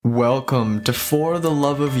Welcome to For the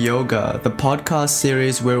Love of Yoga, the podcast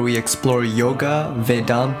series where we explore yoga,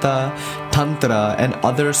 Vedanta, Tantra, and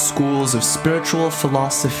other schools of spiritual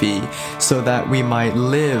philosophy so that we might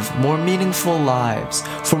live more meaningful lives.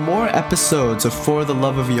 For more episodes of For the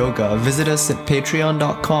Love of Yoga, visit us at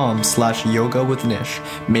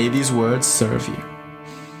patreon.com/yogawithnish. May these words serve you.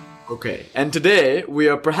 Okay, and today we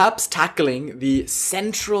are perhaps tackling the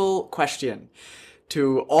central question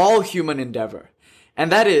to all human endeavor. And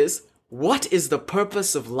that is, what is the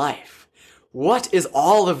purpose of life? What is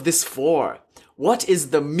all of this for? What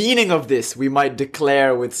is the meaning of this, we might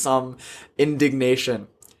declare with some indignation,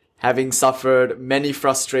 having suffered many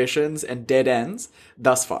frustrations and dead ends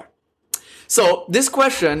thus far. So this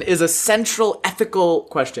question is a central ethical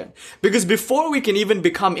question, because before we can even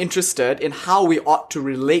become interested in how we ought to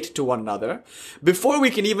relate to one another, before we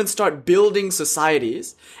can even start building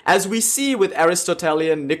societies, as we see with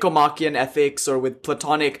Aristotelian, Nicomachean ethics, or with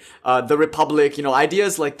Platonic, the Republic,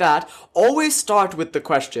 ideas like that, always start with the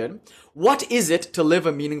question, what is it to live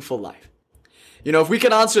a meaningful life? If we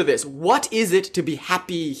can answer this, what is it to be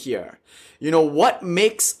happy here? What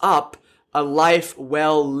makes up a life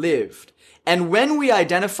well lived? And when we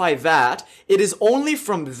identify that, it is only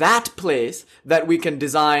from that place that we can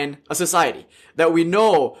design a society. That we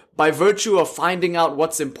know, by virtue of finding out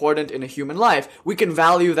what's important in a human life, we can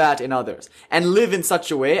value that in others and live in such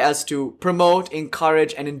a way as to promote,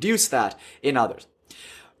 encourage, and induce that in others.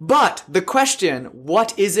 But the question,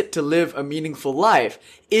 what is it to live a meaningful life,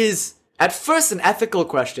 is at first an ethical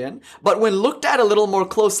question, but when looked at a little more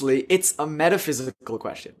closely, it's a metaphysical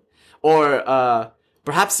question. Or,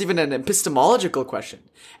 perhaps even an epistemological question.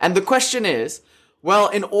 And the question is, well,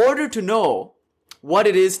 in order to know what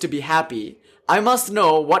it is to be happy, I must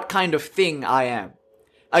know what kind of thing I am.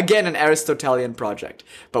 Again, an Aristotelian project,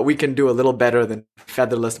 but we can do a little better than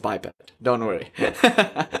featherless biped. Don't worry.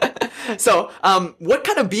 So, what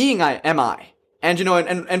kind of being am I? And,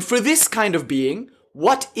 and for this kind of being,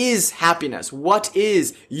 what is happiness? What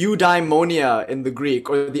is eudaimonia in the Greek,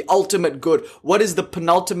 or the ultimate good? What is the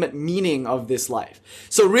penultimate meaning of this life?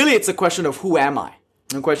 So really it's a question of who am I?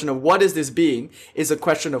 A question of what is this being is a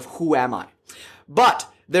question of who am I? But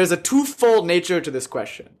there's a twofold nature to this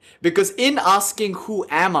question. Because in asking who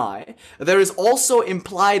am I, there is also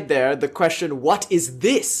implied there the question, what is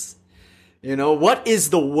this? What is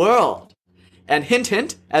the world? And hint,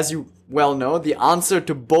 hint, as you well know, the answer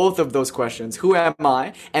to both of those questions, who am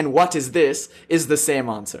I and what is this, is the same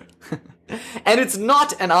answer. And it's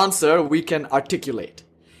not an answer we can articulate.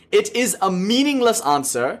 It is a meaningless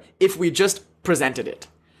answer if we just presented it.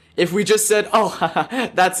 If we just said, oh,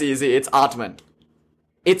 that's easy, it's Atman.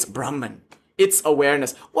 It's Brahman. It's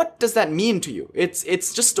awareness. What does that mean to you? It's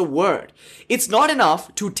just a word. It's not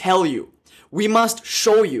enough to tell you. We must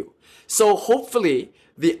show you. So hopefully,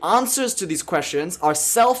 the answers to these questions are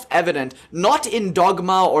self-evident, not in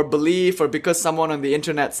dogma or belief or because someone on the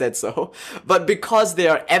internet said so, but because they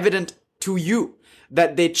are evident to you,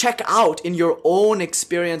 that they check out in your own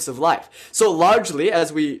experience of life. So largely,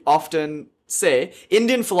 as we often say,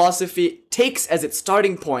 Indian philosophy takes as its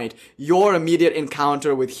starting point your immediate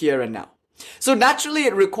encounter with here and now. So naturally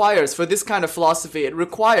for this kind of philosophy, it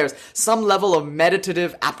requires some level of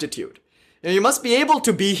meditative aptitude. You must be able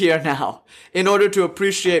to be here now in order to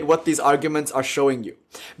appreciate what these arguments are showing you.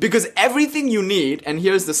 Because everything you need, and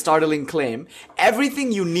here's the startling claim,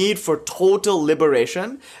 everything you need for total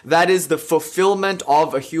liberation, that is the fulfillment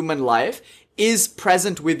of a human life, is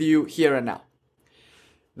present with you here and now.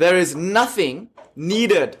 There is nothing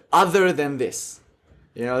needed other than this.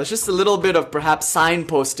 There's just a little bit of perhaps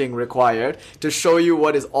signposting required to show you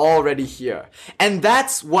what is already here. And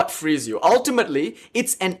that's what frees you. Ultimately,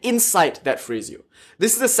 it's an insight that frees you.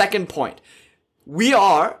 This is the second point. We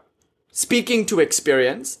are speaking to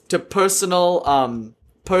experience, to personal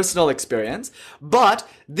experience, but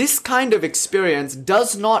this kind of experience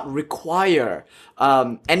does not require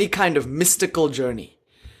any kind of mystical journey.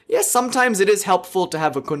 Yes, sometimes it is helpful to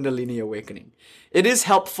have a Kundalini awakening. It is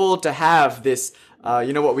helpful to have this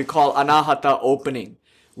what we call anahata opening.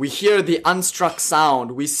 We hear the unstruck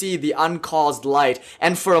sound, we see the uncaused light,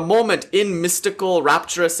 and for a moment in mystical,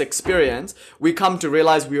 rapturous experience, we come to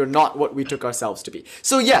realize we are not what we took ourselves to be.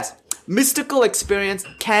 So yes, mystical experience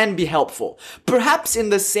can be helpful. Perhaps in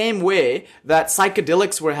the same way that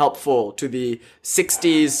psychedelics were helpful to the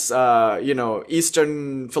 60s,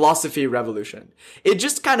 Eastern philosophy revolution. It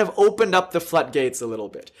just kind of opened up the floodgates a little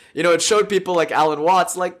bit. It showed people like Alan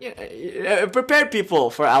Watts, prepared people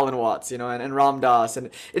for Alan Watts, and Ram Dass. And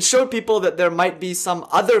it showed people that there might be some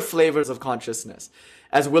other flavors of consciousness.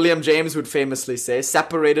 As William James would famously say,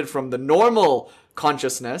 separated from the normal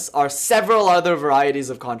consciousness are several other varieties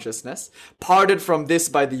of consciousness, parted from this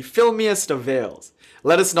by the filmiest of veils.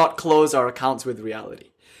 Let us not close our accounts with reality.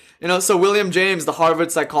 So William James, the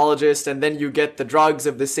Harvard psychologist, and then you get the drugs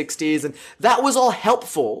of the 60s, and that was all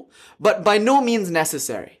helpful, but by no means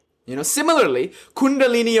necessary. Similarly,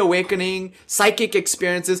 Kundalini awakening, psychic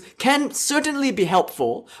experiences can certainly be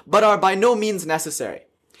helpful, but are by no means necessary.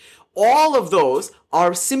 All of those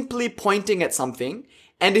are simply pointing at something,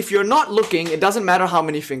 and if you're not looking, it doesn't matter how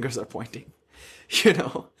many fingers are pointing.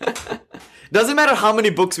 Doesn't matter how many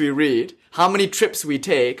books we read, how many trips we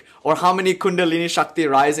take, or how many Kundalini Shakti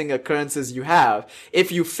rising occurrences you have,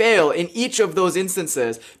 if you fail in each of those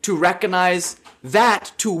instances to recognize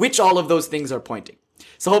that to which all of those things are pointing.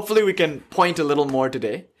 So hopefully we can point a little more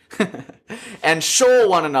today and show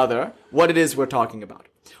one another what it is we're talking about.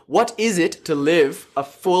 What is it to live a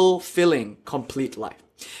fulfilling, complete life?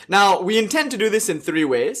 Now, we intend to do this in 3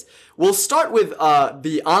 ways. We'll start with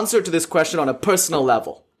the answer to this question on a personal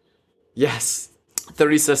level. Yes,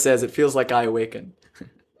 Theresa says, it feels like I awaken.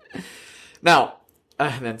 Now,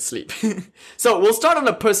 and then sleep. So we'll start on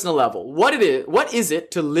a personal level. What is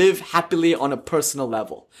it to live happily on a personal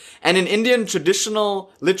level? And in Indian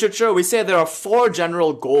traditional literature, we say there are 4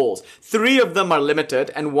 general goals. 3 of them are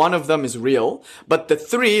limited and 1 of them is real, but the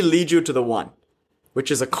 3 lead you to the 1,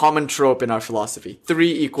 which is a common trope in our philosophy.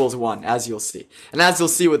 3 equals 1, as you'll see. And as you'll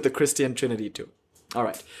see with the Christian Trinity too.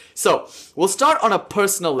 Alright, so we'll start on a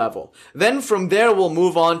personal level. Then from there we'll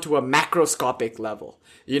move on to a macroscopic level.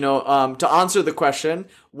 To answer the question,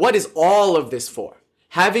 what is all of this for?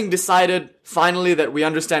 Having decided finally that we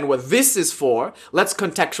understand what this is for, let's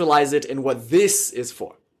contextualize it in what this is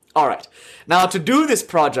for. Alright, now to do this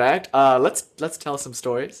project, let's tell some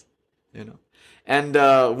stories, And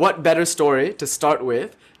what better story to start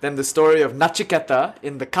with than the story of Nachiketa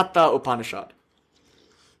in the Katha Upanishad.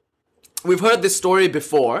 We've heard this story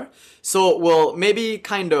before, so we'll maybe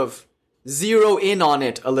kind of zero in on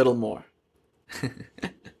it a little more.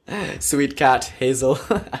 Sweet cat, Hazel.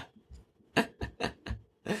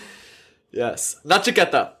 Yes,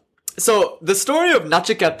 Nachiketa. So the story of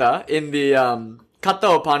Nachiketa in the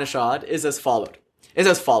Katha Upanishad is as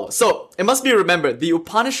follows. So it must be remembered, the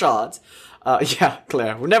Upanishads,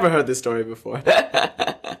 Claire, we've never heard this story before.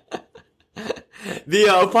 The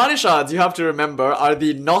Upanishads, you have to remember, are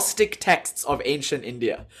the Gnostic texts of ancient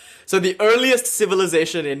India. So the earliest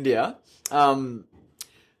civilization in India,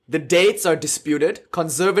 the dates are disputed,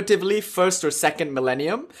 conservatively 1st or 2nd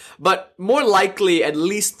millennium, but more likely at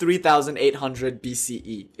least 3800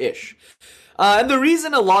 BCE-ish. And the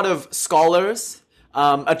reason a lot of scholars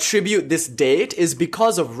attribute this date is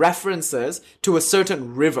because of references to a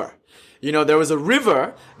certain river. There was a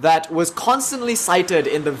river that was constantly cited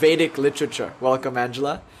in the Vedic literature. Welcome,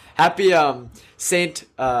 Angela. Happy Saint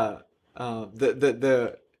the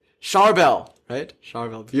Charbel, right?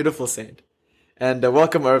 Charbel, beautiful saint. And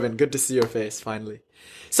welcome, Irvin. Good to see your face finally.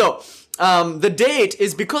 So the date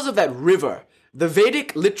is because of that river. The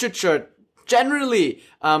Vedic literature generally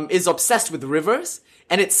is obsessed with rivers.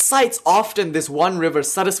 And it cites often this one river,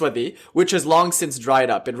 Saraswati, which has long since dried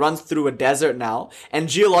up. It runs through a desert now, and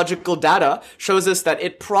geological data shows us that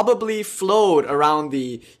it probably flowed around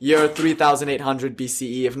the year 3800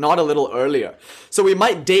 BCE, if not a little earlier. So we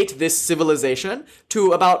might date this civilization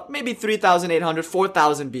to about maybe 3800,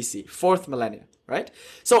 4000 BC, 4th millennium, right?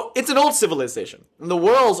 So it's an old civilization, the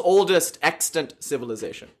world's oldest extant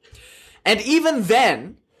civilization. And even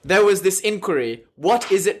then, there was this inquiry,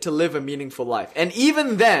 what is it to live a meaningful life? And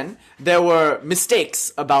even then, there were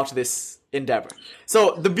mistakes about this endeavor.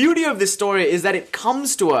 So the beauty of this story is that it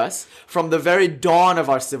comes to us from the very dawn of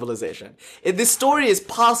our civilization. This story is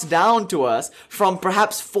passed down to us from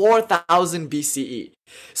perhaps 4000 BCE.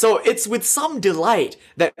 So it's with some delight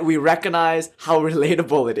that we recognize how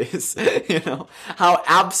relatable it is, how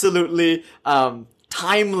absolutely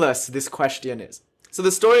timeless this question is. So the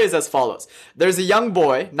story is as follows. There's a young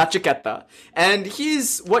boy, Nachiketa, and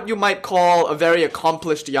he's what you might call a very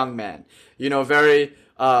accomplished young man. Very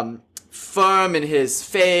firm in his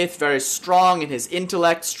faith, very strong in his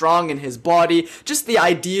intellect, strong in his body, just the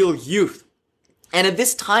ideal youth. And at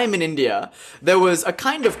this time in India, there was a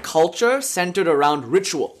kind of culture centered around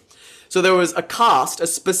ritual. So there was a caste, a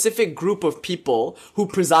specific group of people who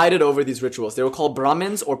presided over these rituals. They were called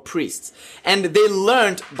Brahmins or priests. And they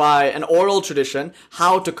learned by an oral tradition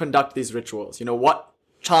how to conduct these rituals. What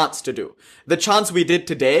chants to do. The chants we did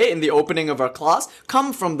today in the opening of our class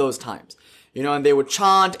come from those times. and they would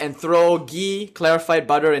chant and throw ghee, clarified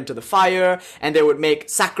butter, into the fire, and they would make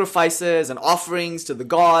sacrifices and offerings to the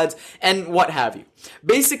gods, and what have you.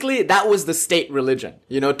 Basically, that was the state religion,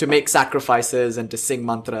 to make sacrifices and to sing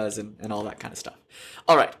mantras and all that kind of stuff.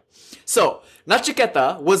 Alright, so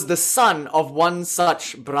Nachiketa was the son of one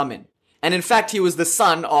such Brahmin. And in fact, he was the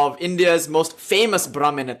son of India's most famous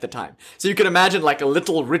Brahmin at the time. So you can imagine like a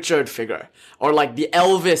little Richard figure, or like the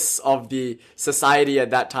Elvis of the society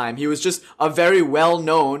at that time. He was just a very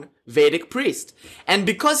well-known Vedic priest. And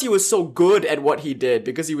because he was so good at what he did,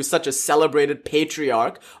 because he was such a celebrated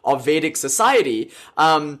patriarch of Vedic society,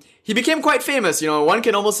 he became quite famous. One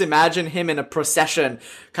can almost imagine him in a procession,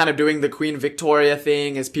 kind of doing the Queen Victoria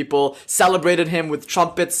thing as people celebrated him with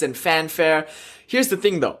trumpets and fanfare. Here's the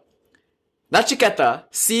thing though. Nachiketa,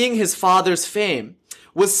 seeing his father's fame,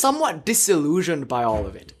 was somewhat disillusioned by all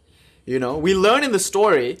of it. We learn in the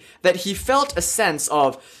story that he felt a sense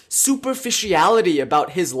of superficiality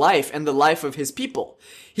about his life and the life of his people.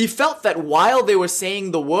 He felt that while they were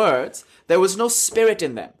saying the words, there was no spirit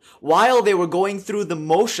in them. While they were going through the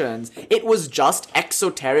motions, it was just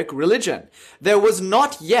exoteric religion. There was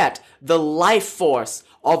not yet the life force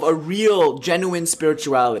of a real, genuine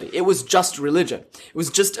spirituality. It was just religion. It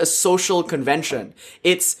was just a social convention.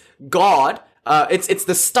 It's God. It's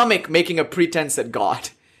the stomach making a pretense at God.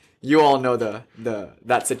 You all know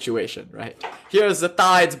that situation, right? Here's the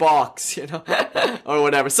tides box, or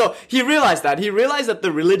whatever. So he realized that. He realized that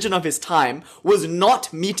the religion of his time was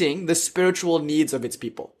not meeting the spiritual needs of its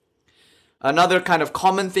people. Another kind of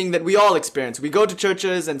common thing that we all experience. We go to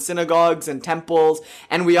churches and synagogues and temples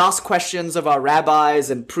and we ask questions of our rabbis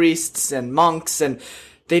and priests and monks, and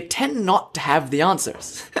they tend not to have the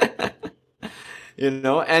answers.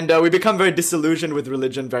 And we become very disillusioned with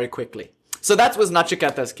religion very quickly. So that was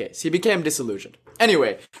Nachiketa's case. He became disillusioned.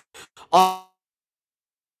 Anyway, on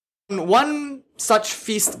one such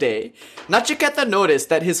feast day, Nachiketa noticed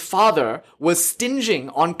that his father was stinging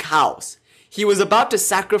on cows. He was about to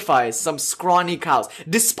sacrifice some scrawny cows.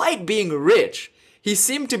 Despite being rich, he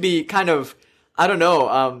seemed to be kind of,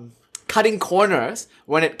 cutting corners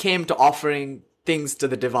when it came to offering things to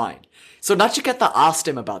the divine. So Nachiketa asked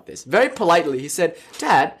him about this. Very politely, he said,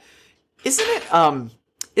 "Dad, isn't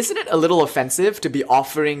it a little offensive to be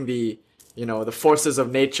offering the forces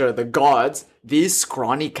of nature, the gods, these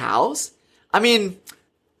scrawny cows? I mean,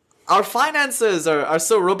 our finances are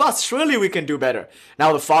so robust. Surely we can do better."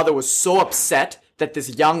 Now the father was so upset that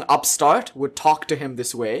this young upstart would talk to him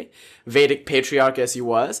this way, Vedic patriarch as he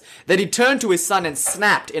was, that he turned to his son and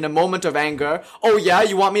snapped in a moment of anger, "Oh yeah,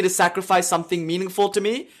 you want me to sacrifice something meaningful to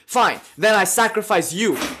me? Fine, then I sacrifice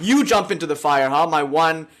you. You jump into the fire, my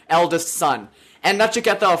one eldest son." And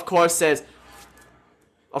Nachiketa, of course, says,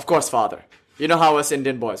 "Of course, father. You know how us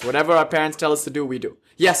Indian boys, whatever our parents tell us to do, we do.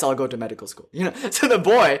 Yes, I'll go to medical school." So the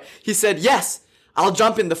boy, he said, "Yes, I'll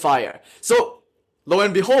jump in the fire." So, lo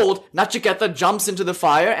and behold, Nachiketa jumps into the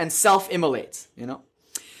fire and self-immolates,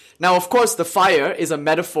 Now, of course, the fire is a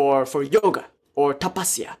metaphor for yoga or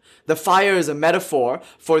tapasya. The fire is a metaphor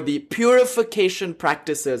for the purification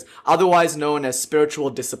practices, otherwise known as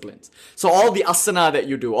spiritual disciplines. So all the asana that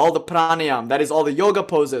you do, all the pranayam, that is all the yoga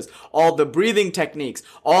poses, all the breathing techniques,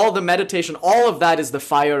 all the meditation, all of that is the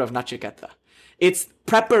fire of Nachiketa. It's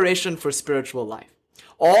preparation for spiritual life.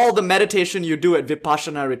 All the meditation you do at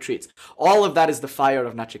Vipassana retreats, all of that is the fire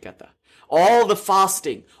of Nachiketa. All the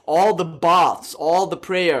fasting, all the baths, all the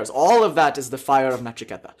prayers, all of that is the fire of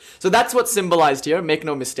Nachiketa. So that's what's symbolized here, make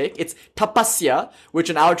no mistake. It's tapasya, which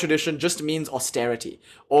in our tradition just means austerity,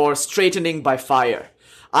 or straightening by fire.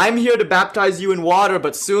 I'm here to baptize you in water,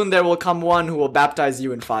 but soon there will come one who will baptize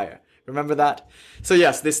you in fire. Remember that? So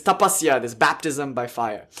yes, this tapasya, this baptism by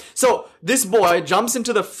fire. So this boy jumps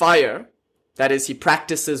into the fire. That is, he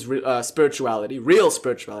practices spirituality, real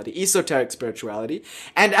spirituality, esoteric spirituality.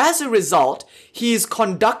 And as a result, he is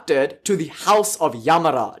conducted to the house of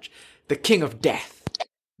Yamaraj, the king of death,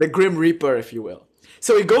 the grim reaper, if you will.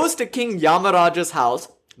 So he goes to King Yamaraj's house,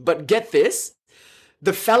 but get this,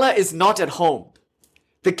 the fella is not at home.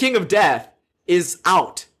 The king of death is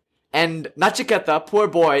out. And Nachiketa, poor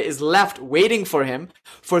boy, is left waiting for him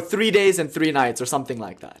for 3 days and 3 nights or something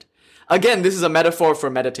like that. Again, this is a metaphor for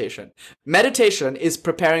meditation. Meditation is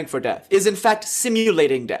preparing for death, is in fact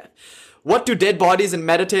simulating death. What do dead bodies and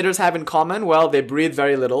meditators have in common? Well, they breathe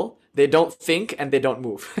very little, they don't think, and they don't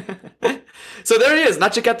move. So there he is.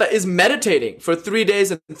 Nachiketa is meditating for 3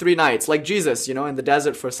 days and 3 nights, like Jesus, in the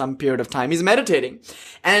desert for some period of time. He's meditating.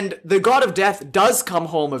 And the god of death does come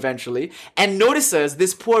home eventually and notices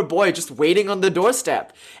this poor boy just waiting on the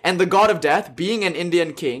doorstep. And the god of death, being an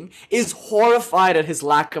Indian king, is horrified at his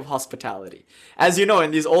lack of hospitality. As you know,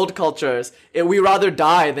 in these old cultures, we rather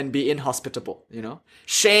die than be inhospitable,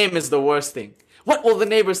 Shame is the worst thing. What will the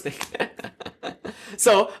neighbors think?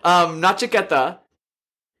 So, Nachiketa,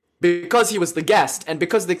 because he was the guest, and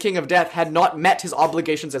because the king of death had not met his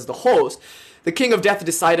obligations as the host, the king of death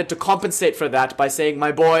decided to compensate for that by saying,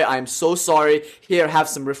 my boy, I'm so sorry. Here, have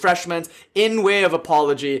some refreshments. In way of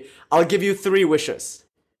apology, I'll give you 3 wishes.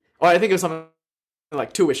 Or I think it was something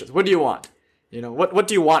like 2 wishes. What do you want? What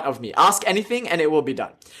do you want of me? Ask anything and it will be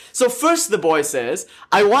done. So first the boy says,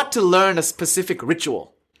 I want to learn a specific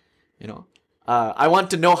ritual. I want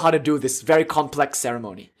to know how to do this very complex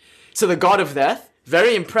ceremony. So the god of death,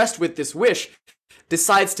 very impressed with this wish,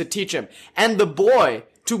 decides to teach him. And the boy,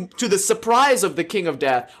 to the surprise of the king of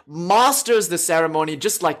death, masters the ceremony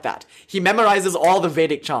just like that. He memorizes all the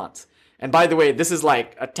Vedic chants. And by the way, this is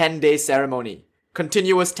like a 10-day ceremony.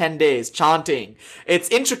 Continuous 10 days, chanting. It's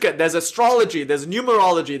intricate. There's astrology, there's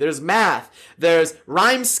numerology, there's math, there's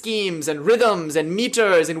rhyme schemes and rhythms and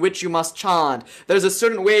meters in which you must chant. There's a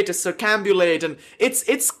certain way to circumambulate, and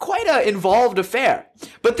it's quite an involved affair.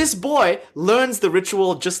 But this boy learns the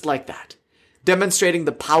ritual just like that, demonstrating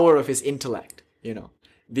the power of his intellect,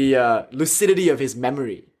 the lucidity of his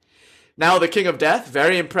memory. Now the king of death,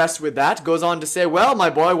 very impressed with that, goes on to say, well, my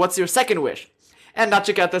boy, what's your second wish? And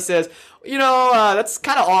Nachiketa says, that's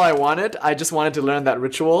kind of all I wanted. I just wanted to learn that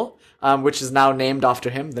ritual, which is now named after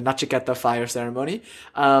him, the Nachiketa fire ceremony.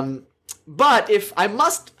 But if I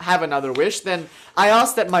must have another wish, then I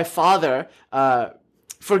ask that my father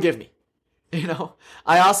forgive me.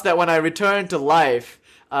 I ask that when I return to life,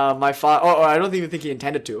 my father, or I don't even think he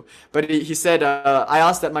intended to, but he said, I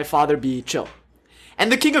ask that my father be chill.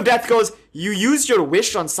 And the king of death goes, you used your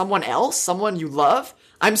wish on someone else, someone you love?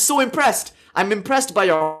 I'm so impressed. I'm impressed by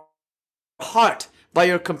your heart, by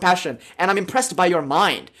your compassion, and I'm impressed by your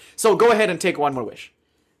mind. So go ahead and take one more wish.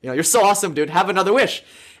 You're so awesome, dude. Have another wish.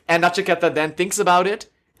 And Nachiketa then thinks about it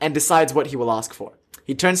and decides what he will ask for.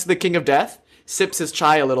 He turns to the king of death, sips his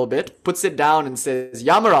chai a little bit, puts it down and says,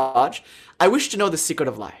 Yamaraj, I wish to know the secret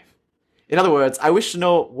of life. In other words, I wish to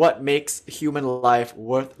know what makes human life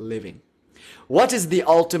worth living. What is the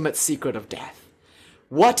ultimate secret of death?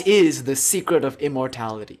 What is the secret of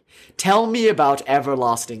immortality? Tell me about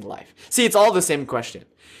everlasting life. See, it's all the same question.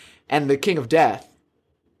 And the king of death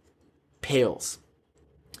pales.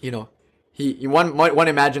 One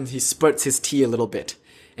imagines he spurts his tea a little bit.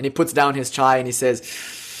 And he puts down his chai and he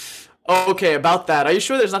says, okay, about that. Are you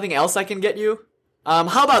sure there's nothing else I can get you?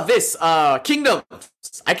 How about this? Kingdoms.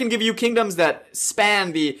 I can give you kingdoms that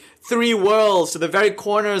span the 3 worlds to the very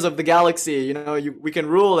corners of the galaxy. We can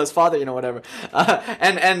rule as father, whatever.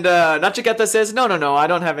 And Nachiketa says, no, I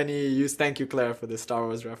don't have any use. Thank you, Claire, for this Star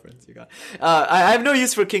Wars reference you got. I have no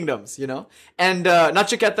use for kingdoms, And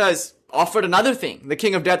Nachiketa is offered another thing. The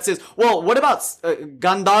king of death says, well, what about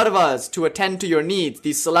Gandharvas to attend to your needs,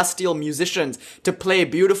 these celestial musicians to play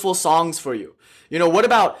beautiful songs for you? What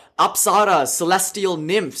about Apsaras, celestial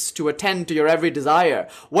nymphs to attend to your every desire?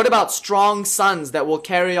 What about strong sons that will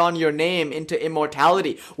carry on your name into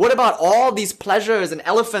immortality? What about all these pleasures and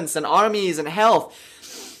elephants and armies and health?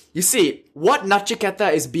 You see, what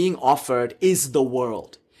Nachiketa is being offered is the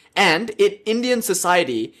world. And in Indian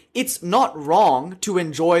society, it's not wrong to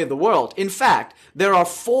enjoy the world. In fact, there are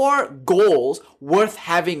 4 goals worth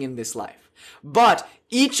having in this life. But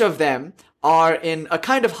each of them are in a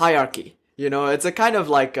kind of hierarchy. It's a kind of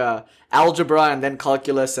like algebra and then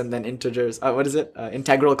calculus and then integers. What is it?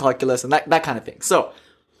 Integral calculus and that kind of thing. So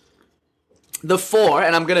the 4,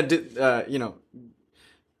 and I'm going to,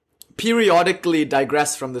 periodically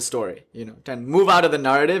digress from the story, and move out of the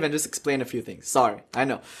narrative and just explain a few things. Sorry, I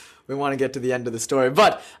know we want to get to the end of the story.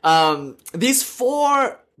 But these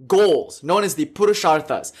 4 goals, known as the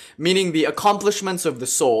Purusharthas, meaning the accomplishments of the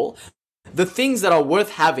soul, the things that are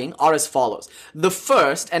worth having are as follows. The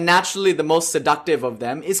first, and naturally the most seductive of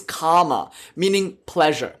them, is kama, meaning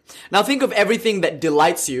pleasure. Now think of everything that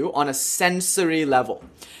delights you on a sensory level.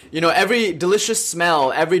 Every delicious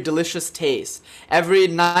smell, every delicious taste, every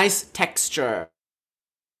nice texture,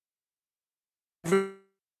 the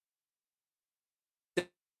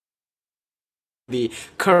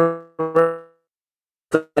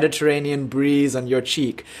Mediterranean breeze on your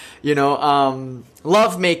cheek,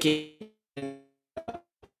 love making.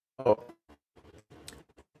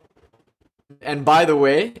 And by the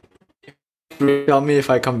way, tell me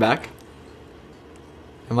if I come back.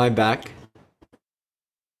 Am I back?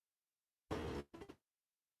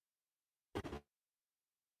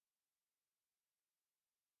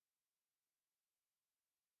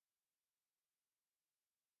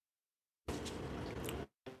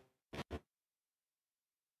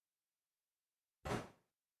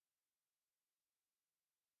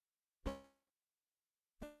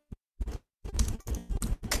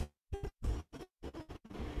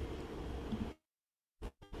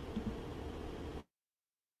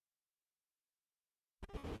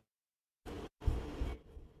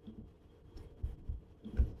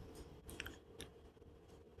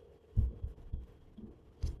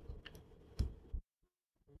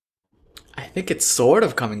 think it's sort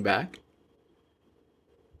of coming back.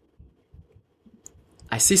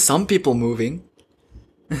 I see some people moving.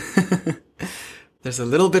 There's a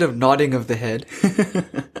little bit of nodding of the head.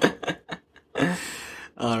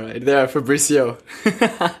 All right, there, Fabricio.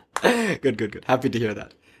 Good. Happy to hear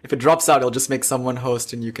that. If it drops out, it'll just make someone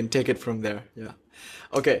host and you can take it from there. Yeah.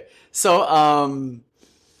 Okay. So,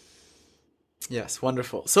 yes,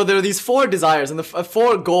 wonderful. So there are these 4 desires and the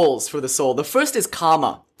 4 goals for the soul. The first is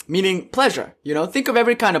kama, meaning pleasure. Think of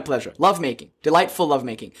every kind of pleasure. Lovemaking, delightful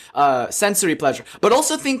lovemaking, sensory pleasure. But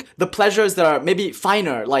also think the pleasures that are maybe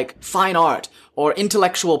finer, like fine art, or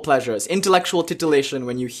intellectual pleasures, intellectual titillation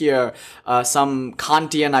when you hear some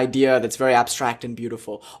Kantian idea that's very abstract and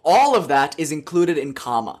beautiful. All of that is included in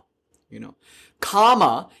kama.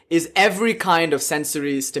 Kama is every kind of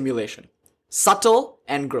sensory stimulation, subtle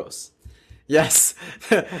and gross. Yes.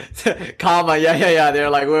 Kama, yeah. They're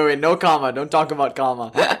like, wait, no kama. Don't talk about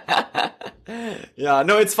kama. Yeah,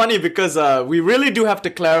 no, it's funny because we really do have to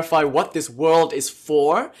clarify what this world is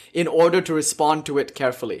for in order to respond to it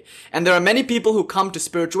carefully. And there are many people who come to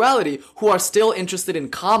spirituality who are still interested in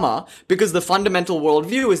kama because the fundamental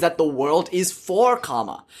worldview is that the world is for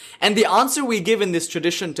kama. And the answer we give in this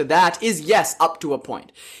tradition to that is yes, up to a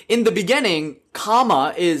point. In the beginning,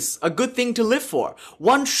 kama is a good thing to live for.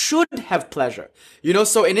 One should have pleasure.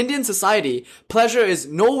 So in Indian society, pleasure is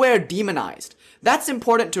nowhere demonized. That's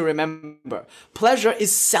important to remember. Pleasure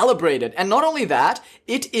is celebrated. And not only that,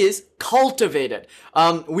 it is cultivated.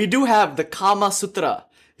 We do have the Kama Sutra,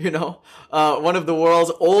 one of the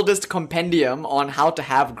world's oldest compendium on how to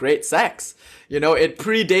have great sex. It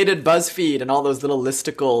predated BuzzFeed and all those little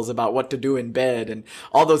listicles about what to do in bed and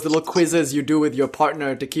all those little quizzes you do with your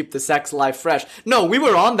partner to keep the sex life fresh. No, we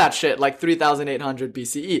were on that shit like 3800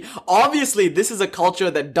 BCE. Obviously, this is a culture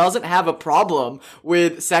that doesn't have a problem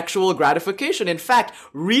with sexual gratification. In fact,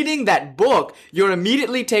 reading that book, you're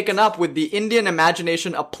immediately taken up with the Indian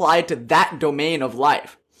imagination applied to that domain of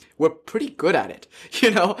life. We're pretty good at it,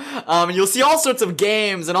 you'll see all sorts of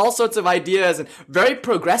games and all sorts of ideas and very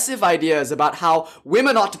progressive ideas about how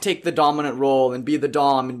women ought to take the dominant role and be the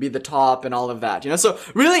dom and be the top and all of that, so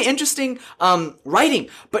really interesting, writing.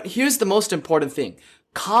 But here's the most important thing.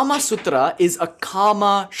 Kama Sutra is a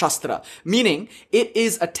Kama Shastra, meaning it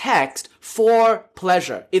is a text for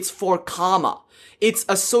pleasure. It's for Kama. It's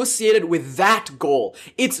associated with that goal.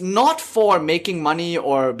 It's not for making money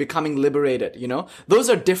or becoming liberated, Those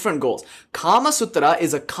are different goals. Kama Sutra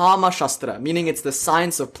is a Kama Shastra, meaning it's the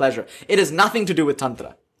science of pleasure. It has nothing to do with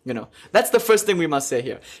Tantra. That's the first thing we must say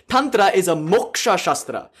here. Tantra is a Moksha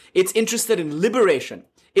Shastra. It's interested in liberation.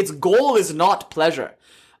 Its goal is not pleasure.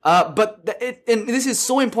 And this is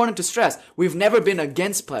so important to stress. We've never been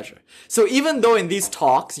against pleasure. So even though in these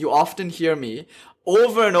talks, you often hear me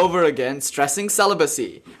over and over again stressing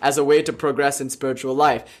celibacy as a way to progress in spiritual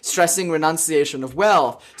life, stressing renunciation of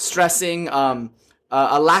wealth, stressing a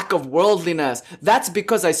lack of worldliness, that's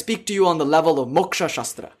because I speak to you on the level of Moksha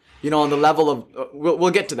Shastra, on the level of,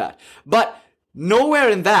 we'll get to that. But nowhere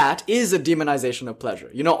in that is a demonization of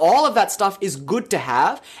pleasure. All of that stuff is good to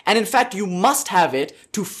have, and in fact, you must have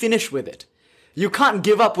it to finish with it. You can't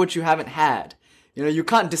give up what you haven't had. You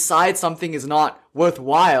can't decide something is not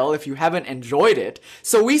worthwhile if you haven't enjoyed it.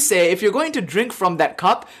 So we say, if you're going to drink from that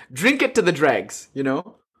cup, drink it to the dregs,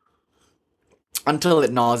 until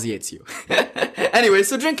it nauseates you. Anyway,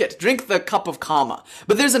 so drink it. Drink the cup of kama.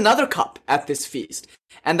 But there's another cup at this feast,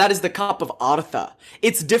 and that is the cup of artha.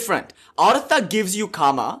 It's different. Artha gives you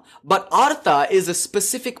kama, but artha is a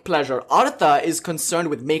specific pleasure. Artha is concerned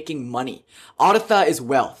with making money. Artha is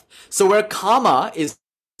wealth. So where kama is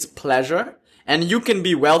pleasure, and you can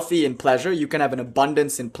be wealthy in pleasure, you can have an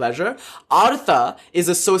abundance in pleasure, artha is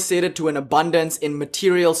associated to an abundance in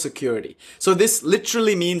material security. So this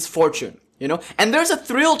literally means fortune, and there's a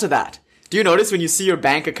thrill to that. Do you notice when you see your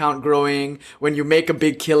bank account growing, when you make a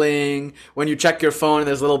big killing, when you check your phone and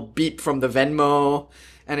there's a little beep from the Venmo,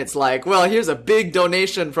 and it's like, well, here's a big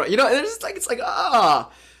donation from, it's like,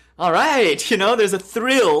 all right, there's a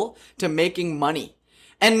thrill to making money.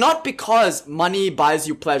 And not because money buys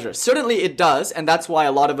you pleasure. Certainly it does, and that's why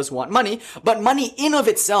a lot of us want money, but money in of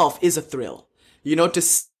itself is a thrill. To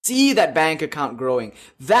see that bank account growing,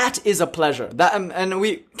 that is a pleasure. That and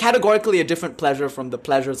we categorically a different pleasure from the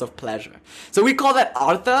pleasures of pleasure. So we call that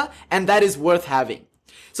artha, and that is worth having.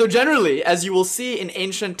 So generally, as you will see in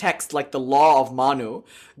ancient texts like the Law of Manu,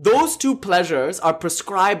 those two pleasures are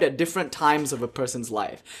prescribed at different times of a person's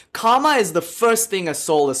life. Kama is the first thing a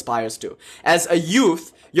soul aspires to. As a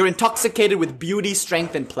youth, you're intoxicated with beauty,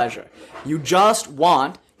 strength, and pleasure. You just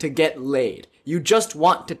want to get laid. You just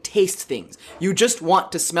want to taste things. You just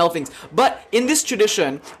want to smell things. But in this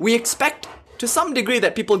tradition, we expect to some degree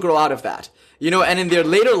that people grow out of that. And in their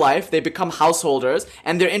later life, they become householders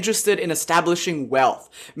and they're interested in establishing wealth.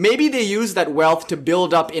 Maybe they use that wealth to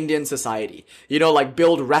build up Indian society, like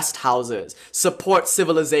build rest houses, support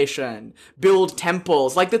civilization, build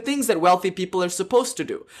temples, like the things that wealthy people are supposed to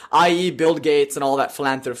do, i.e. Bill Gates and all that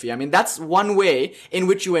philanthropy. I mean, that's one way in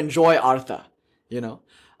which you enjoy artha,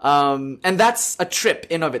 and that's a trip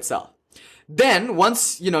in of itself. Then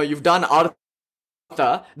once, you've done artha,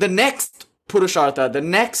 the next Purushartha, the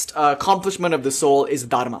next accomplishment of the soul is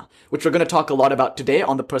dharma, which we're going to talk a lot about today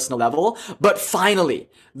on the personal level. But finally,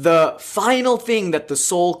 the final thing that the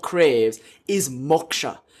soul craves is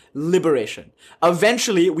moksha, liberation.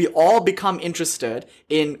 Eventually, we all become interested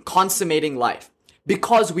in consummating life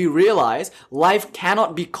because we realize life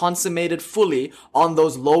cannot be consummated fully on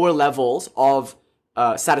those lower levels of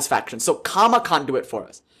satisfaction. So kama can't do it for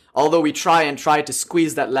us. Although we try to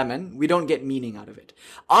squeeze that lemon, we don't get meaning out of it.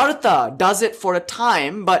 Artha does it for a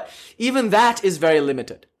time, but even that is very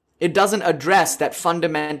limited. It doesn't address that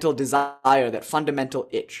fundamental desire, that fundamental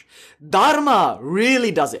itch. Dharma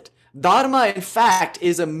really does it. Dharma, in fact,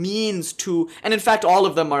 is a means to, and in fact, all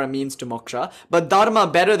of them are a means to moksha, but dharma,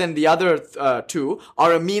 better than the other two,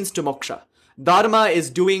 are a means to moksha. Dharma is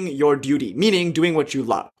doing your duty, meaning doing what you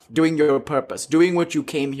love, doing your purpose, doing what you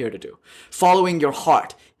came here to do, following your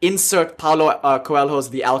heart. Insert Paulo Coelho's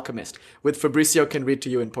The Alchemist, with Fabricio can read to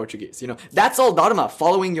you in Portuguese. That's all dharma,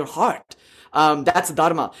 following your heart. That's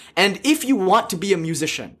dharma. And if you want to be a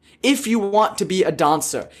musician, if you want to be a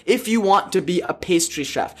dancer, if you want to be a pastry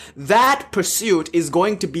chef, that pursuit is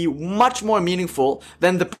going to be much more meaningful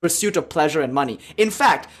than the pursuit of pleasure and money. In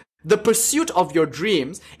fact, the pursuit of your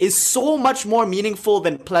dreams is so much more meaningful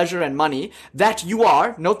than pleasure and money that you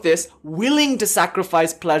are, note this, willing to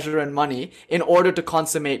sacrifice pleasure and money in order to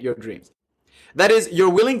consummate your dreams. That is,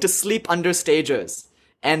 you're willing to sleep under stages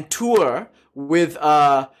and tour with,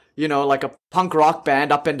 like a punk rock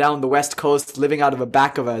band up and down the West Coast, living out of the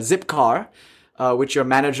back of a zip car, which your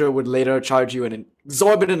manager would later charge you an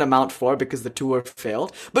exorbitant amount for because the tour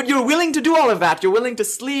failed. But you're willing to do all of that. You're willing to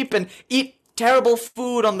sleep and eat terrible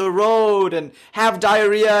food on the road and have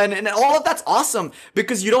diarrhea and all of that's awesome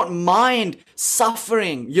because you don't mind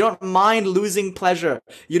suffering. You don't mind losing pleasure.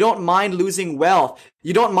 You don't mind losing wealth.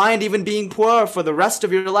 You don't mind even being poor for the rest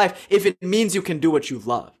of your life if it means you can do what you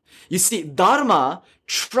love. You see, dharma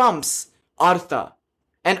trumps artha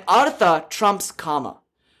and artha trumps kama.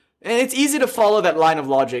 And it's easy to follow that line of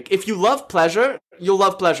logic. If you love pleasure, you'll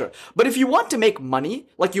love pleasure. But if you want to make money,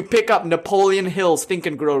 like you pick up Napoleon Hill's Think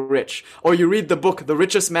and Grow Rich, or you read the book The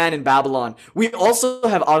Richest Man in Babylon. We also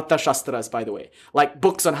have Artha Shastras, by the way, like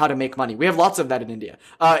books on how to make money. We have lots of that in India.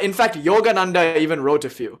 In fact, Yogananda even wrote a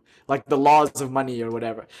few, like The Laws of Money or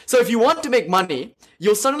whatever. So if you want to make money,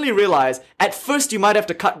 you'll suddenly realize at first you might have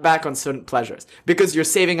to cut back on certain pleasures because you're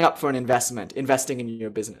saving up for an investment, investing in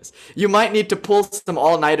your business. You might need to pull some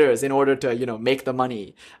all-nighters in order to, make the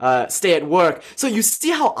money, stay at work. So you see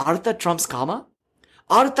how artha trumps kama?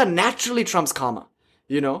 Artha naturally trumps kama,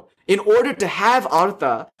 In order to have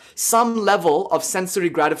artha, some level of sensory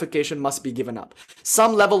gratification must be given up.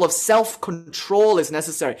 Some level of self-control is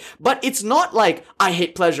necessary. But it's not like, I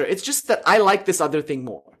hate pleasure. It's just that I like this other thing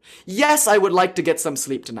more. Yes, I would like to get some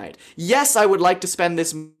sleep tonight. Yes, I would like to spend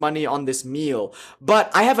this money on this meal.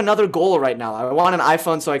 But I have another goal right now. I want an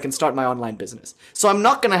iPhone so I can start my online business. So I'm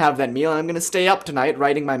not going to have that meal and I'm going to stay up tonight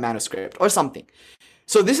writing my manuscript or something.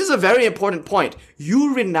 So this is a very important point.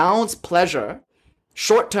 You renounce pleasure,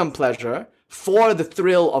 short-term pleasure, for the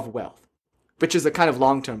thrill of wealth, which is a kind of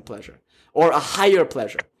long-term pleasure or a higher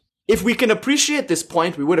pleasure. If we can appreciate this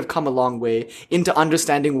point, we would have come a long way into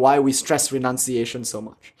understanding why we stress renunciation so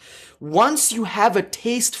much. Once you have a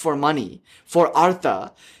taste for money, for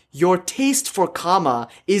artha, your taste for kama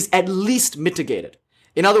is at least mitigated.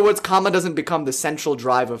 In other words, kama doesn't become the central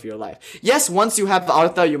drive of your life. Yes, once you have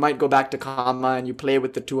artha, you might go back to kama and you play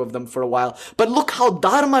with the two of them for a while. But look how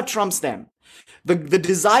dharma trumps them. The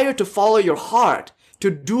desire to follow your heart, to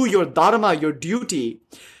do your dharma, your duty,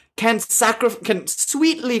 can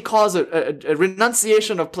sweetly cause a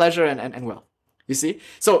renunciation of pleasure and wealth. You see?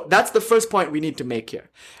 So that's the first point we need to make here.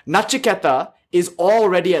 Nachiketa is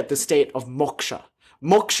already at the state of moksha.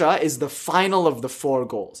 Moksha is the final of the four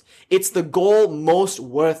goals. It's the goal most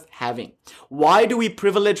worth having. Why do we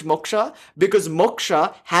privilege moksha? Because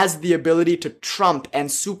moksha has the ability to trump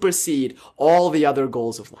and supersede all the other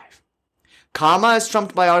goals of life. Kama is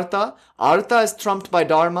trumped by artha. Artha is trumped by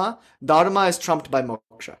dharma. Dharma is trumped by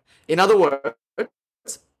moksha. In other words,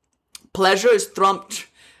 pleasure is trumped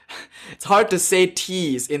It's hard to say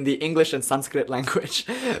T's in the English and Sanskrit language.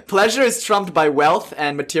 Pleasure is trumped by wealth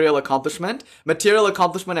and material accomplishment. Material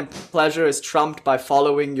accomplishment and pleasure is trumped by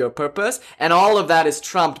following your purpose. And all of that is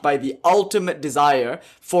trumped by the ultimate desire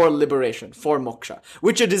for liberation, for moksha,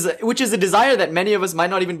 which is a desire that many of us might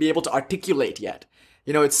not even be able to articulate yet.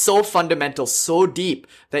 You know, it's so fundamental, so deep,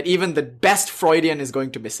 that even the best Freudian is going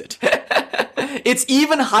to miss it. It's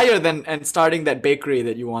even higher than starting that bakery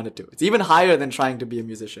that you wanted to. It's even higher than trying to be a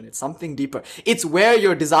musician. It's something deeper. It's where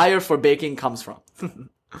your desire for baking comes from.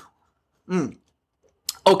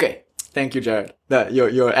 Okay. Thank you, Jared.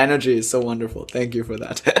 Your energy is so wonderful. Thank you for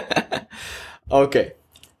that. Okay.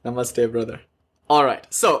 Namaste, brother.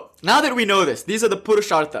 Alright, so now that we know this, these are the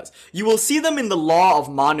Purusharthas. You will see them in the law of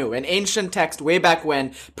Manu, an ancient text way back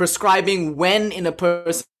when, prescribing when in a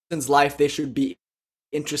person's life they should be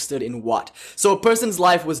interested in what. So a person's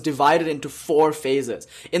life was divided into 4 phases.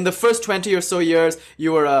 In the first 20 or so years,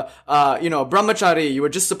 you were a brahmachari. You were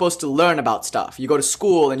just supposed to learn about stuff. You go to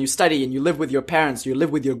school and you study and you live with your parents. You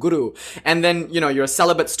live with your guru. And then, you're a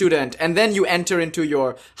celibate student. And then you enter into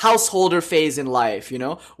your householder phase in life,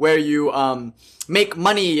 where you, make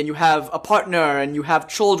money and you have a partner and you have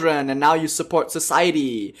children and now you support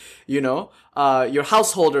society, your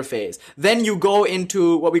householder phase. Then you go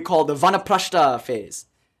into what we call the vanaprashta phase.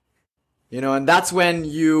 And that's when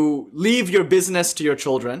you leave your business to your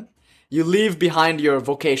children. You leave behind your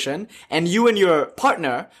vocation, and you and your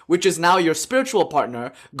partner, which is now your spiritual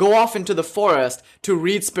partner, go off into the forest to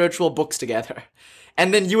read spiritual books together.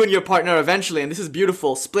 And then you and your partner eventually, and this is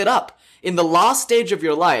beautiful, split up. In the last stage of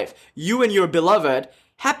your life, you and your beloved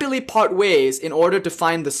happily part ways in order to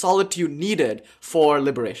find the solitude needed for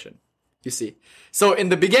liberation. You see. So in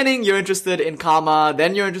the beginning, you're interested in kama,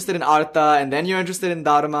 then you're interested in artha, and then you're interested in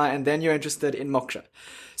dharma, and then you're interested in moksha.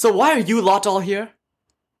 So why are you lot all here?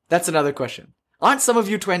 That's another question. Aren't some of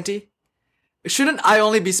you 20? Shouldn't I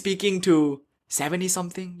only be speaking to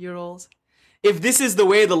 70-something-year-olds? If this is the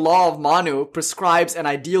way the law of Manu prescribes an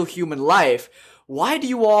ideal human life, why do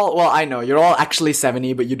you all, well, I know, you're all actually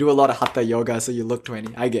 70, but you do a lot of hatha yoga, so you look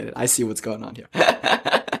 20. I get it. I see what's going on here.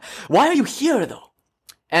 Why are you here, though?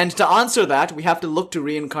 And to answer that, we have to look to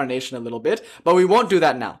reincarnation a little bit, but we won't do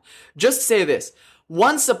that now. Just say this.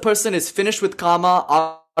 Once a person is finished with kama,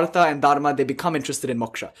 artha, and dharma, they become interested in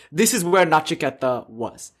moksha. This is where Nachiketa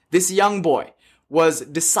was. This young boy was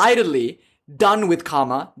decidedly done with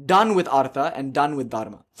kama, done with artha, and done with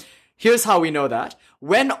dharma. Here's how we know that.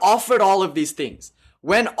 When offered all of these things,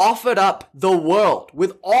 when offered up the world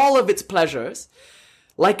with all of its pleasures,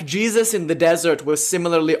 like Jesus in the desert was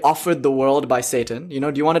similarly offered the world by Satan.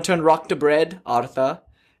 Do you want to turn rock to bread? Artha.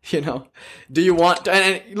 Do you want to,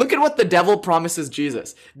 and look at what the devil promises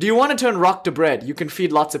Jesus. Do you want to turn rock to bread? You can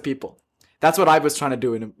feed lots of people. That's what I was trying to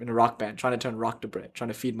do in a rock band, trying to turn rock to bread, trying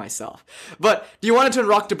to feed myself. But do you want to turn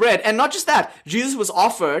rock to bread? And not just that, Jesus was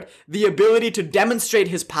offered the ability to demonstrate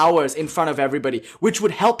his powers in front of everybody, which would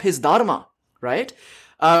help his dharma, right?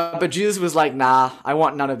 But Jesus was like, nah, I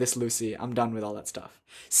want none of this, Lucy. I'm done with all that stuff.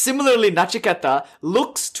 Similarly, Nachiketa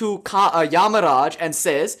looks to Yamaraj and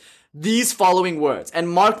says these following words, and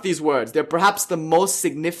mark these words. They're perhaps the most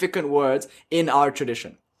significant words in our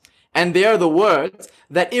tradition. And they are the words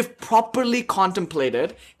that, if properly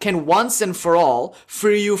contemplated, can once and for all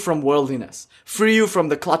free you from worldliness, free you from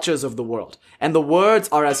the clutches of the world. And the words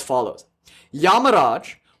are as follows.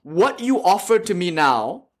 Yamaraj, what you offer to me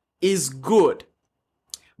now is good,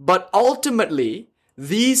 but ultimately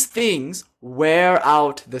these things wear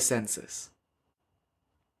out the senses.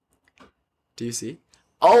 Do you see?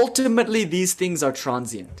 Ultimately, these things are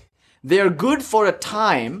transient. They are good for a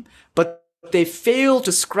time, but they fail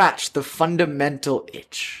to scratch the fundamental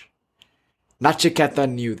itch. Nachiketa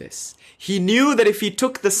knew this. He knew that if he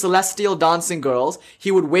took the celestial dancing girls,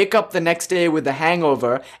 he would wake up the next day with a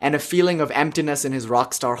hangover and a feeling of emptiness in his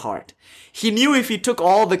rockstar heart. He knew if he took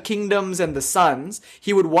all the kingdoms and the suns,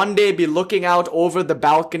 he would one day be looking out over the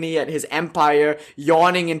balcony at his empire,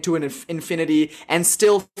 yawning into an infinity, and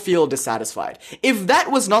still feel dissatisfied. If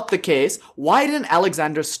that was not the case, why didn't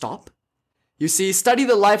Alexander stop? You see, study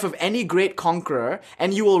the life of any great conqueror,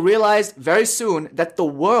 and you will realize very soon that the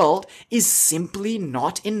world is simply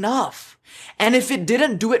not enough. And if it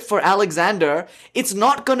didn't do it for Alexander, it's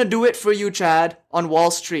not gonna do it for you, Chad, on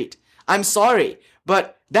Wall Street. I'm sorry,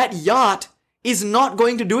 but that yacht is not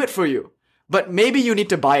going to do it for you. But maybe you need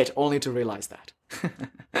to buy it only to realize that.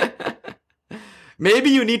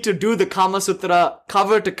 Maybe you need to do the Kama Sutra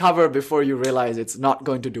cover to cover before you realize it's not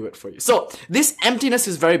going to do it for you. So this emptiness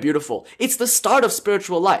is very beautiful. It's the start of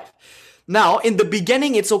spiritual life. Now, in the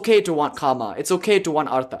beginning, it's okay to want Kama. It's okay to want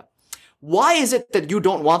Artha. why is it that you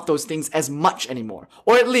don't want those things as much anymore?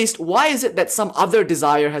 Or at least, why is it that some other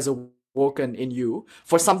desire has awoken in you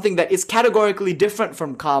for something that is categorically different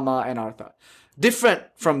from kama and artha, different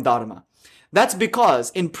from dharma? That's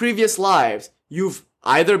because in previous lives, you've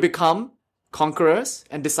either become conquerors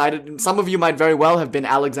and decided, some of you might very well have been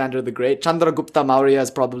Alexander the Great. Chandragupta Maurya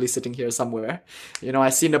is probably sitting here somewhere. I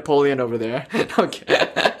see Napoleon over there. Okay.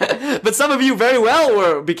 But some of you very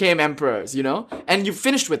well became emperors, and you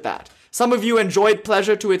finished with that. Some of you enjoyed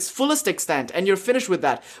pleasure to its fullest extent, and you're finished with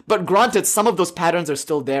that. But granted, some of those patterns are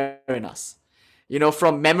still there in us.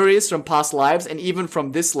 From memories from past lives, and even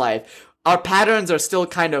from this life, our patterns are still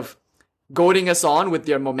kind of goading us on with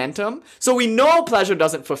their momentum. So we know pleasure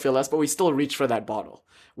doesn't fulfill us, but we still reach for that bottle.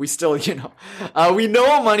 We still, we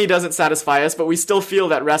know money doesn't satisfy us, but we still feel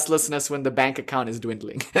that restlessness when the bank account is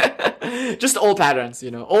dwindling. Just old patterns,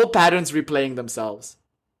 old patterns replaying themselves.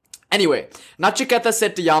 Anyway, Nachiketa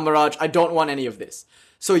said to Yamaraj, I don't want any of this.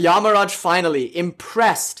 So Yamaraj finally,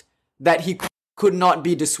 impressed that he could not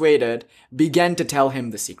be dissuaded, began to tell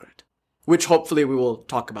him the secret, which hopefully we will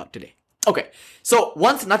talk about today. Okay, so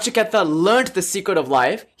once Nachiketa learned the secret of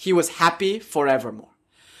life, he was happy forevermore.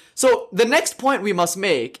 So the next point we must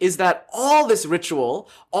make is that all this ritual,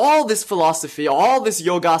 all this philosophy, all this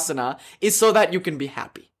yogasana is so that you can be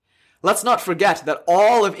happy. Let's not forget that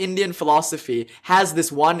all of Indian philosophy has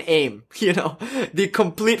this one aim, the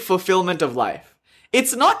complete fulfillment of life.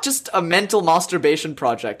 It's not just a mental masturbation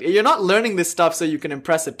project. You're not learning this stuff so you can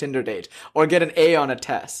impress a Tinder date or get an A on a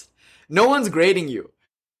test. No one's grading you.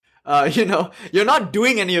 You're not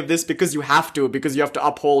doing any of this because you have to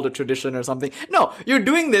uphold a tradition or something. No, you're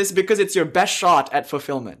doing this because it's your best shot at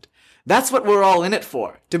fulfillment. That's what we're all in it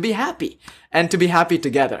for, to be happy and to be happy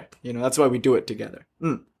together. That's why we do it together.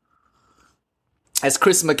 As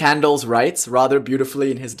Chris McCandless writes rather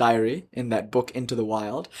beautifully in his diary, in that book Into the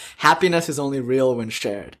Wild, happiness is only real when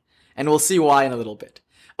shared. And we'll see why in a little bit.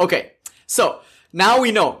 Okay, so now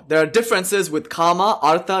we know there are differences with kama,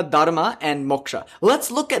 artha, dharma, and moksha.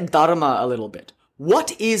 Let's look at dharma a little bit.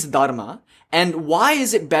 What is dharma? And why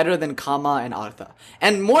is it better than kama and artha?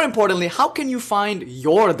 And more importantly, how can you find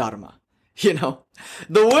your dharma?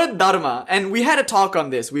 The word dharma, and we had a talk on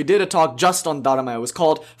this. We did a talk just on dharma. It was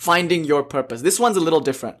called Finding Your Purpose. This one's a little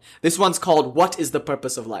different. This one's called What is the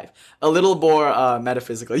Purpose of Life? A little more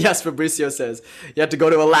metaphysical. Yes, Fabricio says you have to go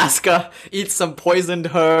to Alaska, eat some poisoned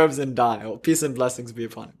herbs, and die. Oh, peace and blessings be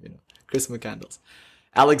upon him. Chris McCandless,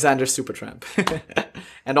 Alexander Supertramp,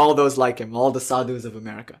 and all those like him, all the sadhus of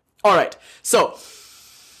America. All right, so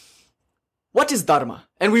what is dharma?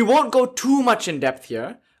 And we won't go too much in depth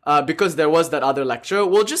here. Because there was that other lecture,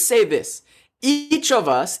 we'll just say this. Each of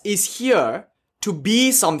us is here to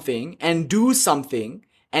be something and do something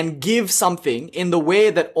and give something in the way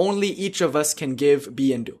that only each of us can give,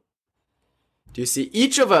 be, and do. Do you see?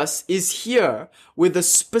 Each of us is here with a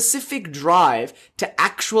specific drive to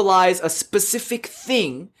actualize a specific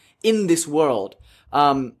thing in this world.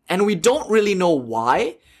 And we don't really know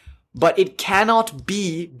why, but it cannot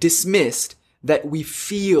be dismissed that we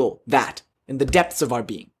feel that in the depths of our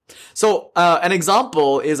being. So, an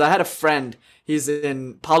example is I had a friend, he's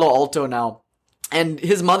in Palo Alto now, and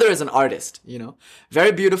his mother is an artist,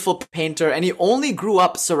 very beautiful painter, and he only grew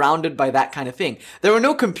up surrounded by that kind of thing. There were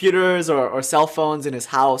no computers or cell phones in his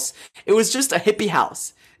house. It was just a hippie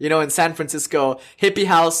house, in San Francisco, hippie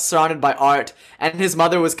house surrounded by art, and his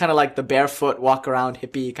mother was kind of like the barefoot, walk around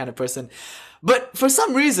hippie kind of person. But for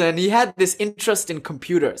some reason, he had this interest in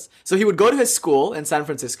computers. So he would go to his school in San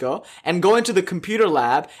Francisco and go into the computer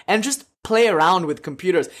lab and just play around with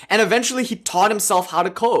computers. And eventually he taught himself how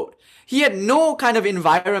to code. He had no kind of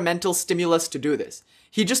environmental stimulus to do this.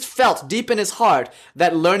 He just felt deep in his heart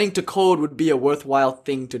that learning to code would be a worthwhile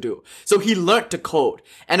thing to do. So he learned to code.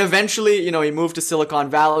 And eventually, he moved to Silicon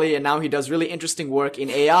Valley, and now he does really interesting work in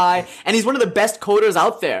AI. And he's one of the best coders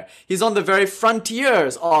out there. He's on the very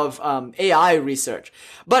frontiers of AI research.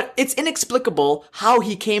 But it's inexplicable how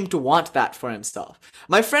he came to want that for himself.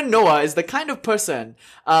 My friend Noah is the kind of person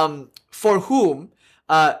for whom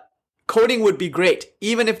coding would be great,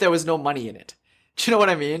 even if there was no money in it. Do you know what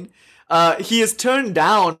I mean? He has turned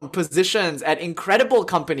down positions at incredible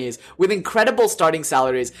companies with incredible starting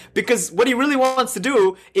salaries because what he really wants to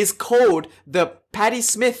do is code the Patti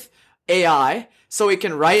Smith AI so he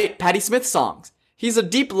can write Patti Smith songs. He's a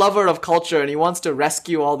deep lover of culture and he wants to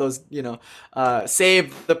rescue all those,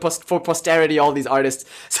 save for posterity all these artists.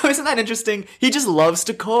 So isn't that interesting? He just loves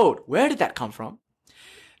to code. Where did that come from?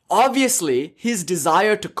 Obviously, his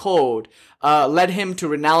desire to code led him to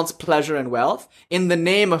renounce pleasure and wealth in the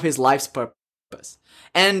name of his life's purpose.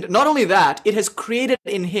 And not only that, it has created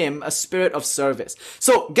in him a spirit of service.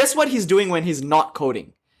 So guess what he's doing when he's not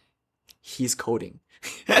coding? He's coding.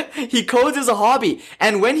 He codes as a hobby.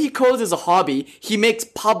 And when he codes as a hobby, he makes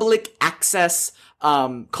public access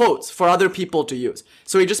codes for other people to use.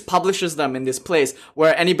 So he just publishes them in this place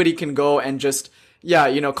where anybody can go and just,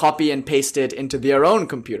 copy and paste it into their own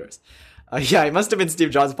computers. He must have been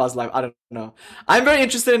Steve Jobs' past life. I don't know. I'm very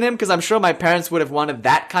interested in him because I'm sure my parents would have wanted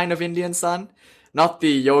that kind of Indian son. Not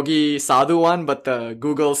the Yogi Sadhu one, but the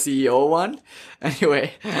Google CEO one.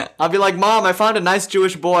 Anyway, I'll be like, Mom, I found a nice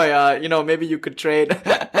Jewish boy. Maybe you could trade.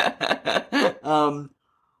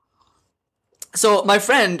 So my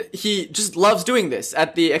friend, he just loves doing this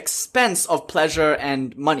at the expense of pleasure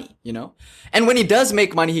and money, And when he does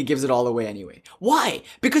make money, he gives it all away anyway. Why?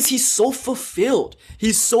 Because he's so fulfilled.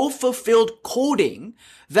 He's so fulfilled coding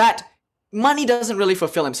that money doesn't really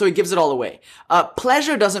fulfill him, so he gives it all away.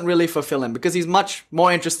 Pleasure doesn't really fulfill him because he's much more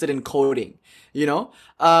interested in coding,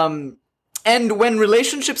 And when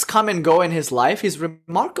relationships come and go in his life, he's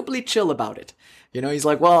remarkably chill about it. He's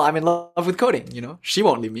like, well, I'm in love with coding, She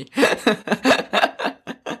won't leave me.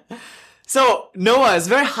 So Noah is a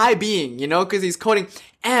very high being, because he's coding.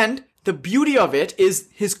 And the beauty of it is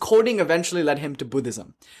his coding eventually led him to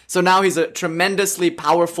Buddhism. So now he's a tremendously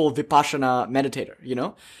powerful Vipassana meditator,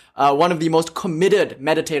 one of the most committed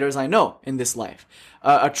meditators I know in this life.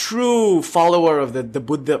 A true follower of the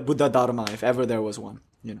Buddha Dharma, if ever there was one,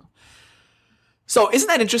 So isn't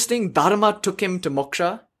that interesting? Dharma took him to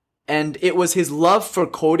moksha, and it was his love for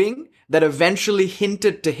coding that eventually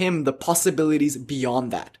hinted to him the possibilities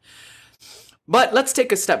beyond that. But let's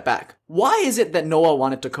take a step back. Why is it that Noah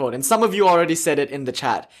wanted to code? And some of you already said it in the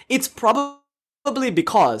chat. It's probably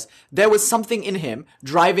because there was something in him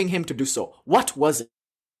driving him to do so. What was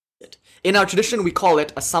it? In our tradition, we call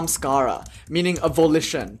it a samskara, meaning a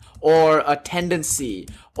volition, or a tendency,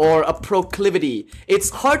 or a proclivity.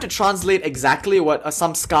 It's hard to translate exactly what a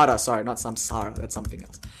samskara, sorry, not samsara, that's something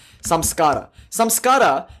else. Samskara.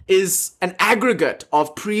 Samskara is an aggregate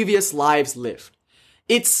of previous lives lived.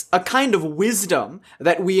 It's a kind of wisdom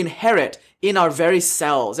that we inherit in our very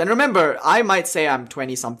cells. And remember, I might say I'm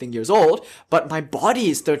 20-something years old, but my body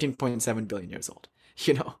is 13.7 billion years old.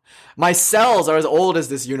 My cells are as old as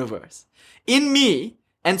this universe. In me,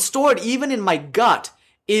 and stored even in my gut,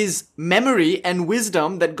 is memory and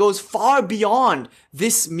wisdom that goes far beyond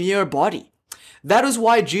this mere body. That is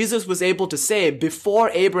why Jesus was able to say, before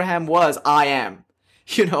Abraham was, I am.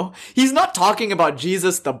 He's not talking about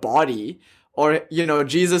Jesus the body, or,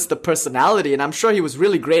 Jesus the personality, and I'm sure he was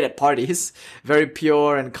really great at parties, very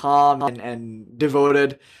pure and calm and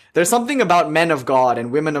devoted. There's something about men of God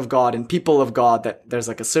and women of God and people of God that there's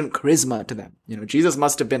like a certain charisma to them. Jesus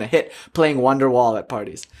must have been a hit playing Wonderwall at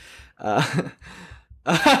parties.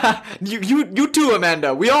 You too,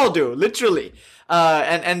 Amanda. We all do, literally.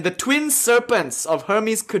 And the twin serpents of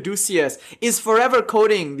Hermes Caduceus is forever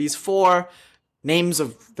coding these four names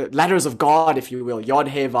of the letters of God, if you will, Yod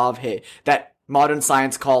He Vav He, that modern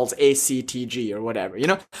science calls ACTG or whatever,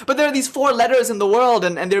 But there are these four letters in the world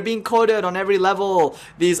and they're being coded on every level.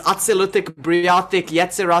 These Atzilutic, Briatic,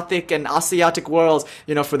 Yetziratic, and Asiatic worlds,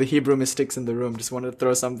 for the Hebrew mystics in the room. Just wanted to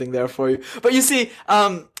throw something there for you. But you see,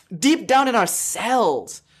 deep down in our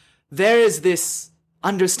cells, there is this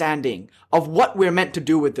understanding of what we're meant to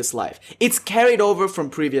do with this life. It's carried over from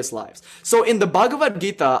previous lives. So in the Bhagavad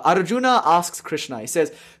Gita, Arjuna asks Krishna, he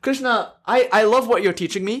says, Krishna, I love what you're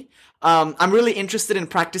teaching me. I'm really interested in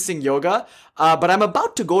practicing yoga, but I'm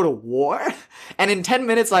about to go to war, and in 10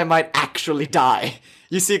 minutes I might actually die.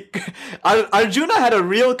 You see, Arjuna had a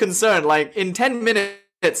real concern, like in 10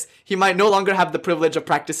 minutes, he might no longer have the privilege of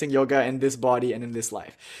practicing yoga in this body and in this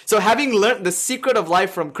life. So having learned the secret of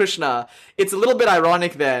life from Krishna, it's a little bit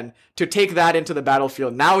ironic then to take that into the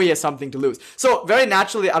battlefield. Now he has something to lose. So very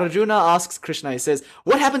naturally, Arjuna asks Krishna, he says,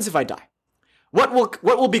 what happens if I die? What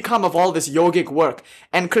will become of all this yogic work?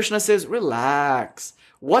 And Krishna says, relax.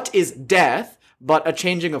 What is death but a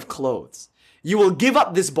changing of clothes? You will give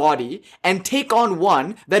up this body and take on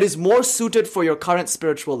one that is more suited for your current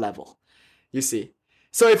spiritual level. You see?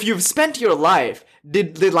 So if you've spent your life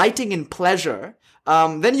delighting in pleasure,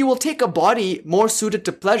 then you will take a body more suited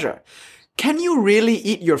to pleasure. Can you really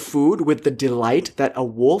eat your food with the delight that a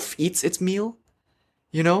wolf eats its meal?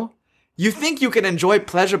 You think you can enjoy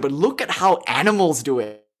pleasure, but look at how animals do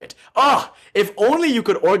it. Oh, if only you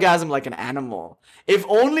could orgasm like an animal. If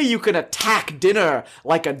only you could attack dinner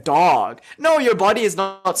like a dog. No, your body is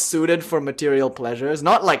not suited for material pleasures.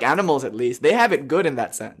 Not like animals, at least. They have it good in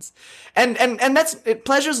that sense. And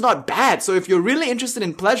pleasure's not bad. So if you're really interested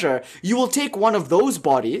in pleasure, you will take one of those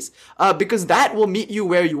bodies, because that will meet you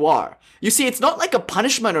where you are. You see, it's not like a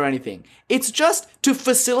punishment or anything. It's just to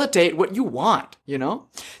facilitate what you want, you know?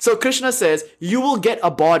 So Krishna says, you will get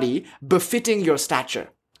a body befitting your stature.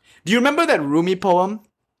 Do you remember that Rumi poem?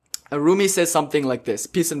 Rumi says something like this.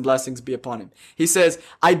 Peace and blessings be upon him. He says,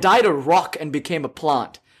 I died a rock and became a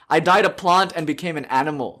plant. I died a plant and became an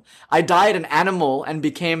animal. I died an animal and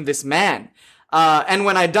became this man. And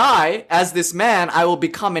when I die as this man, I will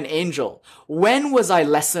become an angel. When was I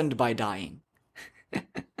lessened by dying?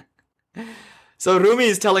 So Rumi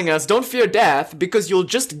is telling us, don't fear death because you'll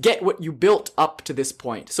just get what you built up to this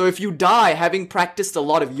point. So if you die having practiced a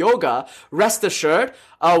lot of yoga, rest assured,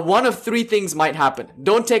 one of three things might happen.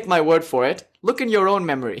 Don't take my word for it. Look in your own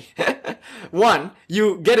memory. One,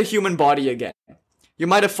 you get a human body again. You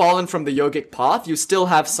might have fallen from the yogic path. You still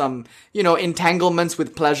have some, entanglements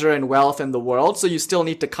with pleasure and wealth in the world. So you still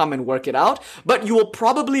need to come and work it out. But you will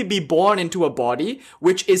probably be born into a body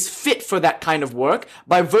which is fit for that kind of work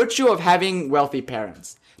by virtue of having wealthy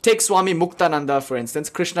parents. Take Swami Muktananda, for instance.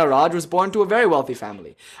 Krishna Raj was born to a very wealthy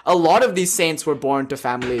family. A lot of these saints were born to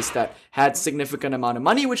families that had significant amount of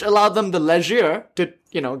money, which allowed them the leisure to,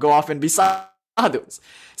 go off and be sadhus.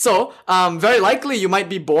 So, very likely you might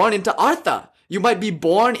be born into artha. You might be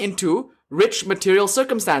born into rich material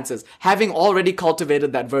circumstances, having already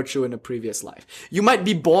cultivated that virtue in a previous life. You might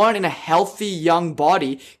be born in a healthy young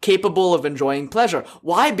body capable of enjoying pleasure.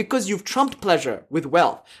 Why? Because you've trumped pleasure with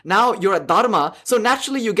wealth. Now you're at dharma, so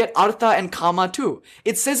naturally you get artha and kama too.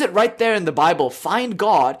 It says it right there in the Bible. Find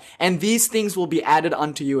God, and these things will be added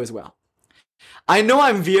unto you as well. I know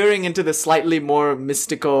I'm veering into the slightly more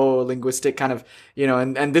mystico-linguistic kind of,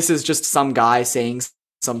 and this is just some guy saying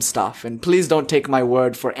some stuff, and please don't take my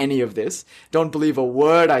word for any of this. Don't believe a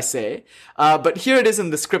word I say. But here it is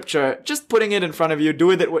in the scripture, just putting it in front of you, do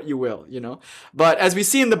with it what you will, But as we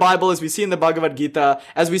see in the Bible, as we see in the Bhagavad Gita,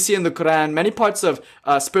 as we see in the Quran, many parts of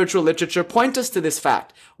spiritual literature point us to this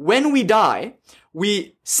fact. When we die,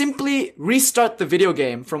 we simply restart the video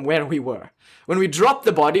game from where we were. When we drop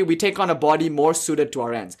the body, we take on a body more suited to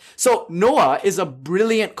our ends. So Noah is a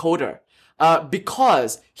brilliant coder.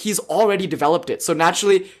 Because he's already developed it. So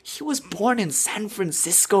naturally, he was born in San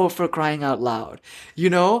Francisco, for crying out loud.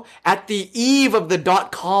 At the eve of the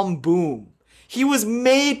dot-com boom. He was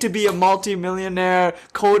made to be a multi-millionaire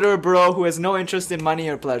coder bro who has no interest in money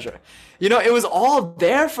or pleasure. It was all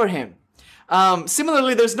there for him.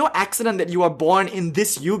 Similarly, there's no accident that you are born in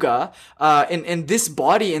this yuga, in this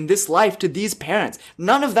body, in this life, to these parents.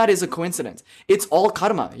 None of that is a coincidence. It's all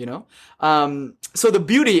karma, So the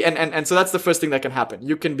beauty, and so that's the first thing that can happen.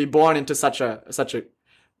 You can be born into such a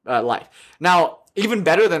life. Now, even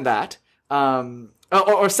better than that,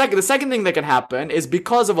 the second thing that can happen is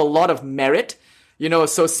because of a lot of merit,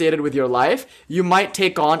 associated with your life, you might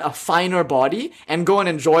take on a finer body and go and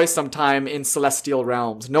enjoy some time in celestial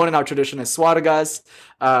realms, known in our tradition as swargas.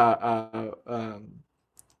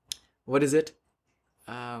 What is it?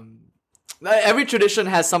 Every tradition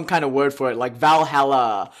has some kind of word for it, like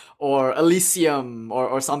Valhalla or Elysium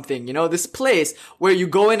or something. This place where you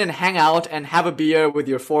go in and hang out and have a beer with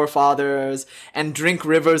your forefathers and drink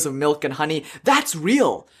rivers of milk and honey. That's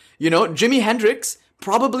real. Jimi Hendrix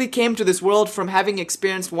probably came to this world from having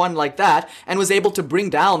experienced one like that and was able to bring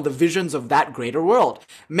down the visions of that greater world.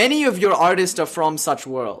 Many of your artists are from such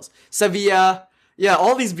worlds. Sevilla,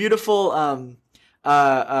 all these beautiful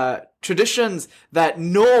traditions that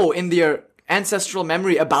know in their ancestral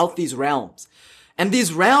memory about these realms. And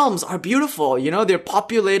these realms are beautiful, they're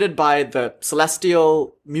populated by the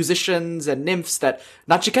celestial musicians and nymphs that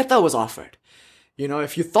Nachiketa was offered.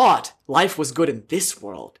 If you thought life was good in this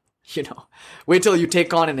world, wait till you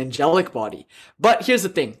take on an angelic body. But here's the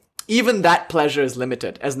thing. Even that pleasure is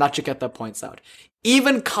limited, as Nachiketa points out.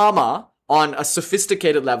 Even kama on a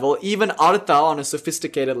sophisticated level, even artha on a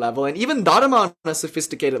sophisticated level, and even dharma on a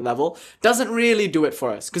sophisticated level doesn't really do it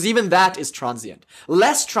for us, because even that is transient.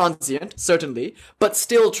 Less transient, certainly, but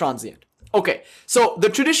still transient. Okay, so the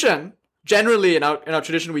tradition, generally in our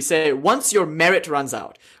tradition, we say once your merit runs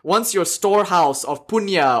out, once your storehouse of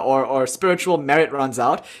punya or spiritual merit runs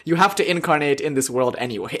out, you have to incarnate in this world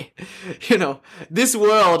anyway. This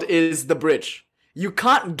world is the bridge. You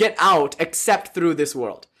can't get out except through this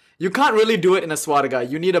world. You can't really do it in a swarga.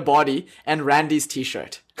 You need a body and Randy's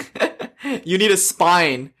t-shirt. You need a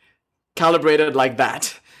spine calibrated like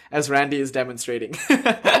that, as Randy is demonstrating.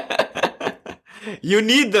 You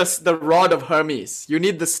need the rod of Hermes. You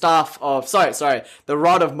need the staff of, the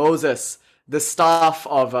rod of Moses, the staff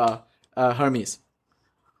of Hermes.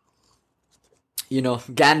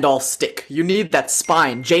 Gandalf's stick. You need that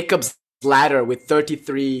spine. Jacob's ladder with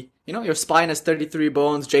 33, your spine has 33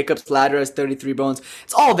 bones. Jacob's ladder has 33 bones.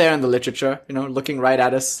 It's all there in the literature, looking right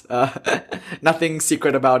at us. Nothing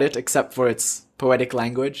secret about it except for its poetic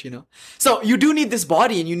language, So you do need this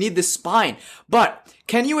body and you need this spine. But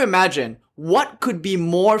can you imagine what could be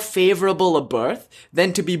more favorable a birth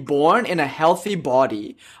than to be born in a healthy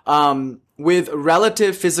body, with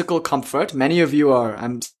relative physical comfort? Many of you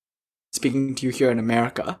I'm speaking to you here in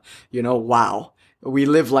America, wow. We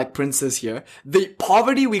live like princes here. The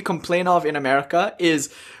poverty we complain of in America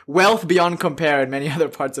is wealth beyond compare in many other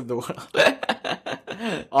parts of the world.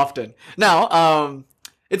 Often. Now,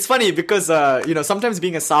 it's funny because, sometimes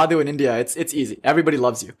being a sadhu in India, it's easy. Everybody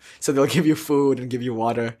loves you. So they'll give you food and give you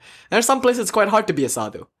water. There are some places it's quite hard to be a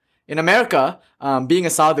sadhu. In America, being a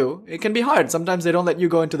sadhu, it can be hard. Sometimes they don't let you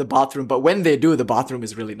go into the bathroom, but when they do, the bathroom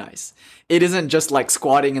is really nice. It isn't just like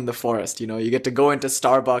squatting in the forest, you get to go into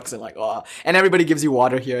Starbucks and everybody gives you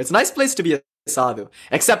water here. It's a nice place to be a sadhu,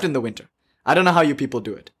 except in the winter. I don't know how you people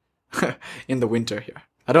do it in the winter here.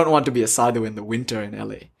 I don't want to be a sadhu in the winter in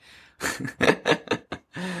LA.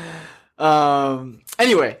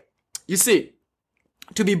 Anyway, you see,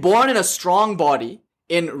 to be born in a strong body,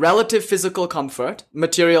 in relative physical comfort,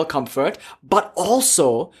 material comfort, but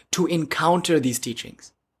also to encounter these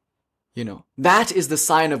teachings. That is the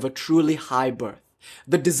sign of a truly high birth.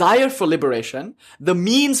 The desire for liberation, the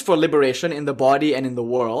means for liberation in the body and in the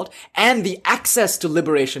world, and the access to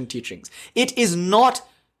liberation teachings. It is not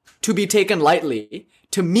to be taken lightly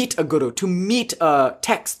to meet a guru, to meet a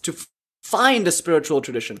text, to find a spiritual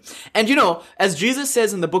tradition. And as Jesus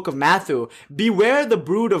says in the book of Matthew, beware the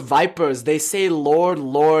brood of vipers. They say, Lord,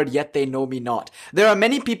 Lord, yet they know me not. There are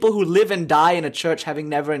many people who live and die in a church having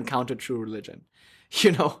never encountered true religion.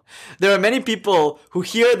 There are many people who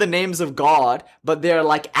hear the names of God, but they are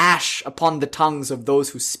like ash upon the tongues of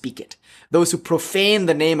those who speak it. Those who profane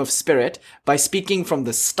the name of spirit by speaking from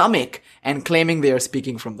the stomach and claiming they are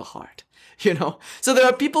speaking from the heart. So there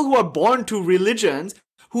are people who are born to religions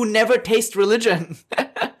who never taste religion.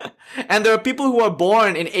 And there are people who are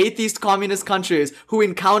born in atheist communist countries who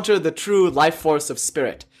encounter the true life force of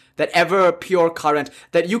spirit, that ever pure current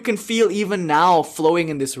that you can feel even now flowing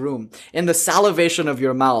in this room, in the salivation of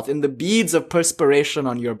your mouth, in the beads of perspiration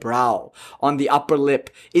on your brow, on the upper lip.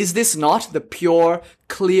 Is this not the pure,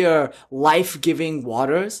 clear, life-giving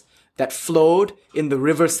waters that flowed in the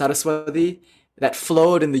river Saraswati, that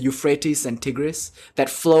flowed in the Euphrates and Tigris, that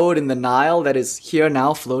flowed in the Nile that is here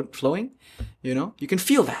now flowing? You can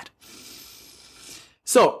feel that.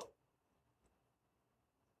 So,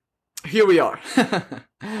 here we are.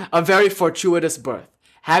 A very fortuitous birth.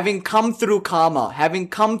 Having come through Kama, having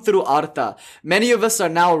come through Artha, many of us are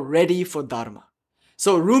now ready for Dharma.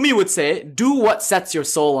 So Rumi would say, do what sets your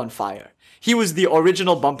soul on fire. He was the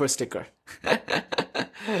original bumper sticker.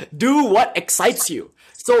 Do what excites you.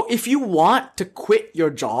 So if you want to quit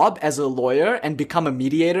your job as a lawyer and become a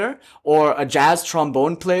mediator or a jazz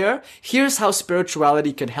trombone player, here's how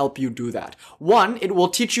spirituality can help you do that. One, it will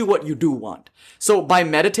teach you what you do want. So by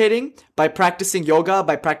meditating, by practicing yoga,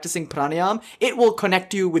 by practicing pranayam, it will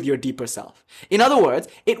connect you with your deeper self. In other words,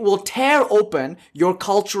 it will tear open your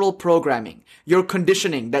cultural programming, your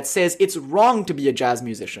conditioning that says it's wrong to be a jazz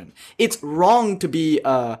musician. It's wrong to be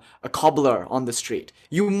a cobbler on the street.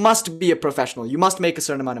 You must be a professional. You must make a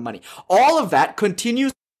certain amount of money. All of that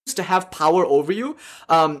continues to have power over you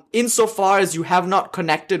insofar as you have not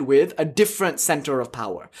connected with a different center of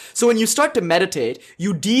power. So when you start to meditate,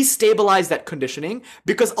 you destabilize that conditioning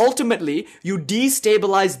because ultimately you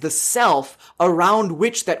destabilize the self around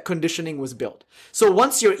which that conditioning was built. So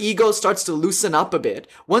once your ego starts to loosen up a bit,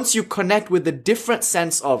 once you connect with a different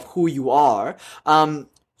sense of who you are,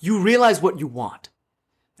 you realize what you want.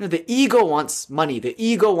 The ego wants money, the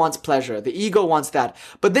ego wants pleasure, the ego wants that.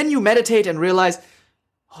 But then you meditate and realize,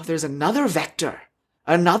 oh, there's another vector,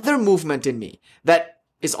 another movement in me that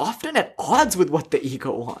is often at odds with what the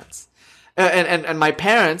ego wants. And my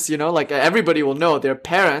parents, like everybody will know, their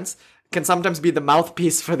parents can sometimes be the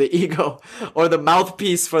mouthpiece for the ego or the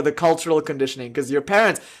mouthpiece for the cultural conditioning, because your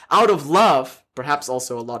parents, out of love, perhaps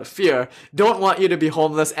also a lot of fear, don't want you to be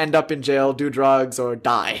homeless, end up in jail, do drugs, or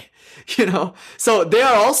die. So they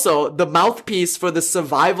are also the mouthpiece for the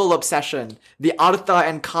survival obsession, the artha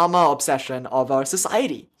and kama obsession of our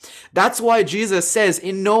society. That's why Jesus says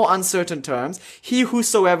in no uncertain terms, he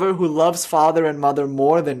whosoever who loves father and mother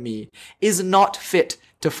more than me is not fit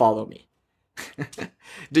to follow me.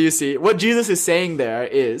 Do you see? What Jesus is saying there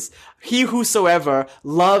is, he whosoever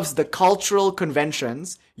loves the cultural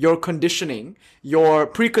conventions, your conditioning, your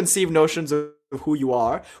preconceived notions of who you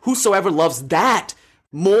are, whosoever loves that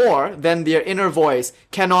more than their inner voice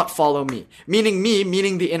cannot follow me. Meaning me,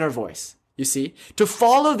 meaning the inner voice. You see? To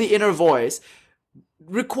follow the inner voice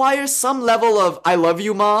requires some level of, I love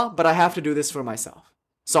you, Ma, but I have to do this for myself.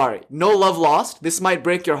 Sorry, no love lost. This might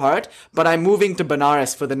break your heart, but I'm moving to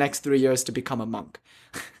Benares for the next 3 years to become a monk.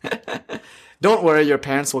 Don't worry, your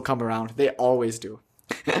parents will come around. They always do.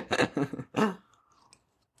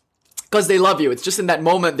 Because they love you. It's just in that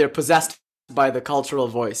moment they're possessed by the cultural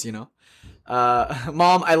voice, you know.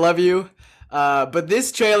 Mom, I love you. But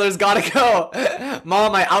this trailer's gotta go.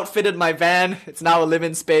 Mom, I outfitted my van. It's now a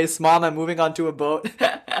live-in space. Mom, I'm moving onto a boat.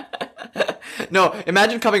 No,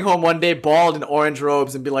 imagine coming home one day bald in orange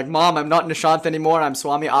robes and be like, Mom, I'm not Nishant anymore. I'm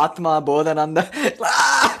Swami Atma Bodhananda.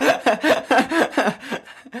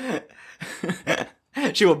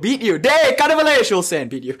 She will beat you. Day, Kadavale, she'll say, and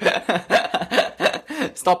beat you.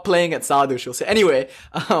 Stop playing at sadhu, she'll say. Anyway,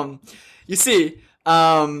 you see,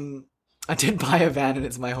 I did buy a van and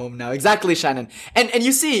it's my home now. Exactly, Shannon. And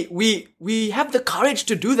you see, we have the courage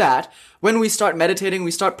to do that when we start meditating,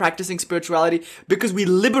 we start practicing spirituality, because we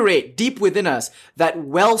liberate deep within us that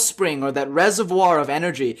wellspring or that reservoir of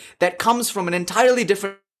energy that comes from an entirely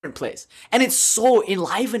different place. And it's so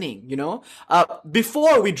enlivening, you know?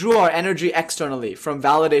 Before we drew our energy externally from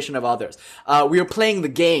validation of others, we were playing the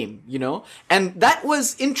game, you know? And that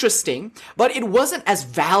was interesting, but it wasn't as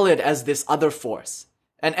valid as this other force.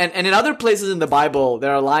 And in other places in the Bible,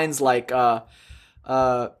 there are lines like,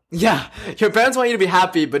 yeah, your parents want you to be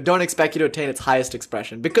happy, but don't expect you to attain its highest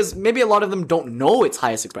expression. Because maybe a lot of them don't know its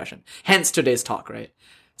highest expression. Hence today's talk, right?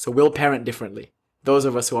 So we'll parent differently. Those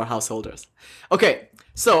of us who are householders. Okay,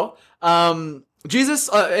 so, Jesus,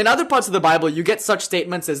 in other parts of the Bible, you get such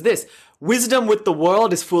statements as this: wisdom with the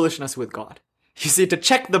world is foolishness with God. You see, to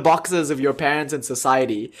check the boxes of your parents and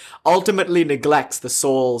society ultimately neglects the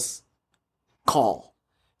soul's call.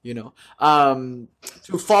 You know,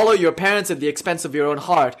 to follow your parents at the expense of your own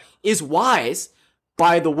heart is wise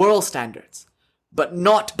by the world standards, but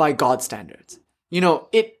not by God's standards. You know,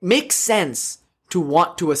 it makes sense to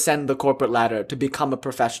want to ascend the corporate ladder, to become a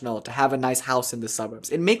professional, to have a nice house in the suburbs.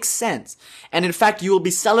 It makes sense. And in fact, you will be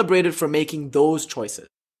celebrated for making those choices.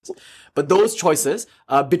 But those choices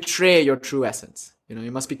betray your true essence. You know,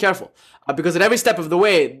 you must be careful. Because at every step of the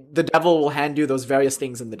way, the devil will hand you those various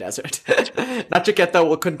things in the desert. Nachiketa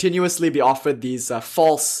will continuously be offered these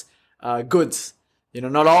false goods. You know,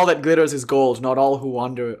 not all that glitters is gold. Not all who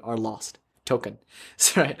wander are lost. Token.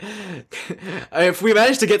 That's right. If we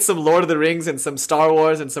manage to get some Lord of the Rings and some Star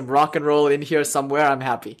Wars and some rock and roll in here somewhere, I'm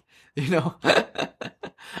happy. You know?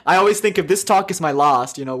 I always think if this talk is my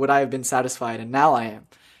last, you know, would I have been satisfied? And now I am.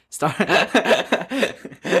 No,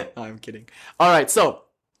 I'm kidding. All right, so,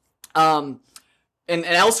 and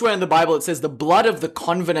elsewhere in the Bible it says the blood of the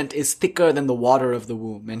covenant is thicker than the water of the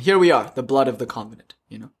womb. And here we are, the blood of the covenant,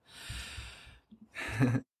 you know.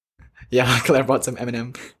 Yeah, Claire brought some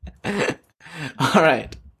M&M. All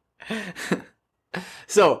right.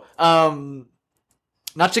 So,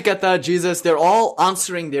 Nachiketa, Jesus, they're all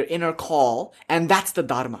answering their inner call, and that's the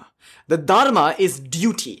Dharma. The Dharma is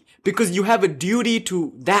duty, because you have a duty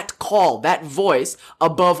to that call, that voice,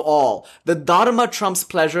 above all. The Dharma trumps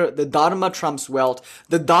pleasure, the Dharma trumps wealth,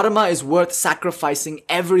 the Dharma is worth sacrificing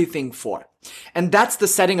everything for. And that's the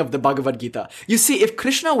setting of the Bhagavad Gita. You see, if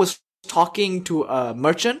Krishna was talking to a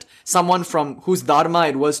merchant, someone from whose dharma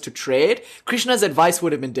it was to trade, Krishna's advice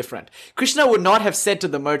would have been different. Krishna would not have said to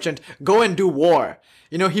the merchant, go and do war.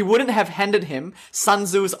 You know, he wouldn't have handed him Sun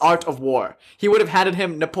Tzu's Art of War. He would have handed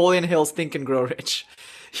him Napoleon Hill's Think and Grow Rich.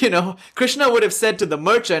 You know, Krishna would have said to the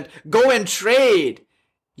merchant, go and trade,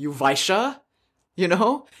 you Vaishya. You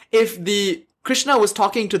know, if the Krishna was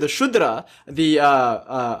talking to the Shudra,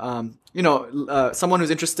 someone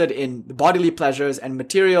who's interested in bodily pleasures and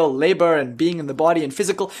material labor and being in the body and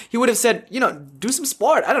physical, he would have said, you know, do some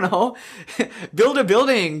sport. I don't know. Build a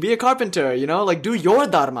building, be a carpenter, you know, like do your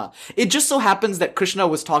dharma. It just so happens that Krishna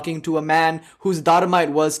was talking to a man whose dharma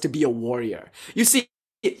it was to be a warrior. You see,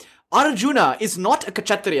 Arjuna is not a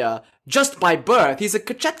Kshatriya just by birth. He's a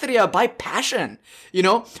Kshatriya by passion. You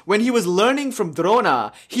know, when he was learning from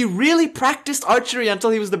Drona, he really practiced archery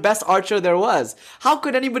until he was the best archer there was. How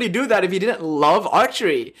could anybody do that if he didn't love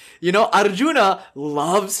archery? You know, Arjuna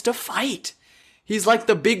loves to fight. He's like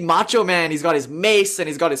the big macho man. He's got his mace and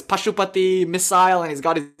he's got his Pashupati missile and he's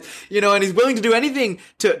got his, you know, and he's willing to do anything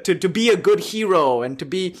to be a good hero and to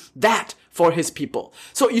be that for his people.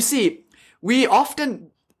 So you see, we often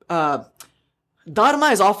Dharma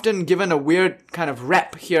is often given a weird kind of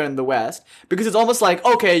rep here in the West because it's almost like,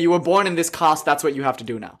 okay, you were born in this caste, that's what you have to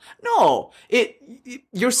do now. No,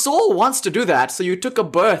 your soul wants to do that, so you took a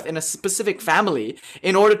birth in a specific family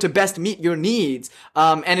in order to best meet your needs.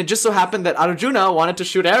 And it just so happened that Arjuna wanted to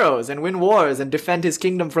shoot arrows and win wars and defend his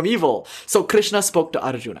kingdom from evil. So Krishna spoke to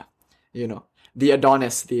Arjuna, the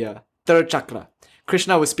Adonis, the third chakra.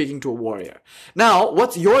 Krishna was speaking to a warrior. Now,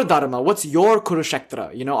 what's your dharma? What's your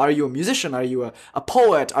Kurukshetra? Are you a musician? Are you a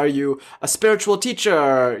poet? Are you a spiritual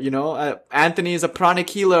teacher? Anthony is a pranic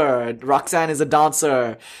healer. Roxanne is a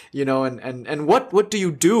dancer. And what do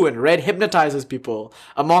you do? And Red hypnotizes people,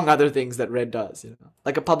 among other things that Red does.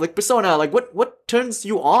 Like a public persona. Like what turns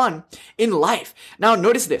you on in life? Now,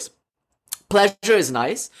 notice this. Pleasure is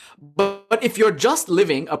nice, but if you're just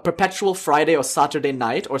living a perpetual Friday or Saturday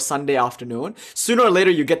night or Sunday afternoon, sooner or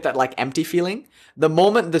later you get that like empty feeling. The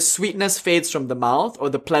moment the sweetness fades from the mouth or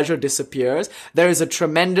the pleasure disappears, there is a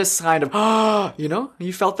tremendous kind of,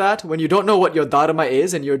 you felt that? When you don't know what your dharma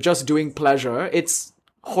is and you're just doing pleasure, it's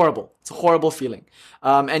horrible. It's a horrible feeling.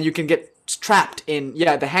 And you can get trapped in,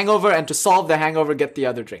 the hangover, and to solve the hangover, get the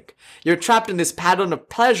other drink. You're trapped in this pattern of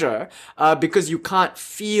pleasure because you can't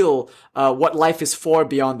feel what life is for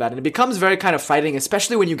beyond that. And it becomes very kind of frightening,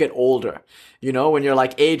 especially when you get older. When you're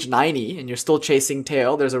like age 90 and you're still chasing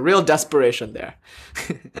tail, there's a real desperation there.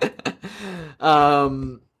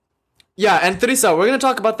 And Teresa, we're going to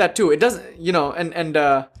talk about that too. It doesn't,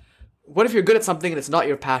 what if you're good at something and it's not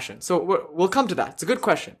your passion? So we'll come to that. It's a good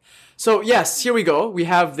question. So yes, here we go. We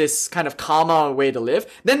have this kind of kama way to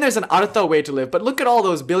live. Then there's an artha way to live. But look at all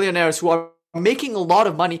those billionaires who are making a lot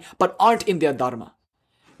of money but aren't in their dharma.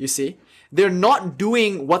 You see? They're not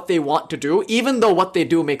doing what they want to do, even though what they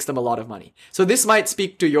do makes them a lot of money. So this might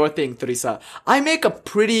speak to your thing, Teresa. I make a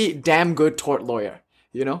pretty damn good tort lawyer.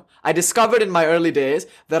 I discovered in my early days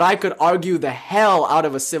that I could argue the hell out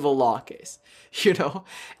of a civil law case.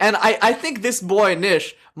 And I think this boy,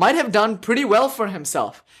 Nish, might have done pretty well for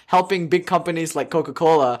himself, helping big companies like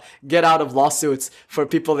Coca-Cola get out of lawsuits for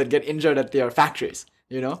people that get injured at their factories,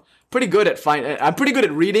 Pretty good at I'm pretty good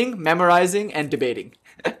at reading, memorizing, and debating.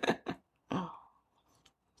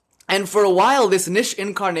 And for a while, this Nish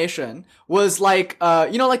incarnation was like,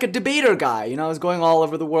 like a debater guy. I was going all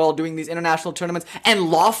over the world doing these international tournaments, and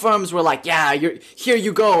law firms were like, here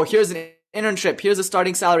you go, here's an internship, here's a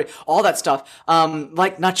starting salary, all that stuff.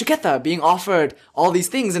 Like Nachiketa being offered all these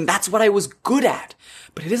things, and that's what I was good at.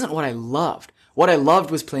 But it isn't what I loved. What I loved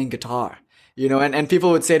was playing guitar, and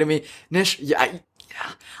people would say to me, Nish,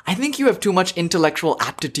 I think you have too much intellectual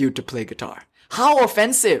aptitude to play guitar. How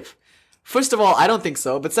offensive. First of all, I don't think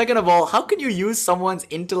so. But second of all, how can you use someone's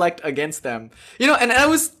intellect against them? And I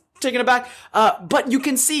was taken aback. But you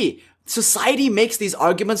can see, society makes these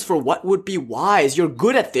arguments for what would be wise. You're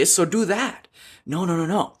good at this, so do that. No.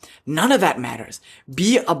 None of that matters.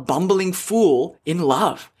 Be a bumbling fool in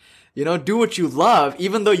love. Do what you love,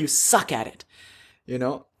 even though you suck at it.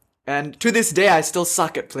 And to this day, I still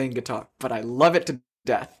suck at playing guitar, but I love it to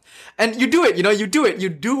death. And you do it, you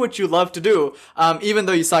do what you love to do, even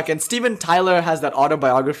though you suck. And Steven Tyler has that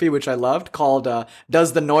autobiography, which I loved, called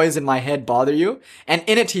Does the Noise in My Head Bother You? And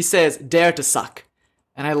in it, he says, dare to suck.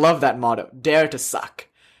 And I love that motto, dare to suck.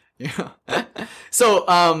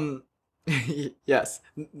 So, yes,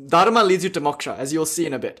 dharma leads you to moksha, as you'll see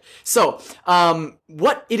in a bit. So,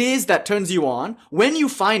 what it is that turns you on, when you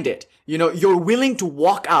find it, you're willing to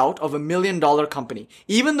walk out of $1 million company,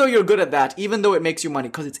 even though you're good at that, even though it makes you money,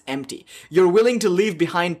 because it's empty. You're willing to leave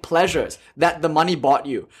behind pleasures that the money bought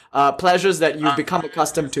you, pleasures that you've become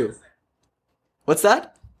accustomed to. What's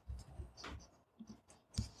that?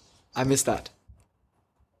 I missed that.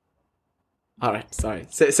 All right, sorry.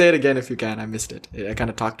 Say it again if you can. I missed it. I kind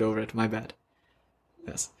of talked over it. My bad.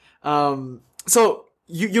 Yes. So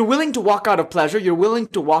you're willing to walk out of pleasure. You're willing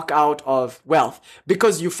to walk out of wealth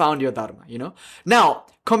because you found your dharma, Now,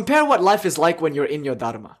 compare what life is like when you're in your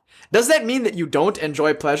dharma. Does that mean that you don't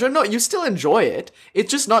enjoy pleasure? No, you still enjoy it.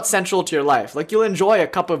 It's just not central to your life. Like, you'll enjoy a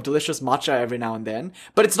cup of delicious matcha every now and then,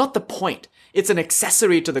 but it's not the point. It's an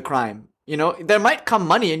accessory to the crime. There might come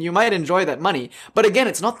money and you might enjoy that money, but again,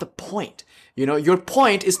 it's not the point. Your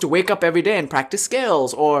point is to wake up every day and practice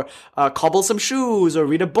scales, or cobble some shoes, or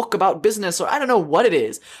read a book about business, or I don't know what it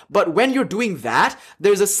is. But when you're doing that,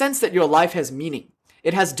 there's a sense that your life has meaning.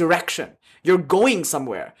 It has direction. You're going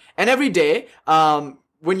somewhere. And every day,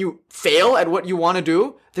 when you fail at what you want to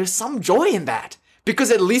do, there's some joy in that.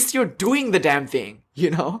 Because at least you're doing the damn thing,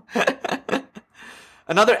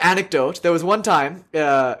 Another anecdote, there was one time,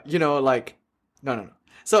 no.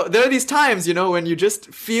 So there are these times, when you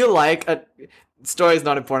just feel like story is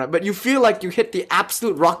not important, but you feel like you hit the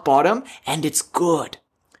absolute rock bottom and it's good.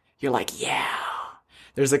 You're like, yeah.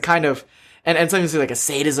 There's a kind of, and sometimes it's like a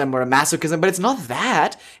sadism or a masochism, but it's not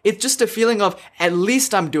that. It's just a feeling of, at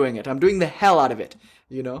least I'm doing it. I'm doing the hell out of it,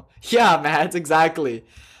 you know? Yeah, Matt, exactly.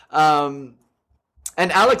 And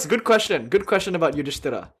Alex, good question. Good question about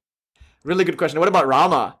Yudhishthira. Really good question. What about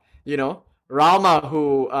Rama? You know, Rama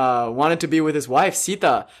who wanted to be with his wife,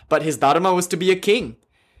 Sita, but his dharma was to be a king.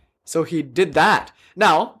 So he did that.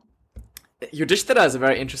 Now, Yudhishthira is a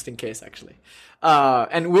very interesting case, actually.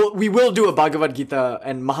 And we will do a Bhagavad Gita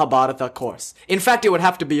and Mahabharata course. In fact, it would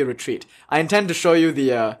have to be a retreat. I intend to show you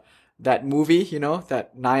the that movie, you know,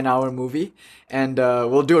 that 9-hour movie. And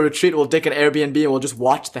we'll do a retreat, we'll take an Airbnb, and we'll just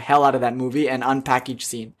watch the hell out of that movie and unpack each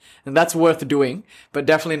scene. And that's worth doing, but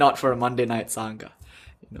definitely not for a Monday night Sangha.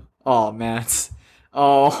 You know. Oh, man.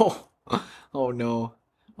 Oh. Oh, no.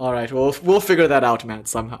 Alright, we'll figure that out, man,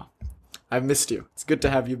 somehow. I've missed you. It's good to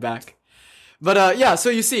have you back. But yeah, so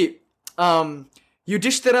you see,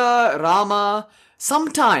 Yudhishthira, Rama,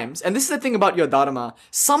 sometimes, and this is the thing about your dharma,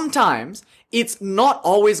 sometimes it's not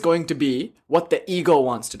always going to be what the ego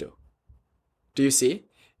wants to do. Do you see?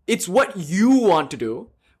 It's what you want to do,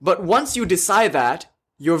 but once you decide that,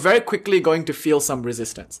 you're very quickly going to feel some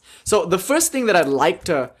resistance. So the first thing that I'd like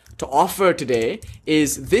to offer today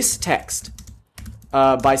is this text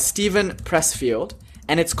by Steven Pressfield,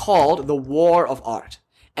 and it's called The War of Art.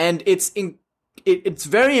 And it's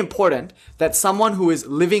very important that someone who is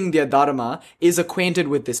living their dharma is acquainted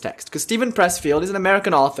with this text. Because Steven Pressfield is an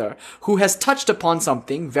American author who has touched upon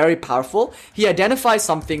something very powerful. He identifies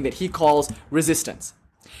something that he calls resistance.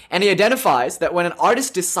 And he identifies that when an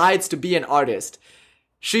artist decides to be an artist,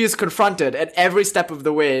 she is confronted at every step of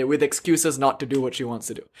the way with excuses not to do what she wants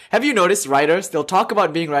to do. Have you noticed writers? They'll talk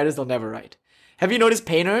about being writers, they'll never write. Have you noticed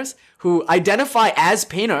painters who identify as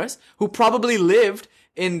painters, who probably lived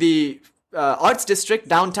in the arts district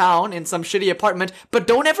downtown in some shitty apartment, but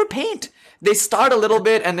don't ever paint? They start a little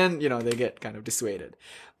bit and then, you know, they get kind of dissuaded.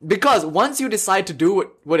 Because once you decide to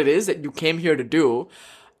do what it is that you came here to do,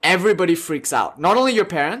 everybody freaks out. Not only your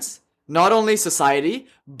parents, not only society,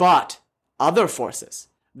 but other forces.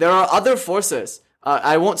 There are other forces.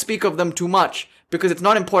 I won't speak of them too much because it's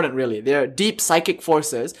not important really. They're deep psychic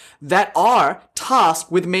forces that are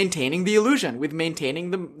tasked with maintaining the illusion, with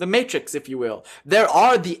maintaining the matrix, if you will. There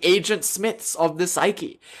are the agent smiths of the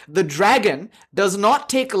psyche. The dragon does not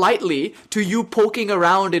take lightly to you poking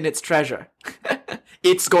around in its treasure.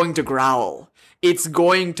 It's going to growl. It's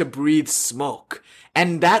going to breathe smoke.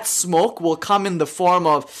 And that smoke will come in the form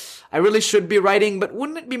of, I really should be writing, but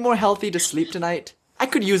wouldn't it be more healthy to sleep tonight? I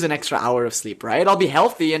could use an extra hour of sleep, right? I'll be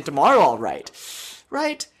healthy and tomorrow I'll write.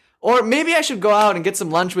 Right? Or maybe I should go out and get some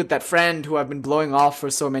lunch with that friend who I've been blowing off for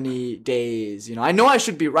so many days. You know, I know I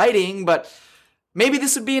should be writing, but maybe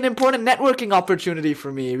this would be an important networking opportunity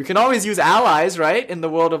for me. We can always use allies, right? In the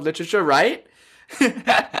world of literature, right?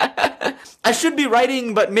 I should be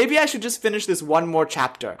writing, but maybe I should just finish this one more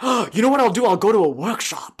chapter. You know what I'll do? I'll go to a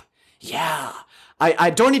workshop. Yeah. I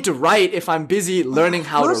don't need to write if I'm busy learning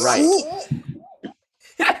how to write.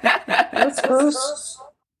 That's gross.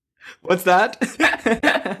 What's that?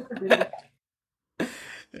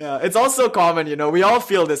 Yeah, it's also common, you know, we all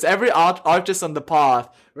feel this. Every artist on the path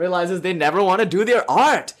realizes they never want to do their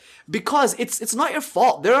art because it's not your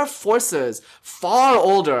fault. There are forces far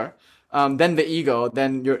older than the ego,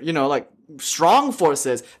 than your, you know, like strong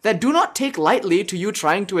forces that do not take lightly to you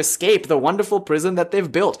trying to escape the wonderful prison that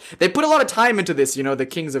they've built. They put a lot of time into this, you know, the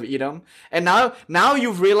kings of Edom. And now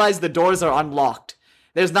you've realized the doors are unlocked.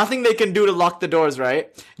 There's nothing they can do to lock the doors,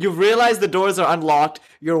 right? You've realized the doors are unlocked.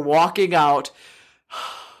 You're walking out.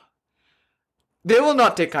 They will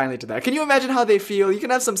not take kindly to that. Can you imagine how they feel? You can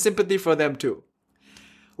have some sympathy for them too.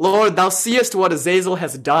 Lord, thou seest what Azazel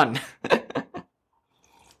has done.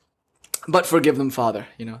 But forgive them, Father.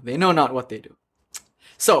 You know, they know not what they do.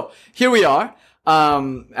 So, here we are.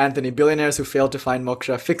 Anthony, billionaires who failed to find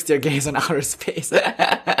moksha fixed their gaze on outer space.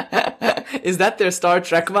 Is that their Star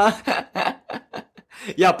Trek, ma?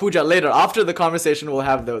 Yeah, Pooja, later, after the conversation, we'll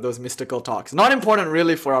have those mystical talks. Not important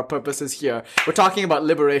really for our purposes here. We're talking about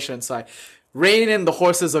liberation, so I rein in the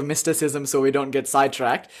horses of mysticism so we don't get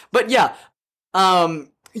sidetracked. But yeah,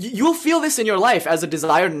 you'll feel this in your life as a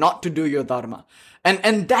desire not to do your dharma.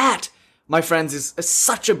 And that, my friends, is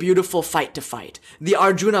such a beautiful fight to fight. The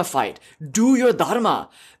Arjuna fight. Do your dharma.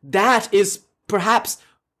 That is perhaps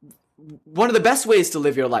one of the best ways to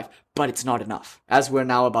live your life, but it's not enough, as we're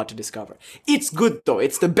now about to discover. It's good though,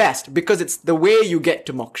 it's the best, because it's the way you get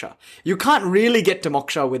to moksha. You can't really get to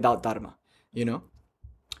moksha without dharma, you know?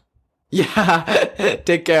 Yeah,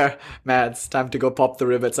 take care, Mads. Time to go pop the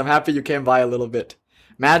rivets. I'm happy you came by a little bit.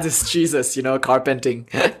 Mads is Jesus, carpenting.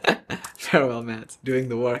 Farewell, Mads, doing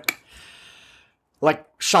the work. Like,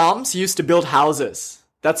 Shams used to build houses.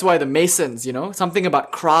 That's why the masons, something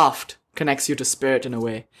about craft connects you to spirit in a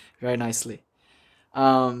way very nicely.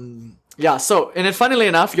 Yeah, so, and then funnily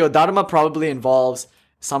enough, your dharma probably involves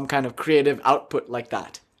some kind of creative output like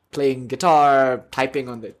that. Playing guitar, typing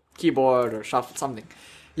on the keyboard, or shuffle, something.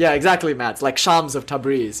 Yeah, exactly, Matt. Like Shams of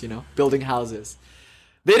Tabriz, building houses.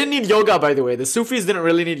 They didn't need yoga, by the way. The Sufis didn't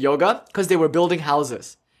really need yoga because they were building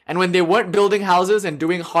houses. And when they weren't building houses and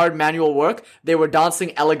doing hard manual work, they were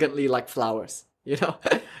dancing elegantly like flowers.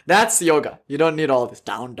 That's yoga. You don't need all this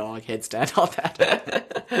down dog, headstand, all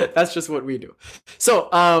that. That's just what we do. So,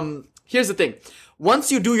 here's the thing.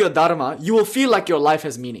 Once you do your dharma, you will feel like your life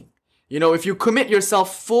has meaning. If you commit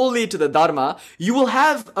yourself fully to the dharma, you will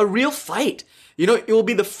have a real fight. It will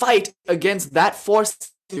be the fight against that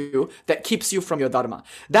force that keeps you from your dharma.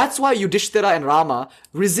 That's why Yudhishthira and Rama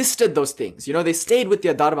resisted those things. They stayed with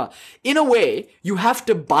their dharma. In a way, you have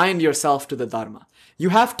to bind yourself to the dharma. You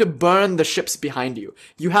have to burn the ships behind you.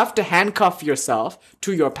 You have to handcuff yourself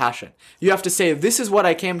to your passion. You have to say, this is what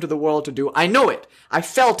I came to the world to do. I know it. I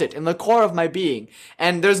felt it in the core of my being.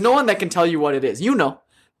 And there's no one that can tell you what it is.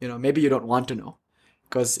 Maybe you don't want to know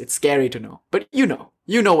because it's scary to know, but you know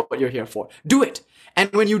what you're here for. Do it.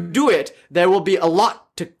 And when you do it, there will be a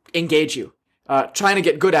lot to engage you. Trying to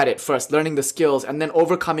get good at it first, learning the skills, and then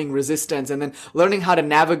overcoming resistance, and then learning how to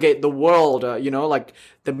navigate the world, like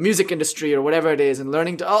the music industry or whatever it is, and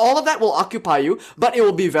learning to, all of that will occupy you, but it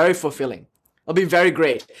will be very fulfilling. It'll be very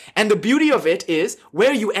great. And the beauty of it is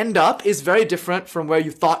where you end up is very different from where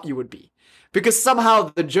you thought you would be. Because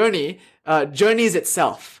somehow the journeys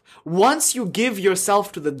itself. Once you give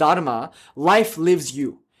yourself to the dharma, life lives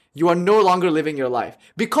you. You are no longer living your life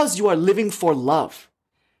because you are living for love.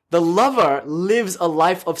 The lover lives a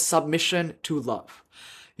life of submission to love.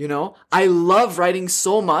 I love writing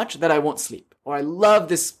so much that I won't sleep. Or I love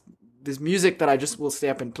this music that I just will stay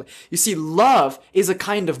up and play. You see, love is a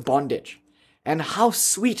kind of bondage. And how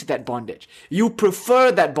sweet that bondage. You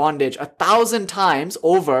prefer that bondage 1,000 times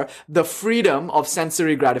over the freedom of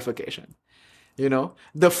sensory gratification.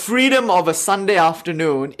 The freedom of a Sunday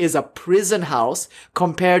afternoon is a prison house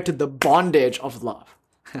compared to the bondage of love.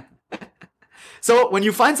 So when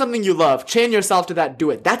you find something you love, chain yourself to that, do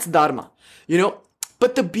it. That's dharma.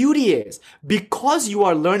 But the beauty is, because you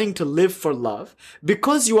are learning to live for love,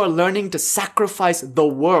 because you are learning to sacrifice the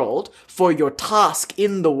world for your task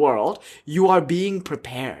in the world, you are being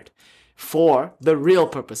prepared for the real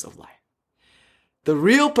purpose of life. The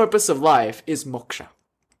real purpose of life is moksha.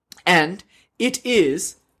 And it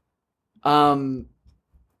is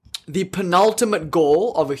the penultimate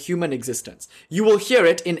goal of a human existence. You will hear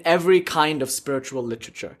it in every kind of spiritual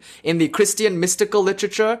literature. In the Christian mystical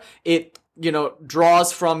literature, it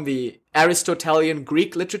draws from the Aristotelian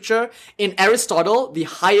Greek literature. In Aristotle, the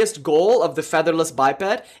highest goal of the featherless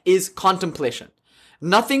biped is contemplation.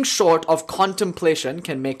 Nothing short of contemplation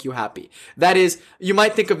can make you happy. That is, you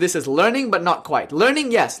might think of this as learning, but not quite.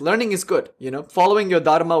 Learning, yes, learning is good. Following your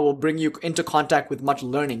dharma will bring you into contact with much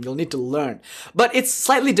learning. You'll need to learn. But it's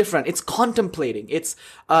slightly different. It's contemplating. It's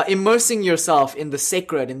immersing yourself in the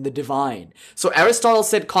sacred, in the divine. So Aristotle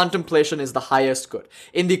said contemplation is the highest good.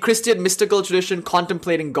 In the Christian mystical tradition,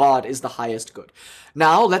 contemplating God is the highest good.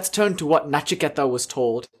 Now, let's turn to what Nachiketa was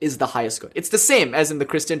told is the highest good. It's the same as in the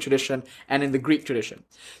Christian tradition and in the Greek tradition.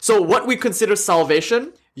 So what we consider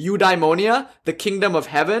salvation, eudaimonia, the kingdom of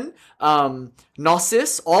heaven,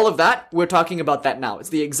 gnosis, all of that, we're talking about that now. It's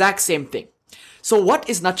the exact same thing. So what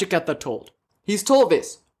is Nachiketa told? He's told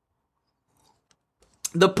this.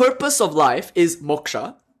 The purpose of life is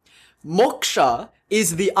moksha. Moksha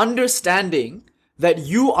is the understanding that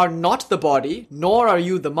you are not the body, nor are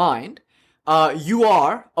you the mind. You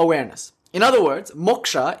are awareness. In other words,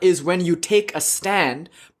 moksha is when you take a stand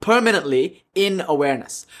permanently in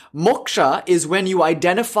awareness. Moksha is when you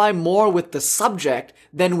identify more with the subject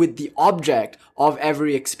than with the object of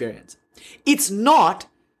every experience. It's not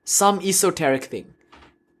some esoteric thing.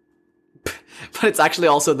 But it's actually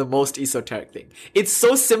also the most esoteric thing. It's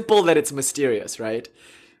so simple that it's mysterious, right?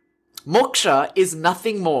 Moksha is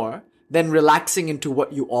nothing more than relaxing into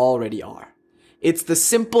what you already are. It's the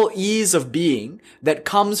simple ease of being that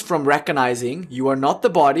comes from recognizing you are not the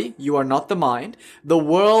body, you are not the mind. The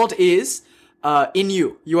world is in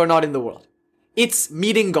you. You are not in the world. It's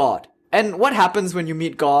meeting God. And what happens when you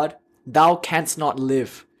meet God? Thou canst not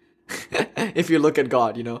live. If you look at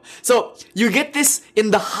God, So you get this in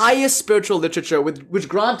the highest spiritual literature, which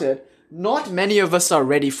granted, not many of us are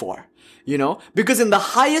ready for. because in the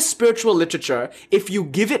highest spiritual literature, if you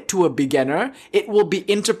give it to a beginner, it will be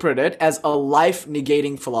interpreted as a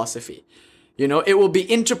life-negating philosophy. It will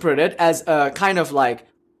be interpreted as a kind of like,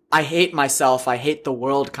 I hate myself, I hate the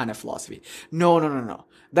world kind of philosophy. No.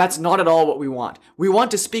 That's not at all what we want. We want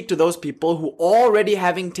to speak to those people who, already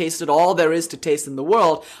having tasted all there is to taste in the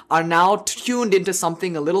world, are now tuned into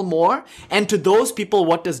something a little more. And to those people,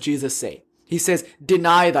 what does Jesus say? He says,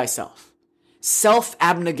 deny thyself.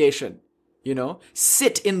 Self-abnegation.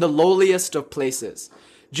 Sit in the lowliest of places.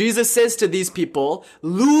 Jesus says to these people,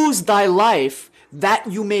 lose thy life that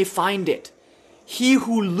you may find it. He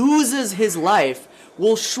who loses his life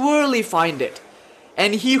will surely find it.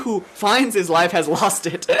 And he who finds his life has lost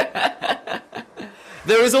it.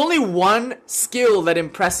 There is only one skill that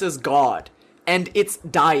impresses God, and it's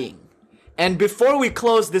dying. And before we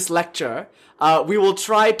close this lecture, we will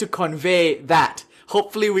try to convey that.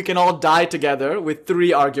 Hopefully we can all die together with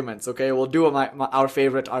 3 arguments, okay? We'll do our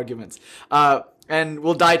favorite arguments. And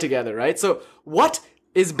we'll die together, right? So what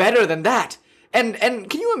is better than that? And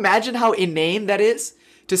can you imagine how inane that is?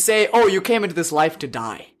 To say, oh, you came into this life to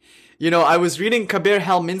die. I was reading Kabir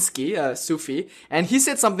Helminski, a Sufi, and he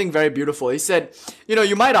said something very beautiful. He said,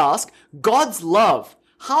 you might ask, God's love,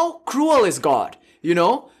 how cruel is God?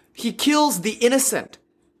 He kills the innocent.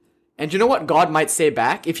 And you know what God might say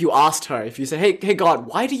back if you asked her, if you said, hey God,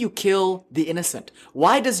 why do you kill the innocent?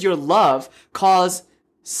 Why does your love cause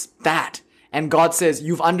that? And God says,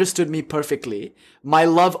 you've understood me perfectly. My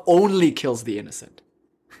love only kills the innocent.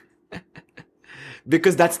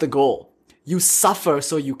 Because that's the goal. You suffer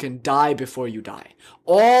so you can die before you die.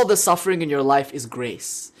 All the suffering in your life is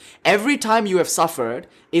grace. Every time you have suffered,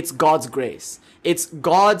 it's God's grace. It's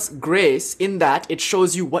God's grace in that it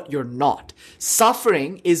shows you what you're not.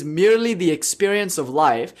 Suffering is merely the experience of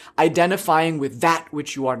life identifying with that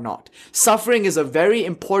which you are not. Suffering is a very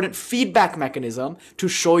important feedback mechanism to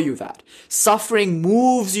show you that. Suffering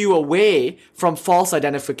moves you away from false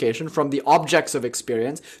identification, from the objects of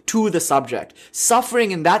experience to the subject. Suffering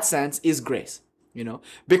in that sense is grace.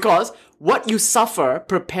 Because what you suffer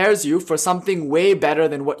prepares you for something way better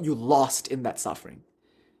than what you lost in that suffering.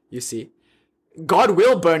 You see? God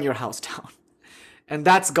will burn your house down. And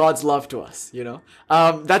that's God's love to us,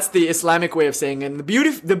 That's the Islamic way of saying it. And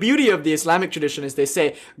the beauty of the Islamic tradition is they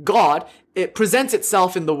say God, it presents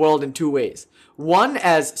itself in the world in 2 ways. One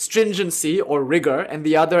as stringency or rigor, and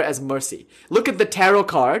the other as mercy. Look at the tarot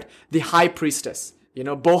card, the high priestess.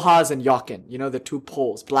 Bohaz and Jachin, the 2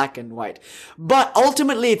 poles, black and white. But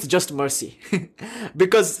ultimately it's just mercy.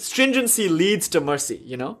 Because stringency leads to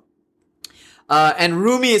mercy, And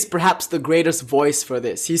Rumi is perhaps the greatest voice for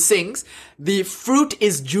this. He sings, the fruit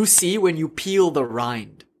is juicy when you peel the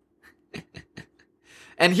rind.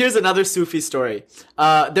 And here's another Sufi story.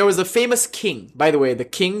 There was a famous king. By the way, the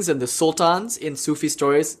kings and the sultans in Sufi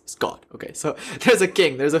stories is God. Okay, so there's a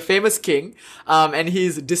king. There's a famous king. And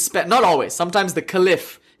he's not always. Sometimes the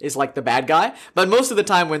caliph is like the bad guy. But most of the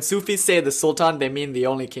time when Sufis say the sultan, they mean the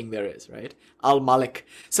only king there is, right? Al-Malik.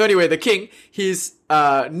 So anyway, the king, he's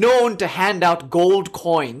known to hand out gold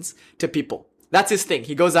coins to people. That's his thing.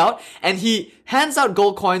 He goes out and he hands out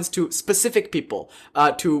gold coins to specific people,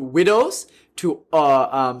 to widows, to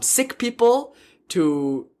sick people,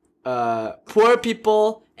 to poor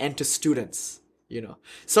people, and to students.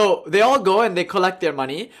 So they all go and they collect their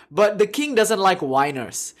money, but the king doesn't like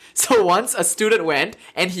whiners. So once a student went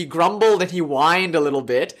and he grumbled and he whined a little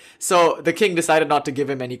bit, so the king decided not to give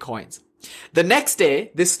him any coins. The next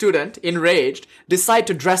day, this student, enraged, decided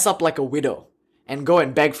to dress up like a widow and go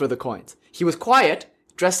and beg for the coins. He was quiet,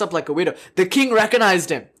 dressed up like a widow. The king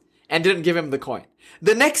recognized him and didn't give him the coin.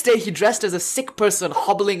 The next day, he dressed as a sick person,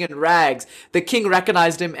 hobbling in rags. The king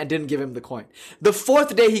recognized him and didn't give him the coin. The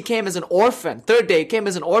 4th day, he came as an orphan. 3rd day, he came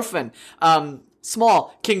as an orphan.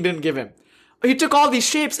 Small, king didn't give him. He took all these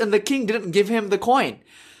shapes and the king didn't give him the coin.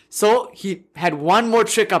 So he had one more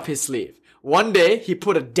trick up his sleeve. One day, he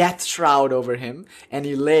put a death shroud over him and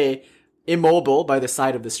he lay immobile by the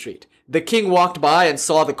side of the street. The king walked by and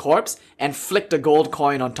saw the corpse and flicked a gold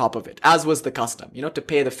coin on top of it, as was the custom, to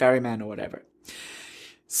pay the ferryman or whatever.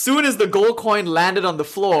 Soon as the gold coin landed on the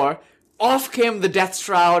floor, off came the death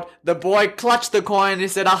shroud. The boy clutched the coin and he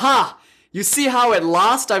said, "Aha! You see how at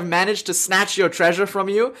last I've managed to snatch your treasure from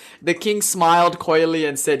you?" The king smiled coyly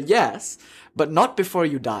and said, "Yes, but not before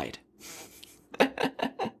you died."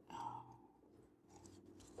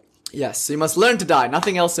 Yes, so you must learn to die.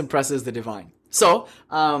 Nothing else impresses the divine. So,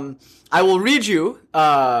 I will read you,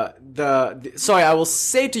 I will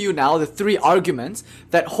say to you now the 3 arguments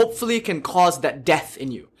that hopefully can cause that death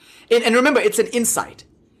in you. And remember, it's an insight.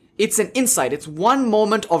 It's an insight. It's one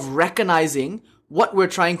moment of recognizing what we're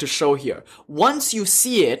trying to show here. Once you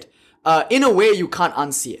see it, in a way you can't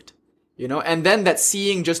unsee it, and then that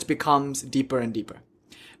seeing just becomes deeper and deeper.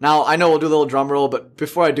 Now, I know we'll do a little drum roll, but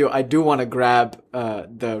before I do want to grab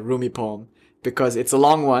the Rumi poem because it's a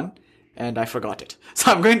long one and I forgot it.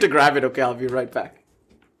 So I'm going to grab it. Okay, I'll be right back.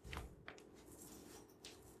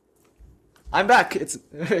 I'm back.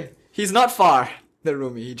 He's not far, the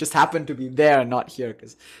Rumi. He just happened to be there and not here.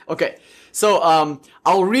 Okay, so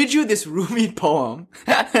I'll read you this Rumi poem.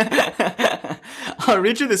 I'll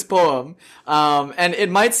read you this poem, and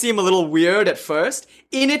it might seem a little weird at first.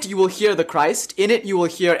 In it, you will hear the Christ. In it, you will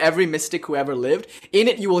hear every mystic who ever lived. In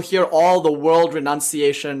it, you will hear all the world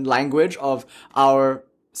renunciation language of our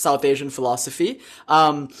South Asian philosophy.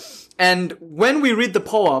 And when we read the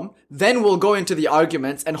poem, then we'll go into the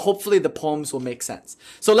arguments and hopefully the poems will make sense.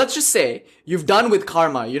 So let's just say you've done with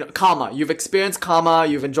karma, you've experienced karma,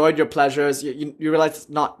 you've enjoyed your pleasures, you realize it's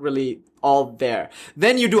not really all there.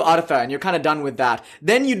 Then you do artha and you're kind of done with that.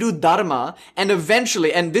 Then you do dharma and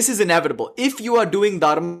eventually, and this is inevitable, if you are doing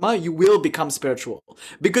dharma, you will become spiritual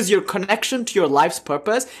because your connection to your life's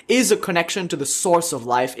purpose is a connection to the source of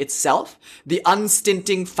life itself, the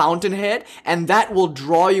unstinting fountainhead, and that will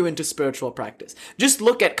draw you into spiritual practice. Just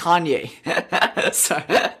look at Kanye.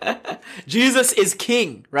 Jesus is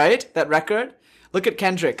king, right? That record. Look at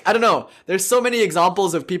Kendrick. I don't know. There's so many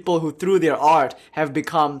examples of people who through their art have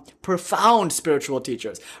become profound spiritual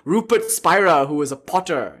teachers. Rupert Spira, who was a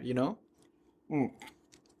potter,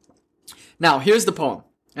 Now, here's the poem.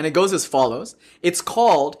 And it goes as follows. It's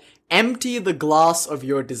called Empty the Glass of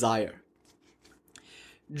Your Desire.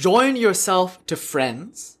 Join yourself to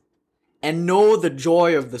friends and know the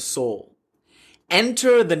joy of the soul.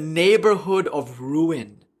 Enter the neighborhood of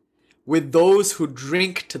ruin with those who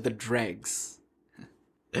drink to the dregs.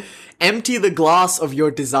 Empty the glass of your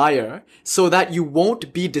desire so that you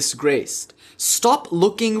won't be disgraced. Stop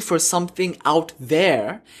looking for something out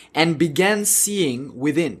there and begin seeing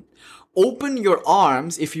within. Open your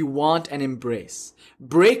arms if you want an embrace.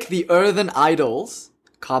 Break the earthen idols,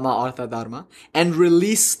 kama, artha, dharma, and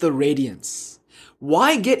release the radiance.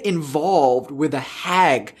 Why get involved with a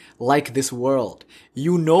hag like this world?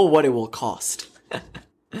 You know what it will cost.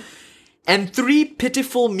 And 3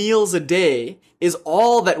 pitiful meals a day is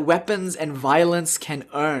all that weapons and violence can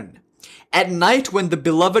earn. At night when the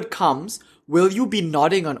beloved comes, will you be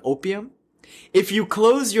nodding on opium? If you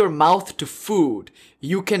close your mouth to food,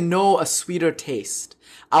 you can know a sweeter taste.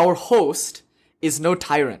 Our host is no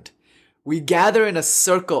tyrant. We gather in a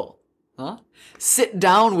circle. Sit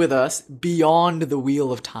down with us beyond the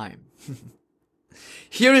wheel of time.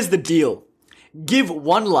 Here is the deal. Give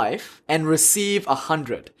 1 life and receive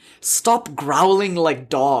 100. Stop growling like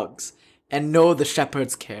dogs and know the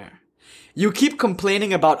shepherd's care. You keep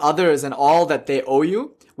complaining about others and all that they owe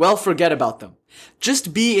you? Well, forget about them.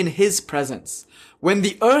 Just be in his presence. When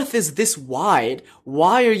the earth is this wide,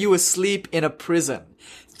 why are you asleep in a prison?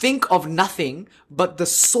 Think of nothing but the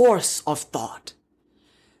source of thought.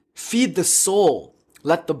 Feed the soul,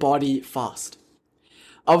 let the body fast.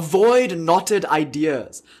 Avoid knotted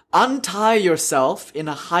ideas. Untie yourself in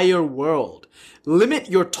a higher world. Limit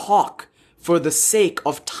your talk for the sake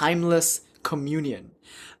of timeless communion.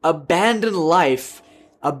 Abandon life,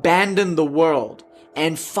 abandon the world,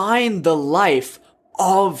 and find the life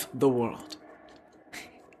of the world.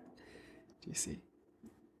 Do you see?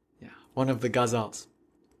 Yeah, one of the ghazals.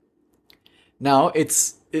 Now,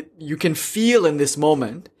 you can feel in this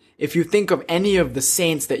moment, if you think of any of the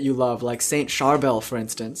saints that you love, like Saint Charbel, for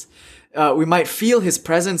instance, we might feel his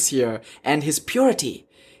presence here and his purity,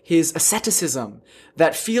 his asceticism,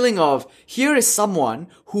 that feeling of, here is someone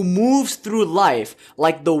who moves through life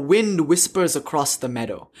like the wind whispers across the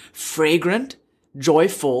meadow, fragrant,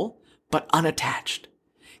 joyful, but unattached.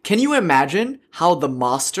 Can you imagine how the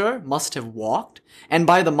master must have walked? And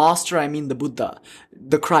by the master, I mean the Buddha,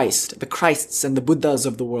 the Christ, the Christs and the Buddhas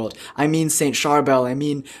of the world. I mean Saint Charbel, I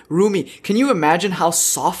mean Rumi. Can you imagine how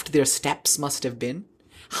soft their steps must have been?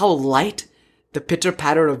 How light the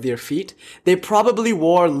pitter-patter of their feet? They probably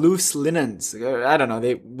wore loose linens. I don't know,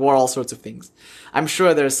 they wore all sorts of things. I'm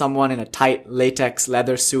sure there's someone in a tight latex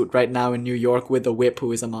leather suit right now in New York with a whip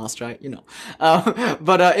who is a master,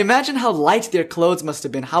 But imagine how light their clothes must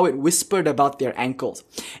have been, how it whispered about their ankles.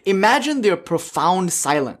 Imagine their profound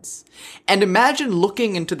silence. And imagine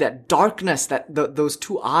looking into that darkness, those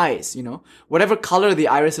 2 eyes, whatever color the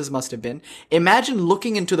irises must have been. Imagine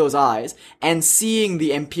looking into those eyes and seeing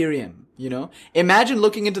the Empyrean. Imagine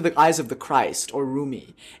looking into the eyes of the Christ or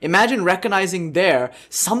Rumi. Imagine recognizing there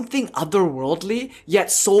something otherworldly,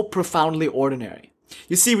 yet so profoundly ordinary.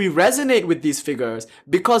 You see, we resonate with these figures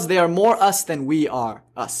because they are more us than we are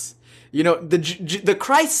us. You know, the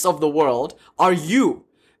Christs of the world are you.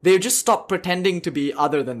 They just stop pretending to be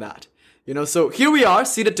other than that. You know, so here we are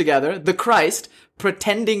seated together, the Christ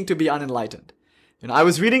pretending to be unenlightened. You know, I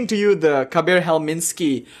was reading to you the Kabir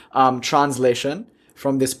Helminski translation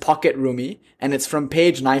from this pocket Rumi, and it's from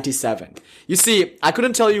page 97. You see, I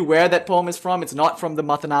couldn't tell you where that poem is from. It's not from the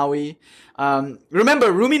Mathanawi.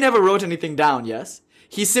 Remember, Rumi never wrote anything down, yes?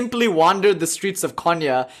 He simply wandered the streets of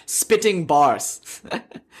Konya spitting bars.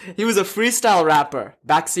 He was a freestyle rapper,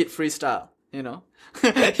 backseat freestyle, you know?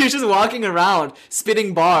 He was just walking around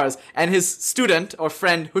spitting bars, and his student or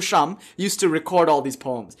friend Husham used to record all these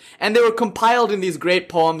poems. And they were compiled in these great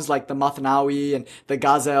poems like the Mathnawi and the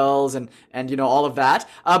Ghazals and you know, all of that.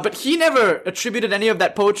 But he never attributed any of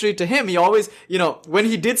that poetry to him. He always, you know, when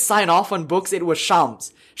he did sign off on books, it was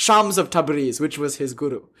Shams of Tabriz, which was his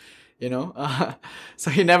guru, you know.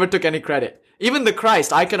 So he never took any credit. Even the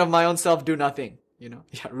Christ, I can of my own self do nothing. You know,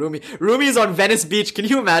 yeah, Rumi is on Venice Beach. Can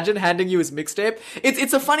you imagine handing you his mixtape?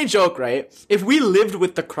 It's a funny joke, right? If we lived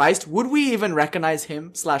with the Christ, would we even recognize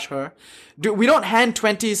him/her? We don't hand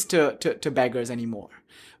 20s to beggars anymore.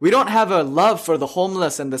 We don't have a love for the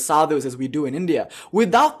homeless and the sadhus as we do in India.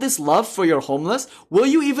 Without this love for your homeless, will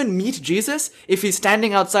you even meet Jesus if he's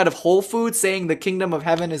standing outside of Whole Foods saying the kingdom of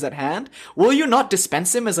heaven is at hand? Will you not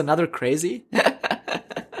dispense him as another crazy?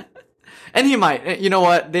 And he might. You know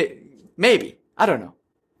what? Maybe. I don't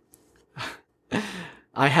know.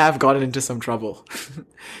 I have gotten into some trouble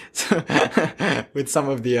with some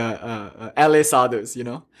of the LA sadhus, you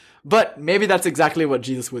know. But maybe that's exactly what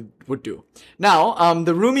Jesus would do. Now,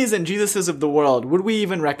 the Rumis and Jesuses of the world, would we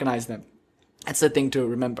even recognize them? That's the thing to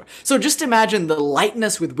remember. So just imagine the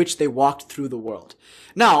lightness with which they walked through the world.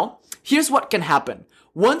 Now, here's what can happen.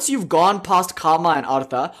 Once you've gone past Kama and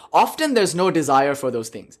Artha, often there's no desire for those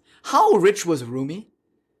things. How rich was Rumi?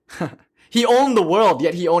 He owned the world,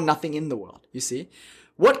 yet he owned nothing in the world, you see?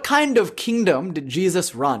 What kind of kingdom did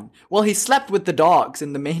Jesus run? Well, he slept with the dogs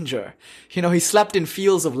in the manger. You know, he slept in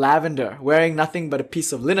fields of lavender, wearing nothing but a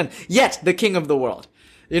piece of linen, yet the king of the world.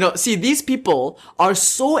 You know, see, these people are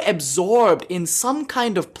so absorbed in some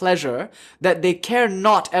kind of pleasure that they care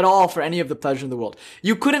not at all for any of the pleasure in the world.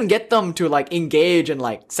 You couldn't get them to like engage in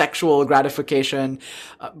like sexual gratification,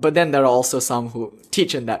 but then there are also some who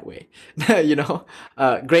teach in that way. You know,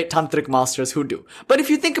 great tantric masters who do. But if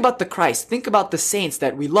you think about the Christ, think about the saints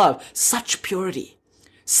that we love, such purity,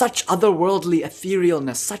 such otherworldly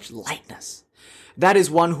etherealness, such lightness. That is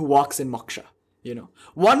one who walks in moksha. You know,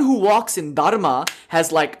 one who walks in dharma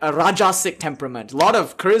has like a rajasic temperament, a lot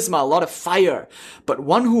of charisma, a lot of fire. But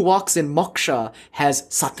one who walks in moksha has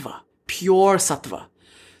sattva, pure sattva.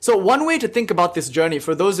 So one way to think about this journey,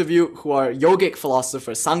 for those of you who are yogic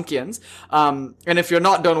philosophers, Sankhyans, and if you're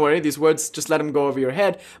not, don't worry, these words, just let them go over your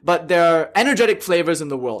head, but there are energetic flavors in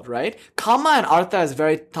the world, right? Kama and Artha is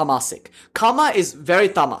very tamasic. Kama is very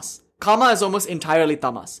tamas. Kama is almost entirely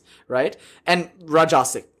tamas, right? And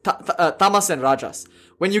rajasic. Tamas and rajas.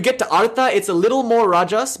 When you get to Artha, it's a little more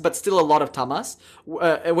rajas, but still a lot of tamas.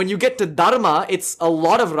 When you get to Dharma, it's a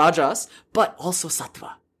lot of rajas, but also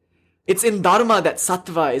sattva. It's in Dharma that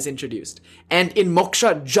sattva is introduced. And in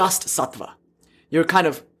moksha, just sattva. You're kind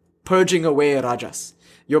of purging away rajas.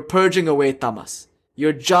 You're purging away tamas.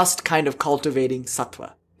 You're just kind of cultivating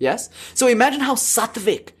sattva. Yes? So imagine how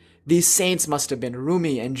sattvic these saints must have been,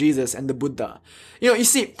 Rumi and Jesus and the Buddha. You know, you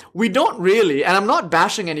see, we don't really, and I'm not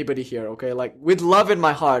bashing anybody here, okay? Like, with love in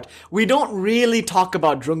my heart, we don't really talk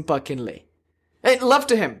about Drungpa Kinley. Hey, love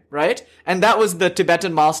to him, right? And that was the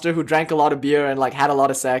Tibetan master who drank a lot of beer and like had a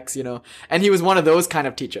lot of sex, you know. And he was one of those kind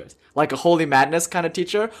of teachers, like a holy madness kind of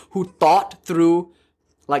teacher who thought through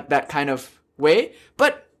like that kind of way.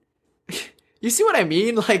 But you see what I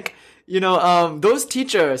mean? Like, you know, those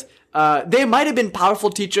teachers, they might have been powerful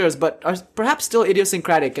teachers, but are perhaps still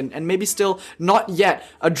idiosyncratic and maybe still not yet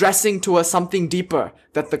addressing to us something deeper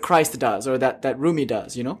that the Christ does or that Rumi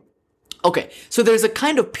does, you know? Okay, so there's a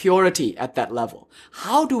kind of purity at that level.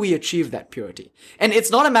 How do we achieve that purity? And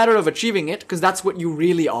it's not a matter of achieving it, because that's what you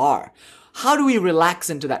really are. How do we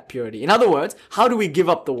relax into that purity? In other words, how do we give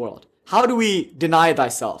up the world? How do we deny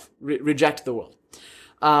thyself, reject the world?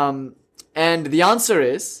 And the answer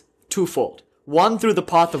is twofold. One, through the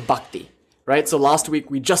path of bhakti, right? So last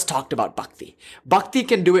week we just talked about bhakti. Bhakti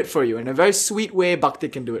can do it for you. In a very sweet way, bhakti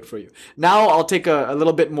can do it for you. Now I'll take a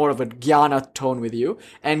little bit more of a jnana tone with you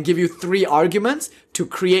and give you 3 arguments to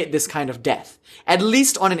create this kind of death, at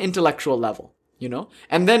least on an intellectual level, you know?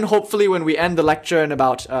 And then hopefully when we end the lecture in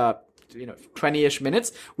about, 20-ish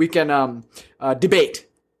minutes, we can debate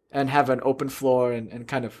and have an open floor and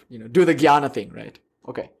kind of, you know, do the jnana thing, right?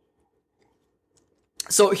 Okay.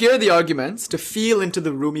 So here are the arguments to feel into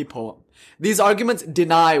the Rumi poem. These arguments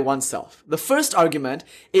deny oneself. The first argument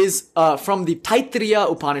is from the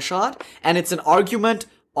Taittiriya Upanishad, and it's an argument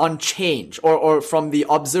on change, or from the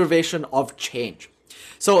observation of change.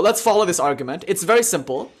 So let's follow this argument. It's very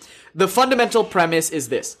simple. The fundamental premise is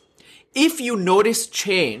this. If you notice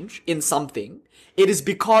change in something, it is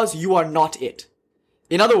because you are not it.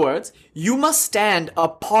 In other words, you must stand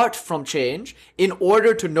apart from change in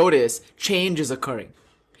order to notice change is occurring.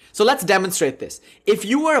 So let's demonstrate this. If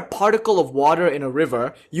you were a particle of water in a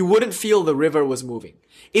river, you wouldn't feel the river was moving.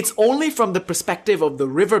 It's only from the perspective of the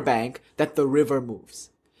riverbank that the river moves.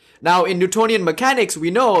 Now, in Newtonian mechanics,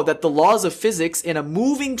 we know that the laws of physics in a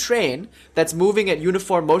moving train that's moving at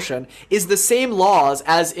uniform motion is the same laws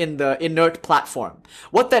as in the inert platform.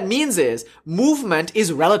 What that means is movement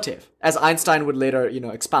is relative, as Einstein would later,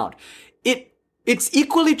 expound. It's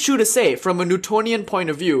equally true to say, from a Newtonian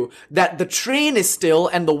point of view, that the train is still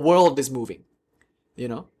and the world is moving.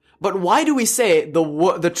 But why do we say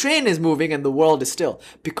the train is moving and the world is still?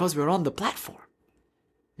 Because we're on the platform.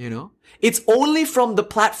 It's only from the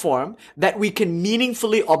platform that we can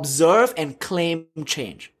meaningfully observe and claim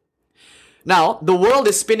change. Now, the world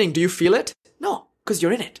is spinning. Do you feel it? No, because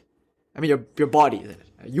you're in it. I mean, your body is in it.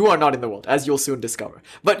 You are not in the world, as you'll soon discover.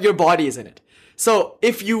 But your body is in it. So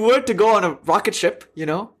if you were to go on a rocket ship,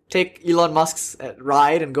 take Elon Musk's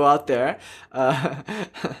ride and go out there,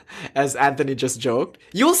 as Anthony just joked,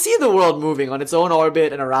 you'll see the world moving on its own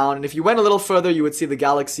orbit and around. And if you went a little further, you would see the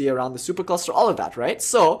galaxy around the supercluster, all of that, right?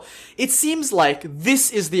 So it seems like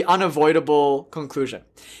this is the unavoidable conclusion.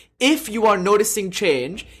 If you are noticing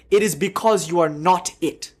change, it is because you are not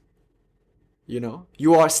it.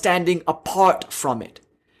 You are standing apart from it.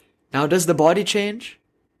 Now, does the body change?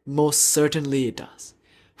 Most certainly it does.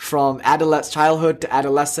 From childhood to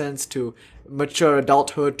adolescence to mature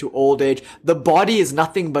adulthood to old age, the body is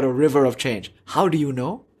nothing but a river of change. How do you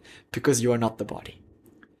know? Because you are not the body.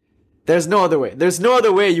 There's no other way. There's no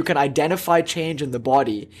other way you can identify change in the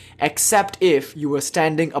body except if you were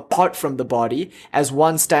standing apart from the body, as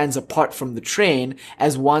one stands apart from the train,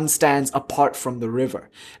 as one stands apart from the river.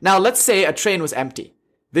 Now, let's say a train was empty.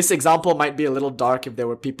 This example might be a little dark if there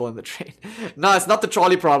were people in the train. No, it's not the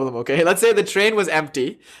trolley problem, okay? Let's say the train was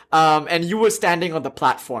empty, and you were standing on the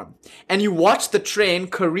platform. And you watched the train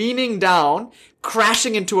careening down,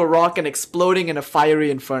 crashing into a rock and exploding in a fiery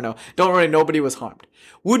inferno. Don't worry, nobody was harmed.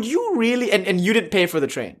 Would you really, and you didn't pay for the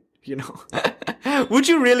train, Would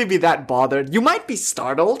you really be that bothered? You might be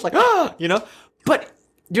startled, like, but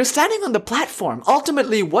you're standing on the platform.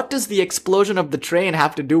 Ultimately, what does the explosion of the train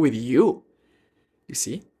have to do with you? You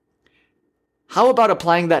see? How about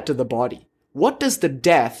applying that to the body? What does the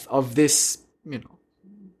death of this,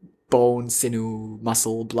 bone, sinew,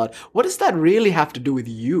 muscle, blood, what does that really have to do with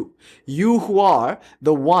you? You who are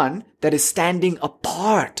the one that is standing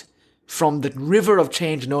apart from the river of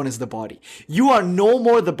change known as the body. You are no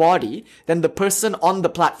more the body than the person on the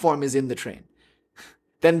platform is in the train.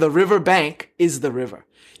 Then the river bank is the river.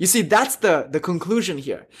 You see, that's the conclusion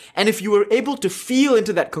here. And if you were able to feel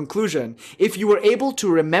into that conclusion, if you were able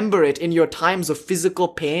to remember it in your times of physical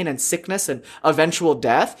pain and sickness and eventual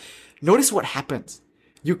death, notice what happens.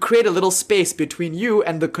 You create a little space between you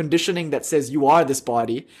and the conditioning that says you are this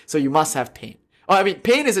body, so you must have pain.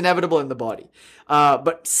 Pain is inevitable in the body,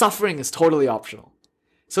 but suffering is totally optional.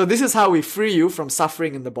 So this is how we free you from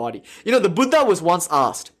suffering in the body. The Buddha was once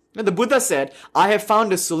asked, and the Buddha said, I have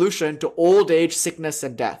found a solution to old age, sickness,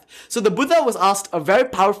 and death. So the Buddha was asked a very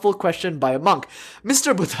powerful question by a monk.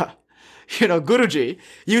 Mr. Buddha, Guruji,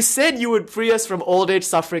 you said you would free us from old age,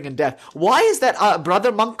 suffering, and death. Why is that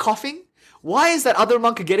brother monk coughing? Why is that other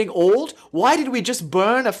monk getting old? Why did we just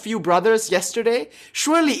burn a few brothers yesterday?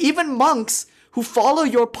 Surely even monks who follow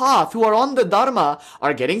your path, who are on the Dharma,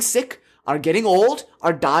 are getting sick, are getting old,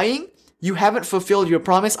 are dying. You haven't fulfilled your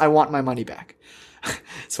promise. I want my money back.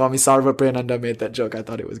 Swami Sarvapriyananda made that joke. I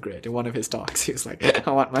thought it was great. In one of his talks, he was like,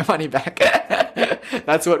 I want my money back.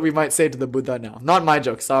 That's what we might say to the Buddha now. Not my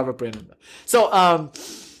joke, Sarvapriyananda. So,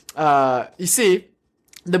 you see,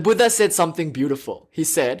 the Buddha said something beautiful. He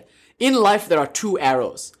said, in life there are two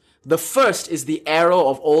arrows. The first is the arrow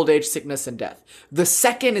of old age, sickness, and death. The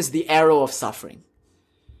second is the arrow of suffering.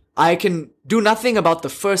 I can do nothing about the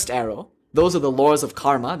first arrow. Those are the laws of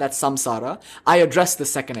karma. That's samsara. I address the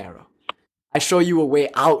second arrow. I show you a way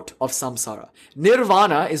out of samsara.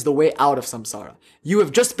 Nirvana is the way out of samsara. You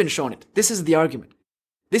have just been shown it. This is the argument.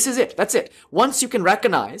 This is it. That's it. Once you can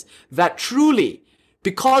recognize that truly,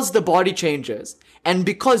 because the body changes, and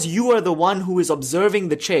because you are the one who is observing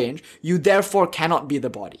the change, you therefore cannot be the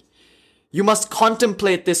body. You must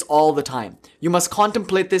contemplate this all the time. You must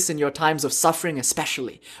contemplate this in your times of suffering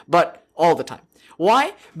especially, but all the time.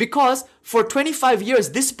 Why? Because for 25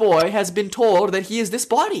 years, this boy has been told that he is this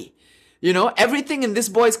body. You know, everything in this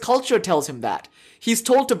boy's culture tells him that. He's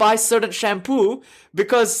told to buy certain shampoo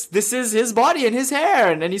because this is his body and his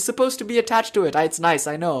hair, and he's supposed to be attached to it. It's nice,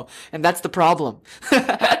 I know. And that's the problem.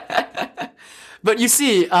 But you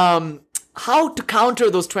see, how to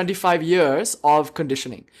counter those 25 years of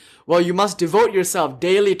conditioning? Well, you must devote yourself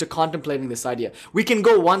daily to contemplating this idea. We can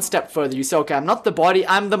go one step further. You say, okay, I'm not the body,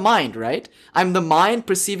 I'm the mind, right? I'm the mind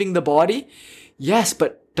perceiving the body. Yes,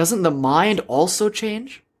 but doesn't the mind also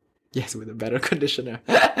change? Yes, with a better conditioner.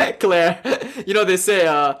 Claire, you know, they say,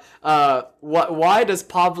 why does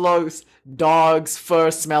Pavlov's dog's fur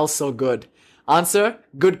smell so good? Answer,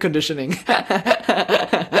 good conditioning.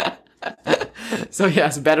 So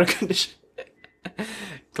yes, better conditioning.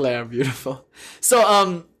 Claire, beautiful.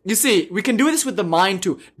 So, you see, we can do this with the mind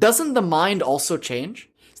too. Doesn't the mind also change?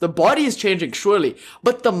 The body is changing, surely.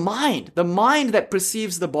 But the mind that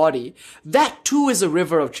perceives the body, that too is a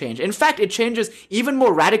river of change. In fact, it changes even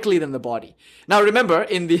more radically than the body. Now remember,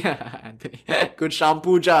 in the... Anthony, good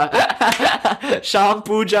Shampuja.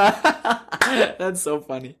 Shampuja. That's so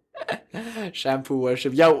funny. Shampoo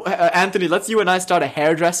worship. Yeah, Anthony, let's you and I start a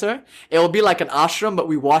hairdresser. It will be like an ashram, but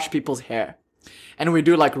we wash people's hair. And we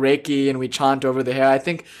do like Reiki and we chant over the hair. I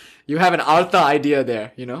think you have an Artha idea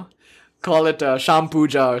there, you know? Call it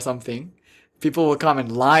Shampuja or something. People will come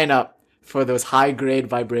and line up for those high-grade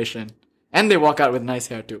vibration. And they walk out with nice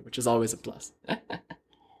hair too, which is always a plus.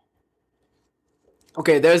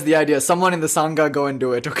 Okay, there's the idea. Someone in the Sangha, go and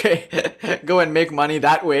do it, okay? Go and make money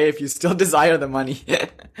that way if you still desire the money.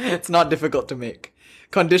 It's not difficult to make.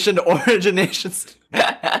 Conditioned originations.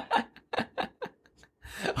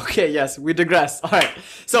 Okay, yes, we digress. All right.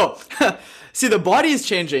 So, see, the body is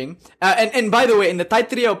changing. And by the way, in the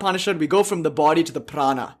Taittiriya Upanishad, we go from the body to the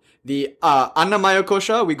prana. The Annamaya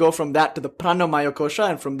Kosha, we go from that to the Pranamaya Kosha,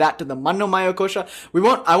 and from that to the Manomaya Kosha.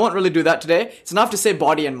 I won't really do that today. It's enough to say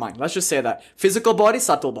body and mind. Let's just say that. Physical body,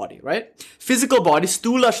 subtle body, right? Physical body,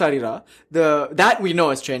 Stula Sharira, that we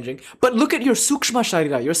know is changing. But look at your Sukshma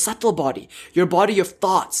Sharira, your subtle body, your body of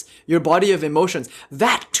thoughts, your body of emotions.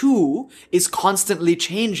 That too is constantly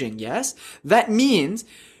changing, yes? That means,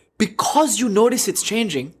 because you notice it's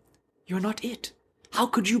changing, you're not it. How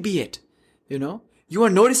could you be it? You know? You are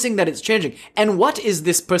noticing that it's changing. And what is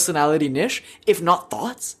this personality niche, if not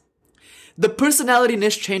thoughts? The personality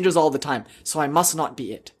niche changes all the time, so I must not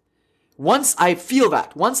be it. Once I feel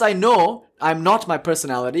that, once I know I'm not my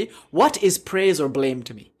personality, what is praise or blame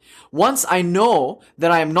to me? Once I know that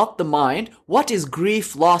I am not the mind, what is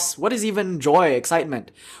grief, loss, what is even joy,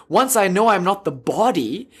 excitement? Once I know I'm not the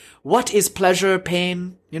body, what is pleasure,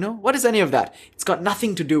 pain, you know? What is any of that? It's got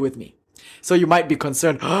nothing to do with me. So you might be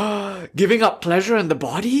concerned, giving up pleasure in the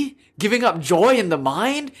body? Giving up joy in the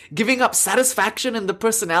mind? Giving up satisfaction in the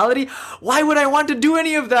personality? Why would I want to do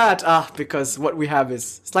any of that? Because what we have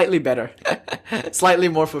is slightly better. Slightly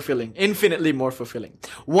more fulfilling. Infinitely more fulfilling.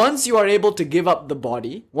 Once you are able to give up the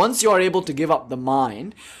body, once you are able to give up the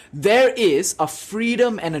mind, there is a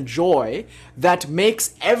freedom and a joy that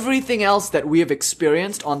makes everything else that we have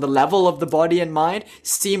experienced on the level of the body and mind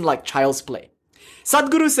seem like child's play.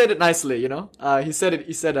 Sadhguru said it nicely, you know. He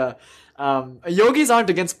said, yogis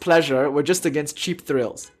aren't against pleasure, we're just against cheap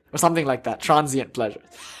thrills. Or something like that, transient pleasures.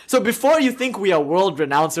 So before you think we are world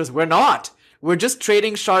renouncers, we're not. We're just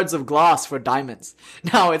trading shards of glass for diamonds.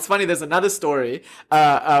 Now, it's funny, there's another story.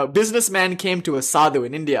 A businessman came to a sadhu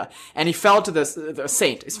in India, and he fell to the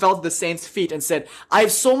saint. He fell to the saint's feet and said, I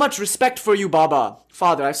have so much respect for you, Baba.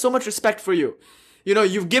 Father, I have so much respect for you. You know,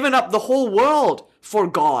 you've given up the whole world for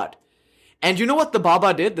God. And you know what the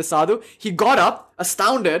Baba did, the sadhu? He got up,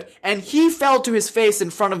 astounded, and he fell to his face in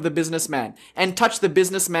front of the businessman and touched the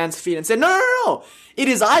businessman's feet and said, no. It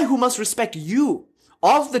is I who must respect you.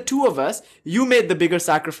 Of the two of us, you made the bigger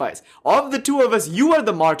sacrifice. Of the two of us, you are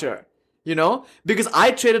the martyr. You know? Because I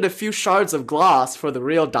traded a few shards of glass for the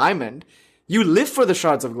real diamond. You live for the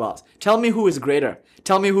shards of glass. Tell me who is greater.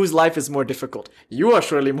 Tell me whose life is more difficult. You are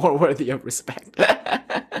surely more worthy of respect.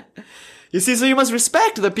 You see, so you must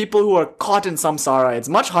respect the people who are caught in samsara. It's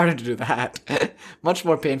much harder to do that. Much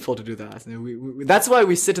more painful to do that. That's why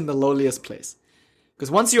we sit in the lowliest place. Because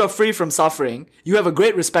once you are free from suffering, you have a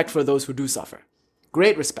great respect for those who do suffer.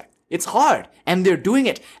 Great respect. It's hard. And they're doing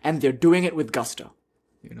it. And they're doing it with gusto.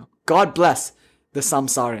 You know, God bless the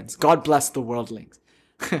samsarins. God bless the worldlings.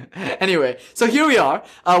 Anyway, so here we are.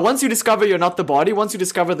 Once you discover you're not the body, once you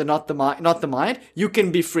discover not the mind, you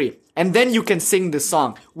can be free. And then you can sing this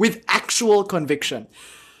song with actual conviction.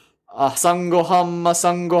 Asangoham,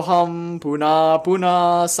 asangoham, puna,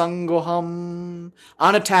 puna, sangoham.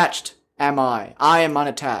 Unattached am I. I am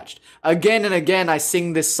unattached. Again and again I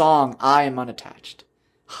sing this song. I am unattached.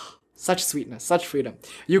 Such sweetness, such freedom.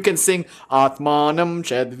 You can sing Atmanam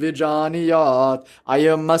Chedvijaniyat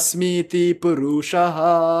Ayam Asmiti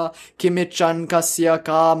Purushaha Kimichan Kasya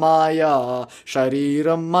Kamaya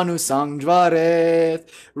Shariram Manusangvaret.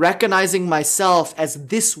 Recognizing myself as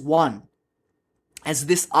this one, as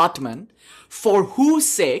this Atman, for whose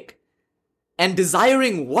sake and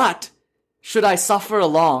desiring what should I suffer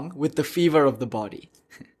along with the fever of the body?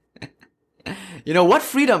 You know, what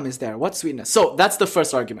freedom is there? What sweetness? So that's the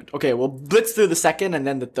first argument. Okay, we'll blitz through the second and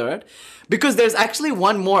then the third, because there's actually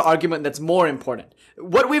one more argument that's more important.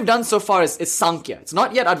 What we've done so far is Sankhya. It's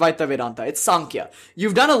not yet Advaita Vedanta. It's Sankhya.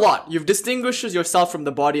 You've done a lot. You've distinguished yourself from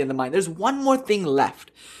the body and the mind. There's one more thing left.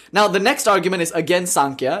 Now, the next argument is again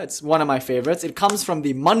Sankhya. It's one of my favorites. It comes from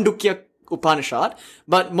the Mandukya Upanishad,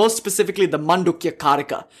 but most specifically the Mandukya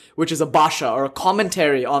Karika, which is a bhasha or a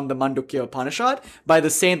commentary on the Mandukya Upanishad by the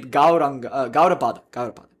saint Gaudapada.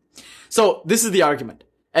 So this is the argument.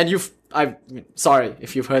 And sorry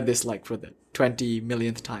if you've heard this like for the 20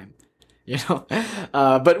 millionth time, you know,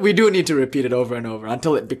 but we do need to repeat it over and over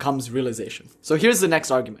until it becomes realization. So here's the next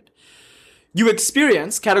argument. You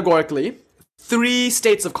experience categorically 3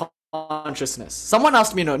 states of consciousness. Someone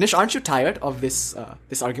asked me, Nish, aren't you tired of this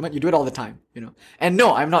argument? You do it all the time, you know. And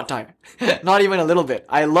no, I'm not tired. Not even a little bit.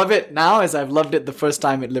 I love it now as I've loved it the first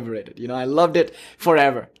time it liberated. You know, I loved it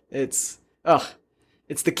forever. It's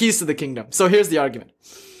the keys to the kingdom. So here's the argument.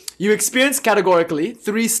 You experience categorically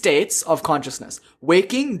 3 states of consciousness: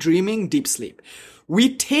 waking, dreaming, deep sleep.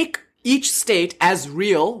 We take each state as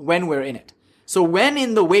real when we're in it. So when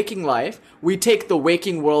in the waking life, we take the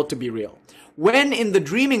waking world to be real. When in the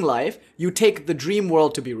dreaming life, you take the dream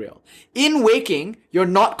world to be real. In waking, you're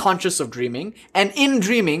not conscious of dreaming, and in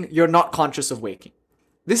dreaming, you're not conscious of waking.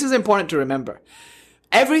 This is important to remember.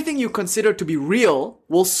 Everything you consider to be real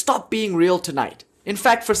will stop being real tonight. In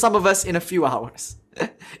fact, for some of us, in a few hours.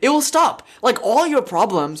 It will stop. Like, all your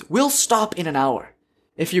problems will stop in an hour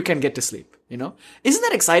if you can get to sleep, you know? Isn't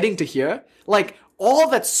that exciting to hear? Like, all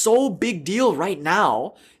that's so big deal right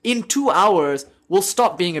now, in 2 hours, will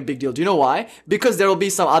stop being a big deal. Do you know why? Because there will be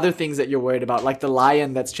some other things that you're worried about, like the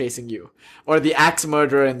lion that's chasing you, or the axe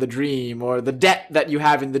murderer in the dream, or the debt that you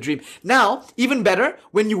have in the dream. Now, even better,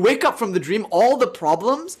 when you wake up from the dream, all the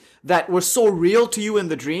problems that were so real to you in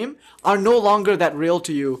the dream are no longer that real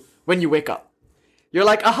to you when you wake up. You're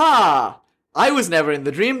like, aha, I was never in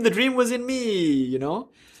the dream was in me, you know?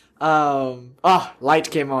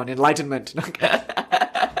 Light came on, enlightenment.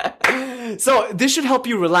 So this should help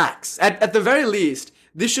you relax. At the very least,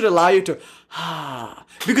 this should allow you to,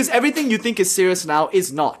 because everything you think is serious now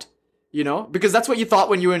is not, you know, because that's what you thought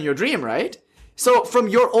when you were in your dream, right? So from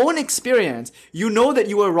your own experience, you know that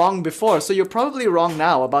you were wrong before, so you're probably wrong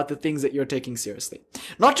now about the things that you're taking seriously.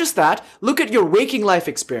 Not just that, look at your waking life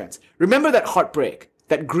experience. Remember that heartbreak,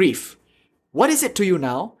 that grief. What is it to you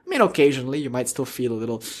now? I mean, occasionally you might still feel a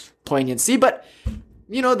little poignancy, but,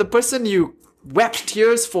 you know, the person you wept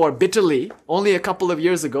tears for bitterly only a couple of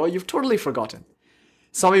years ago, you've totally forgotten.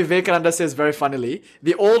 Swami Vivekananda says very funnily,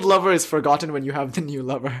 the old lover is forgotten when you have the new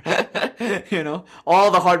lover. You know,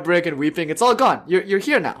 all the heartbreak and weeping, it's all gone. You're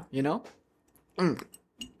here now, you know?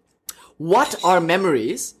 What are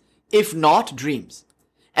memories if not dreams?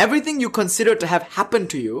 Everything you consider to have happened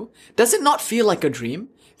to you, does it not feel like a dream?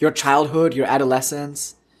 Your childhood, your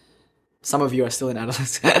adolescence. Some of you are still in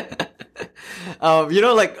adolescence. You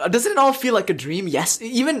know, like, doesn't it all feel like a dream? Yes.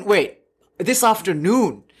 Even, this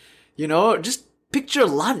afternoon, you know, just picture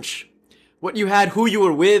lunch. What you had, who you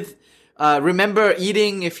were with. Remember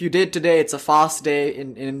eating if you did today. It's a fast day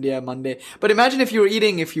in India, Monday. But imagine if you were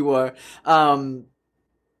eating, if you were, doesn't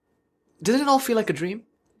it all feel like a dream?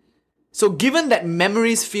 So given that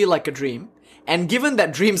memories feel like a dream, and given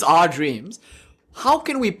that dreams are dreams, how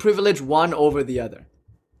can we privilege one over the other?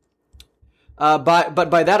 But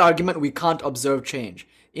by that argument, we can't observe change.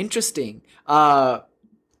 Interesting.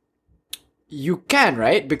 You can,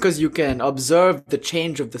 right? Because you can observe the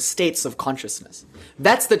change of the states of consciousness.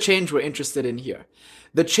 That's the change we're interested in here.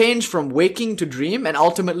 The change from waking to dream and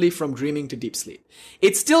ultimately from dreaming to deep sleep.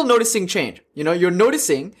 It's still noticing change. You know, you're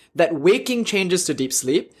noticing that waking changes to deep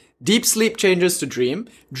sleep changes to dream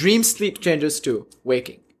sleep changes to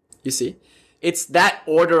waking. You see? It's that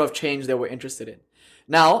order of change that we're interested in.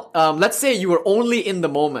 Now, let's say you were only in the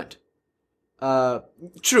moment.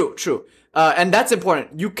 True. And that's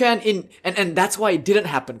important. You can and that's why it didn't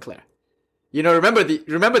happen, Claire. You know, remember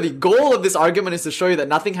the goal of this argument is to show you that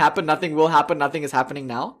nothing happened, nothing will happen, nothing is happening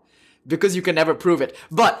now. because you can never prove it.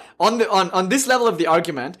 But on this level of the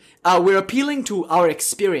argument, we're appealing to our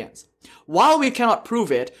experience. While we cannot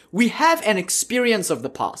prove it, we have an experience of the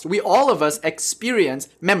past. We all of us experience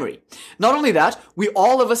memory. Not only that, we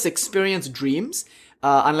all of us experience dreams,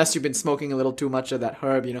 unless you've been smoking a little too much of that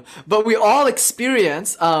herb, But we all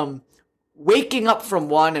experience waking up from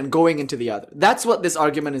one and going into the other. That's what this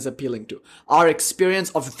argument is appealing to. Our experience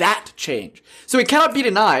of that change. So it cannot be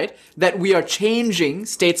denied that we are changing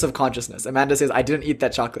states of consciousness. Amanda says, I didn't eat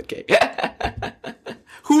that chocolate cake.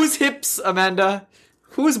 Whose hips, Amanda?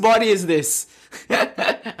 Whose body is this?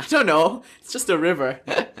 I don't know. It's just a river.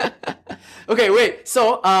 Okay, wait.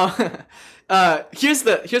 So, here's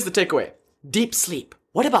the takeaway. Deep sleep.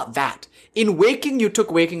 What about that? In waking, you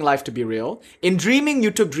took waking life to be real. In dreaming,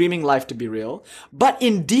 you took dreaming life to be real. But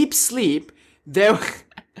in deep sleep, there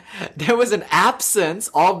was an absence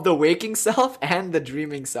of the waking self and the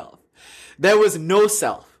dreaming self. There was no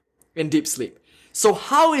self in deep sleep. So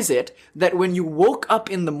how is it that when you woke up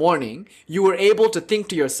in the morning, you were able to think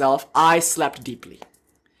to yourself, I slept deeply.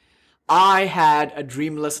 I had a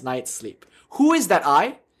dreamless night's sleep. Who is that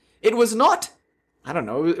I? It was not, I don't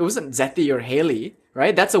know, it wasn't Zethi or Haley.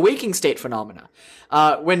 Right? That's a waking state phenomena.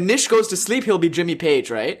 When Nish goes to sleep, he'll be Jimmy Page,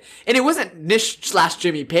 right? And it wasn't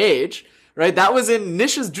Nish/Jimmy Page, right? That was in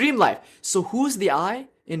Nish's dream life. So who's the I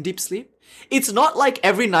in deep sleep? It's not like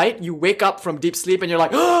every night you wake up from deep sleep and you're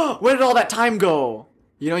like, oh, where did all that time go?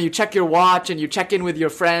 You check your watch and you check in with your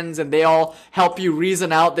friends and they all help you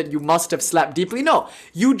reason out that you must have slept deeply. No,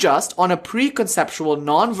 you just, on a preconceptual,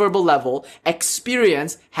 non-verbal level,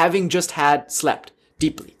 experience having just had slept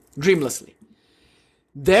deeply, dreamlessly.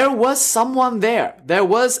 There was someone there. There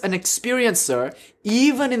was an experiencer,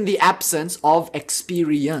 even in the absence of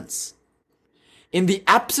experience. In the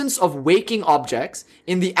absence of waking objects,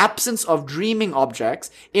 in the absence of dreaming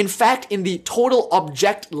objects, in fact, in the total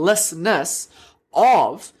objectlessness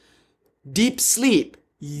of deep sleep,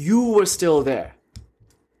 you were still there.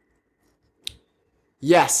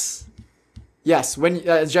 Yes. Yes, when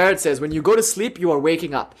as Jared says, when you go to sleep, you are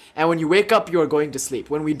waking up. And when you wake up, you are going to sleep.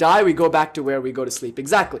 When we die, we go back to where we go to sleep.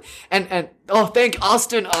 Exactly. And thank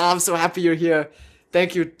Austin. Oh, I'm so happy you're here.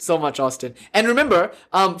 Thank you so much, Austin. And remember,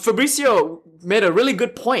 Fabricio made a really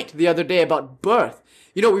good point the other day about birth.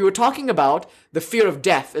 We were talking about the fear of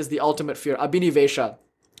death as the ultimate fear, Abhinivesha.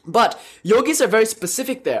 But yogis are very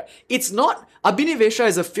specific there. It's not, Abhinivesha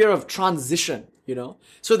is a fear of transition,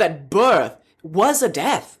 so that birth was a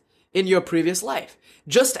death in your previous life.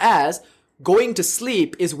 Just as going to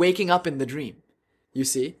sleep is waking up in the dream. You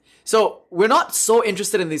see? So we're not so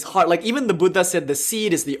interested in these hard, like even the Buddha said the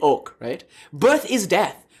seed is the oak, right? Birth is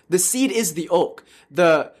death. The seed is the oak.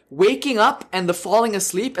 The waking up and the falling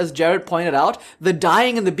asleep, as Jared pointed out, the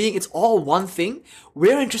dying and the being, it's all one thing.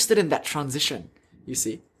 We're interested in that transition, you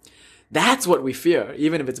see? That's what we fear,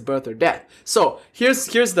 even if it's birth or death. So here's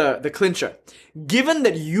the clincher. Given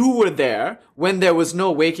that you were there when there was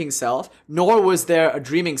no waking self, nor was there a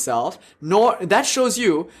dreaming self, that shows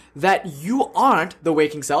you that you aren't the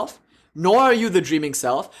waking self, nor are you the dreaming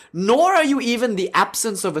self, nor are you even the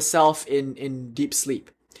absence of a self in deep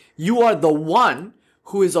sleep. You are the one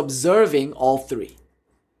who is observing all three.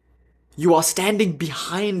 You are standing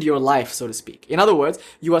behind your life, so to speak. In other words,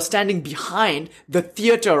 you are standing behind the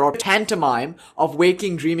theater or pantomime of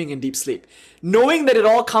waking, dreaming, and deep sleep. Knowing that it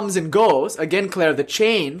all comes and goes, again, Claire, the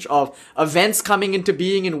change of events coming into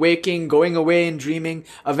being in waking, going away in dreaming,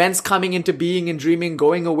 events coming into being in dreaming,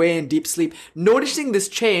 going away in deep sleep. Noticing this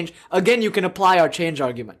change, again, you can apply our change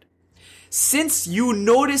argument. Since you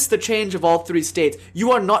notice the change of all three states,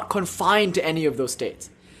 you are not confined to any of those states.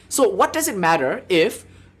 So what does it matter if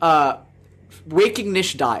waking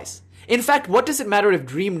Nish dies? In fact, what does it matter if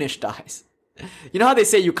dream Nish dies? You know how they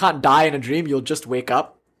say you can't die in a dream, you'll just wake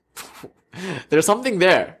up? There's something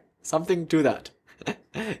there. Something to that.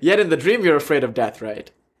 Yet in the dream, you're afraid of death, right?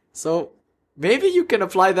 So maybe you can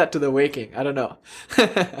apply that to the waking. I don't know.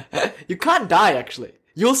 You can't die, actually.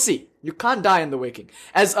 You'll see. You can't die in the waking.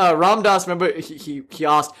 As Ram Dass, remember, he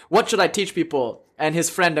asked, what should I teach people? And his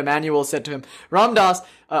friend Emmanuel said to him, Ram Dass,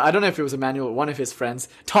 I don't know if it was Emmanuel, one of his friends,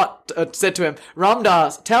 said to him, Ram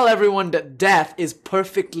Dass, tell everyone that death is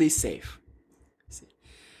perfectly safe.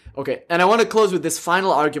 Okay, and I want to close with this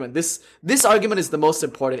final argument. This argument is the most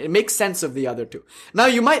important. It makes sense of the other two. Now,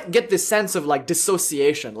 you might get this sense of like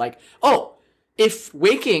dissociation, like, oh, if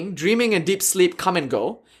waking, dreaming, and deep sleep come and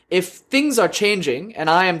go, if things are changing and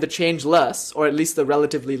I am the changeless, or at least the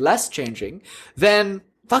relatively less changing, then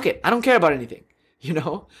fuck it, I don't care about anything.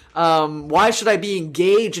 Why should I be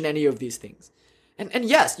engaged in any of these things? And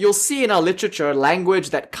yes, you'll see in our literature language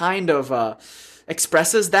that kind of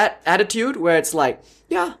expresses that attitude where it's like,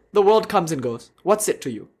 yeah, the world comes and goes. What's it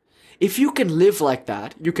to you? If you can live like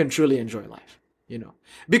that, you can truly enjoy life,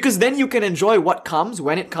 because then you can enjoy what comes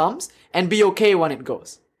when it comes and be okay when it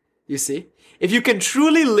goes. You see? If you can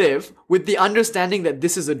truly live with the understanding that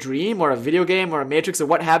this is a dream or a video game or a matrix or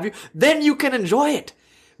what have you, then you can enjoy it.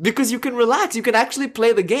 Because you can relax, you can actually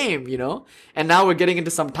play the game, And now we're getting into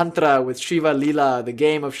some tantra with Shiva Leela, the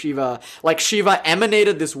game of Shiva. Like Shiva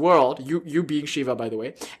emanated this world, you being Shiva by the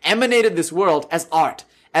way, emanated this world as art,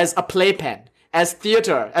 as a playpen, as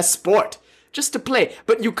theater, as sport, just to play.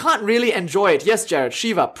 But you can't really enjoy it. Yes, Jared,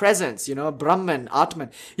 Shiva, presence, Brahman, Atman.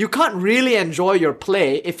 You can't really enjoy your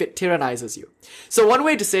play if it tyrannizes you. So one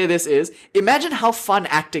way to say this is, imagine how fun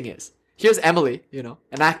acting is. Here's Emily,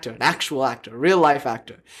 an actor, an actual actor, a real life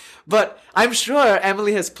actor. But I'm sure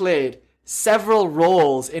Emily has played several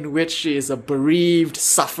roles in which she is a bereaved,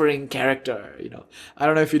 suffering character, I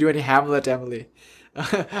don't know if you do any Hamlet, Emily.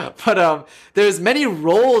 But there's many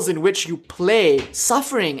roles in which you play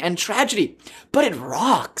suffering and tragedy, but it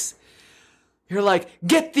rocks. You're like,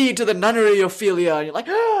 get thee to the nunnery, Ophelia. And you're like,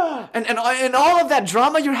 ah! And all of that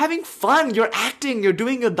drama, you're having fun. You're acting. You're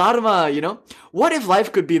doing your dharma, What if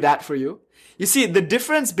life could be that for you? You see, the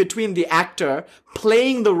difference between the actor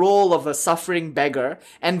playing the role of a suffering beggar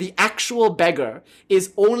and the actual beggar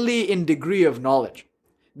is only in degree of knowledge.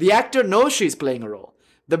 The actor knows she's playing a role.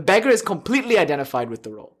 The beggar is completely identified with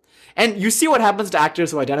the role. And you see what happens to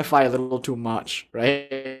actors who identify a little too much,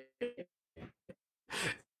 right?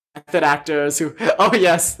 Method actors who, oh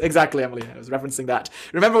yes, exactly, Emily, I was referencing that.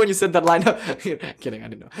 Remember when you said that line? Kidding, I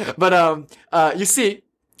didn't know. But you see,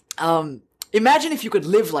 imagine if you could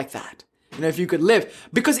live like that. If you could live,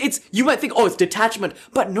 because you might think, oh, it's detachment,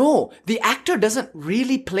 but no, the actor doesn't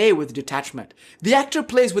really play with detachment. The actor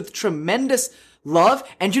plays with tremendous love,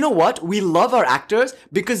 and you know what? We love our actors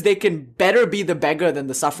because they can better be the beggar than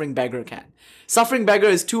the suffering beggar can. Suffering beggar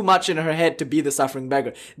is too much in her head to be the suffering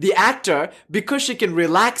beggar. The actor, because she can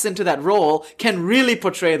relax into that role, can really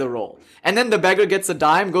portray the role. And then the beggar gets a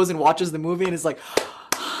dime, goes and watches the movie, and is like,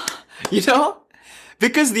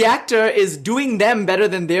 Because the actor is doing them better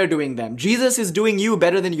than they're doing them. Jesus is doing you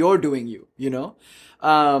better than you're doing you,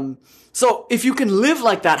 So if you can live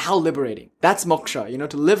like that, how liberating. That's moksha,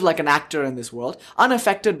 to live like an actor in this world,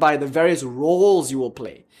 unaffected by the various roles you will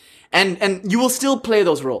play. And you will still play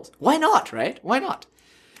those roles. Why not, right? Why not?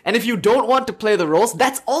 And if you don't want to play the roles,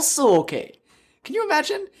 that's also okay. Can you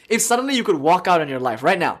imagine if suddenly you could walk out in your life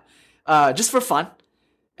right now, just for fun,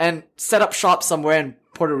 and set up shop somewhere in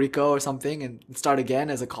Puerto Rico or something and start again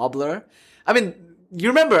as a cobbler? I mean, you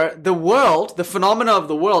remember the world, the phenomena of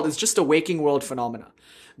the world is just a waking world phenomena.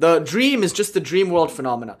 The dream is just the dream world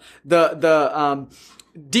phenomena. The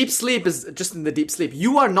deep sleep is just in the deep sleep.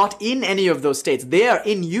 You are not in any of those states. They are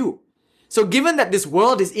in you. So given that this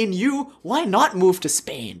world is in you, why not move to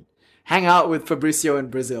Spain? Hang out with Fabricio in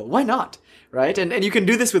Brazil. Why not? Right? And you can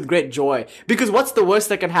do this with great joy. Because what's the worst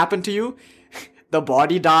that can happen to you? The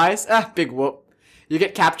body dies. Big whoop. You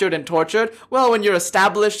get captured and tortured. Well, when you're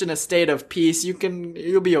established in a state of peace,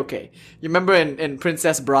 you'll be okay. You remember in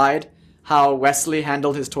Princess Bride, how Wesley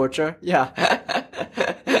handled his torture? Yeah.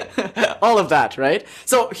 All of that, right?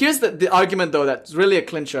 So here's the argument, though, that's really a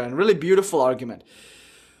clincher and really beautiful argument.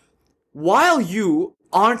 While you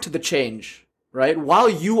aren't the change, right? While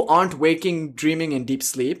you aren't waking, dreaming, in deep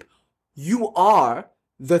sleep, you are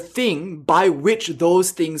the thing by which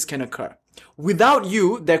those things can occur. Without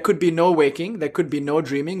you, there could be no waking, there could be no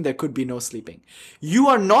dreaming, there could be no sleeping. You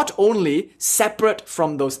are not only separate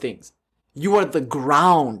from those things, you are the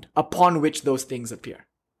ground upon which those things appear.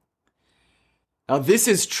 Now, this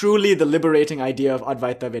is truly the liberating idea of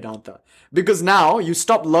Advaita Vedanta. Because now you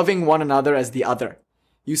stop loving one another as the other.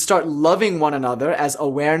 You start loving one another as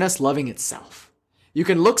awareness loving itself. You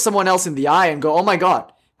can look someone else in the eye and go, oh my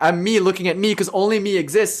God, I'm me looking at me because only me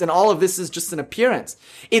exists and all of this is just an appearance.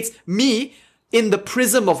 It's me in the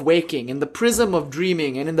prism of waking, in the prism of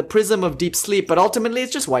dreaming, and in the prism of deep sleep, but ultimately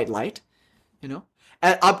it's just white light,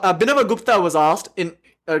 Abhinava Gupta was asked, in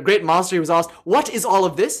a great master, he was asked, what is all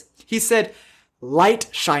of this? He said, light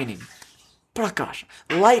shining. Prakash,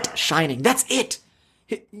 light shining. That's it.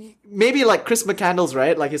 Maybe like Chris McCandless,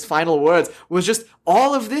 right? Like his final words was just,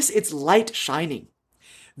 all of this, it's light shining.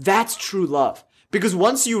 That's true love. Because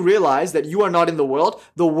once you realize that you are not in the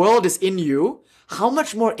world is in you, how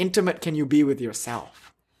much more intimate can you be with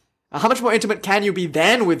yourself? How much more intimate can you be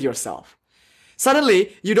than with yourself?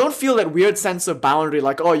 Suddenly, you don't feel that weird sense of boundary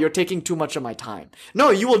like, oh, you're taking too much of my time. No,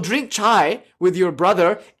 you will drink chai with your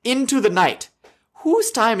brother into the night.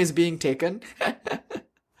 Whose time is being taken?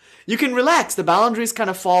 You can relax. The boundaries kind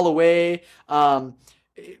of fall away.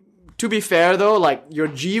 To To be fair though, like your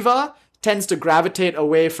jiva tends to gravitate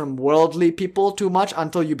away from worldly people too much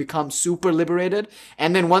until you become super liberated.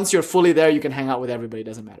 And then once you're fully there, you can hang out with everybody. It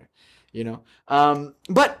doesn't matter.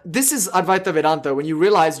 But this is Advaita Vedanta, when you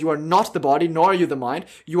realize you are not the body, nor are you the mind.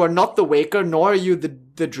 You are not the waker, nor are you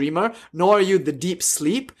the dreamer, nor are you the deep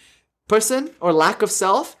sleep person or lack of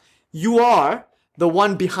self. You are the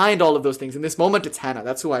one behind all of those things. In this moment, it's Hannah.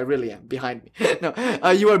 That's who I really am, behind me.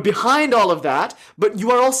 You are behind all of that, but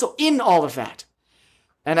you are also in all of that.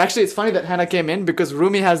 And actually, it's funny that Hannah came in because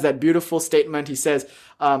Rumi has that beautiful statement. He says,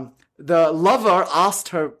 the lover asked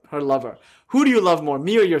her lover, who do you love more,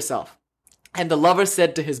 me or yourself? And the lover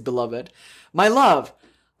said to his beloved, my love,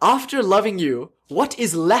 after loving you, what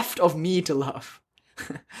is left of me to love?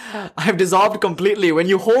 I've dissolved completely. When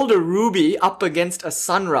you hold a ruby up against a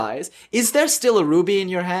sunrise, is there still a ruby in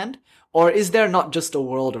your hand? Or is there not just a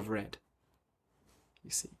world of red? You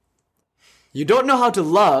see. You don't know how to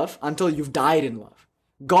love until you've died in love.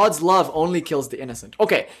 God's love only kills the innocent.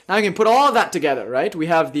 Okay, now you can put all of that together, right? We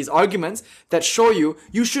have these arguments that show you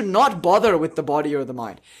should not bother with the body or the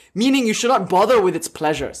mind. Meaning you should not bother with its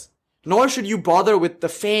pleasures. Nor should you bother with the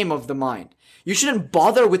fame of the mind. You shouldn't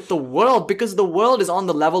bother with the world because the world is on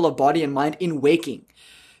the level of body and mind in waking.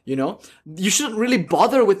 You shouldn't really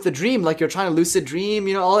bother with the dream like you're trying to lucid dream,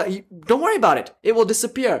 don't worry about it. It will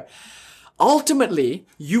disappear. Ultimately,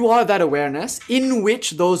 you are that awareness in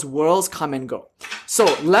which those worlds come and go. So,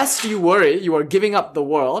 lest you worry, you are giving up the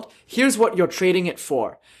world. Here's what you're trading it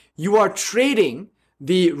for. You are trading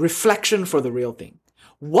the reflection for the real thing.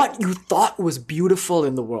 What you thought was beautiful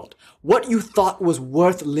in the world, what you thought was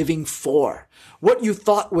worth living for, what you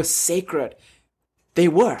thought was sacred, they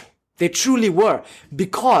truly were,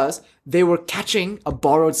 because they were catching a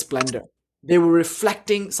borrowed splendor. They were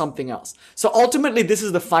reflecting something else. So ultimately, this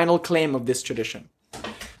is the final claim of this tradition.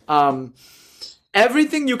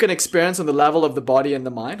 Everything you can experience on the level of the body and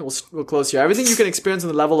the mind, we'll close here. Everything you can experience on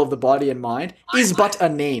the level of the body and mind is but a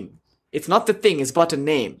name. It's not the thing, it's but a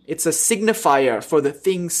name. It's a signifier for the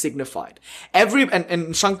thing signified. And in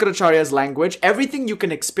Shankaracharya's language, everything you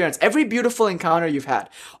can experience, every beautiful encounter you've had,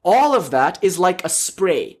 all of that is like a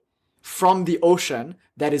spray from the ocean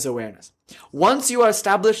that is awareness. Once you are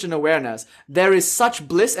established in awareness, there is such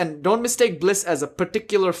bliss, and don't mistake bliss as a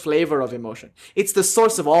particular flavor of emotion. It's the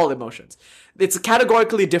source of all emotions. It's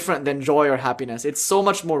categorically different than joy or happiness. It's so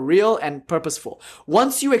much more real and purposeful.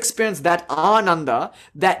 Once you experience that ananda,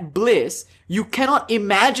 that bliss, you cannot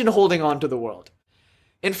imagine holding on to the world.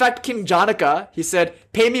 In fact, King Janaka, he said,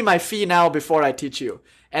 pay me my fee now before I teach you.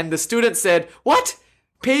 And the student said, what?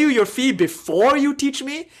 Pay you your fee before you teach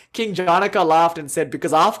me? King Janaka laughed and said,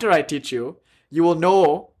 because after I teach you, you will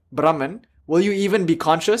know Brahman. Will you even be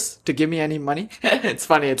conscious to give me any money? It's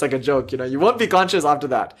funny. It's like a joke. You won't be conscious after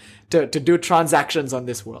that to do transactions on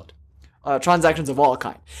this world. Transactions of all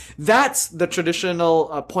kind. That's the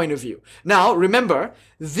traditional point of view. Now, remember,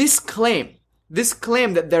 this claim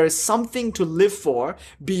that there is something to live for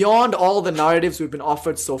beyond all the narratives we've been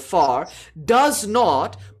offered so far does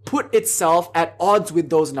not put itself at odds with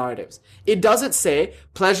those narratives. It doesn't say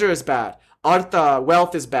pleasure is bad, artha,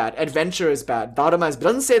 wealth is bad, adventure is bad, dharma is bad. It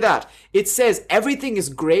doesn't say that. It says everything is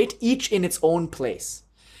great, each in its own place.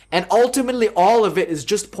 And ultimately all of it is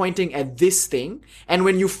just pointing at this thing. And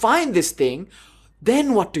when you find this thing,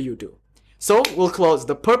 then what do you do? So we'll close.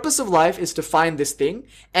 The purpose of life is to find this thing,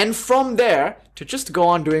 and from there to just go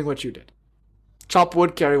on doing what you did. Chop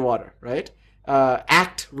wood, carry water, right?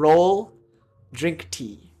 Act, roll, drink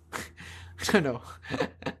tea. I don't know.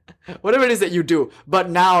 Whatever it is that you do. But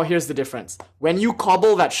now here's the difference. When you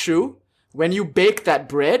cobble that shoe, when you bake that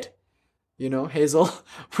bread, Hazel,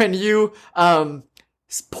 when you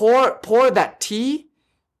pour that tea,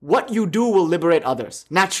 what you do will liberate others,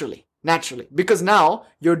 naturally. Because now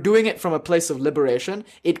you're doing it from a place of liberation.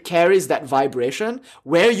 It carries that vibration.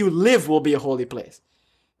 Where you live will be a holy place.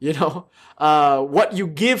 What you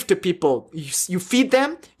give to people, you feed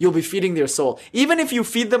them, you'll be feeding their soul. Even if you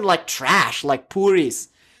feed them like trash, like puris.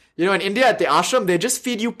 In India at the ashram, they just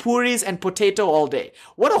feed you puris and potato all day.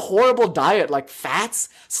 What a horrible diet, like fats,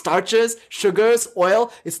 starches, sugars,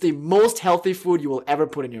 oil. It's the most healthy food you will ever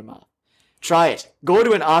put in your mouth. Try it. Go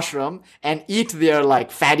to an ashram and eat their like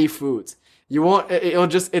fatty foods. You won't,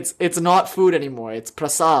 it's not food anymore. It's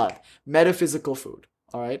prasad, metaphysical food.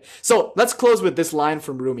 All right. So let's close with this line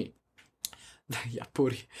from Rumi. Yeah,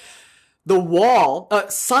 puri. The wall,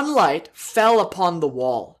 sunlight fell upon the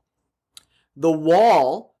wall. The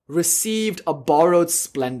wall received a borrowed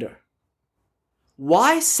splendor.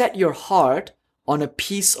 Why set your heart on a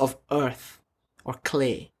piece of earth or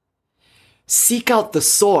clay? Seek out the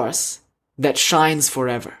source that shines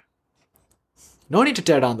forever. No need to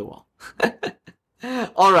tear down the wall.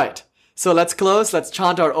 All right. So let's close. Let's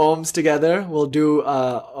chant our Oms together. We'll do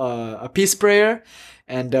a peace prayer,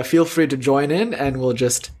 and feel free to join in, and we'll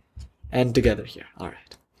just end together here. All right.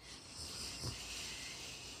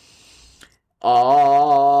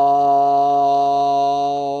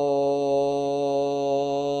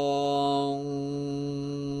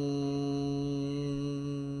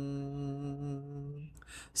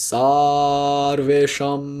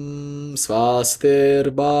 Sarvesham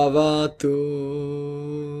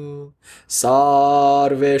Swastirbhavatu.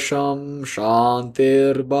 Sarvesham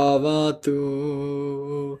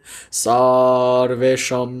Shantirbhavatu.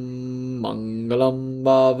 Sarvesham Mangalam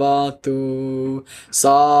Bhavatu.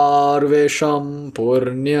 Sarvesham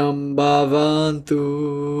Purnyam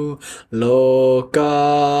Bhavantu.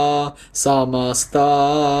 Loka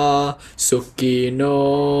Samasta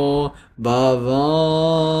Sukhino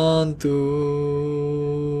Bhavantu.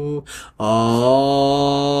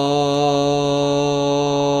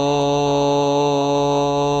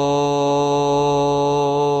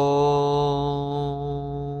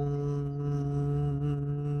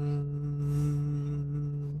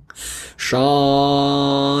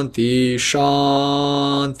 Shanti,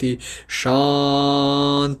 Shanti,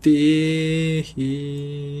 Shanti.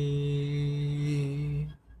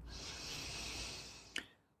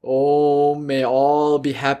 Oh, may all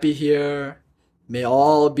be happy here. May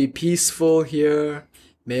all be peaceful here.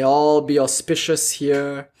 May all be auspicious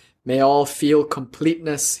here. May all feel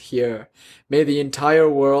completeness here. May the entire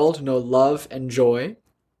world know love and joy.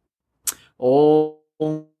 Om,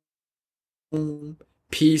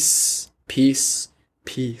 peace, peace,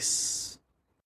 peace.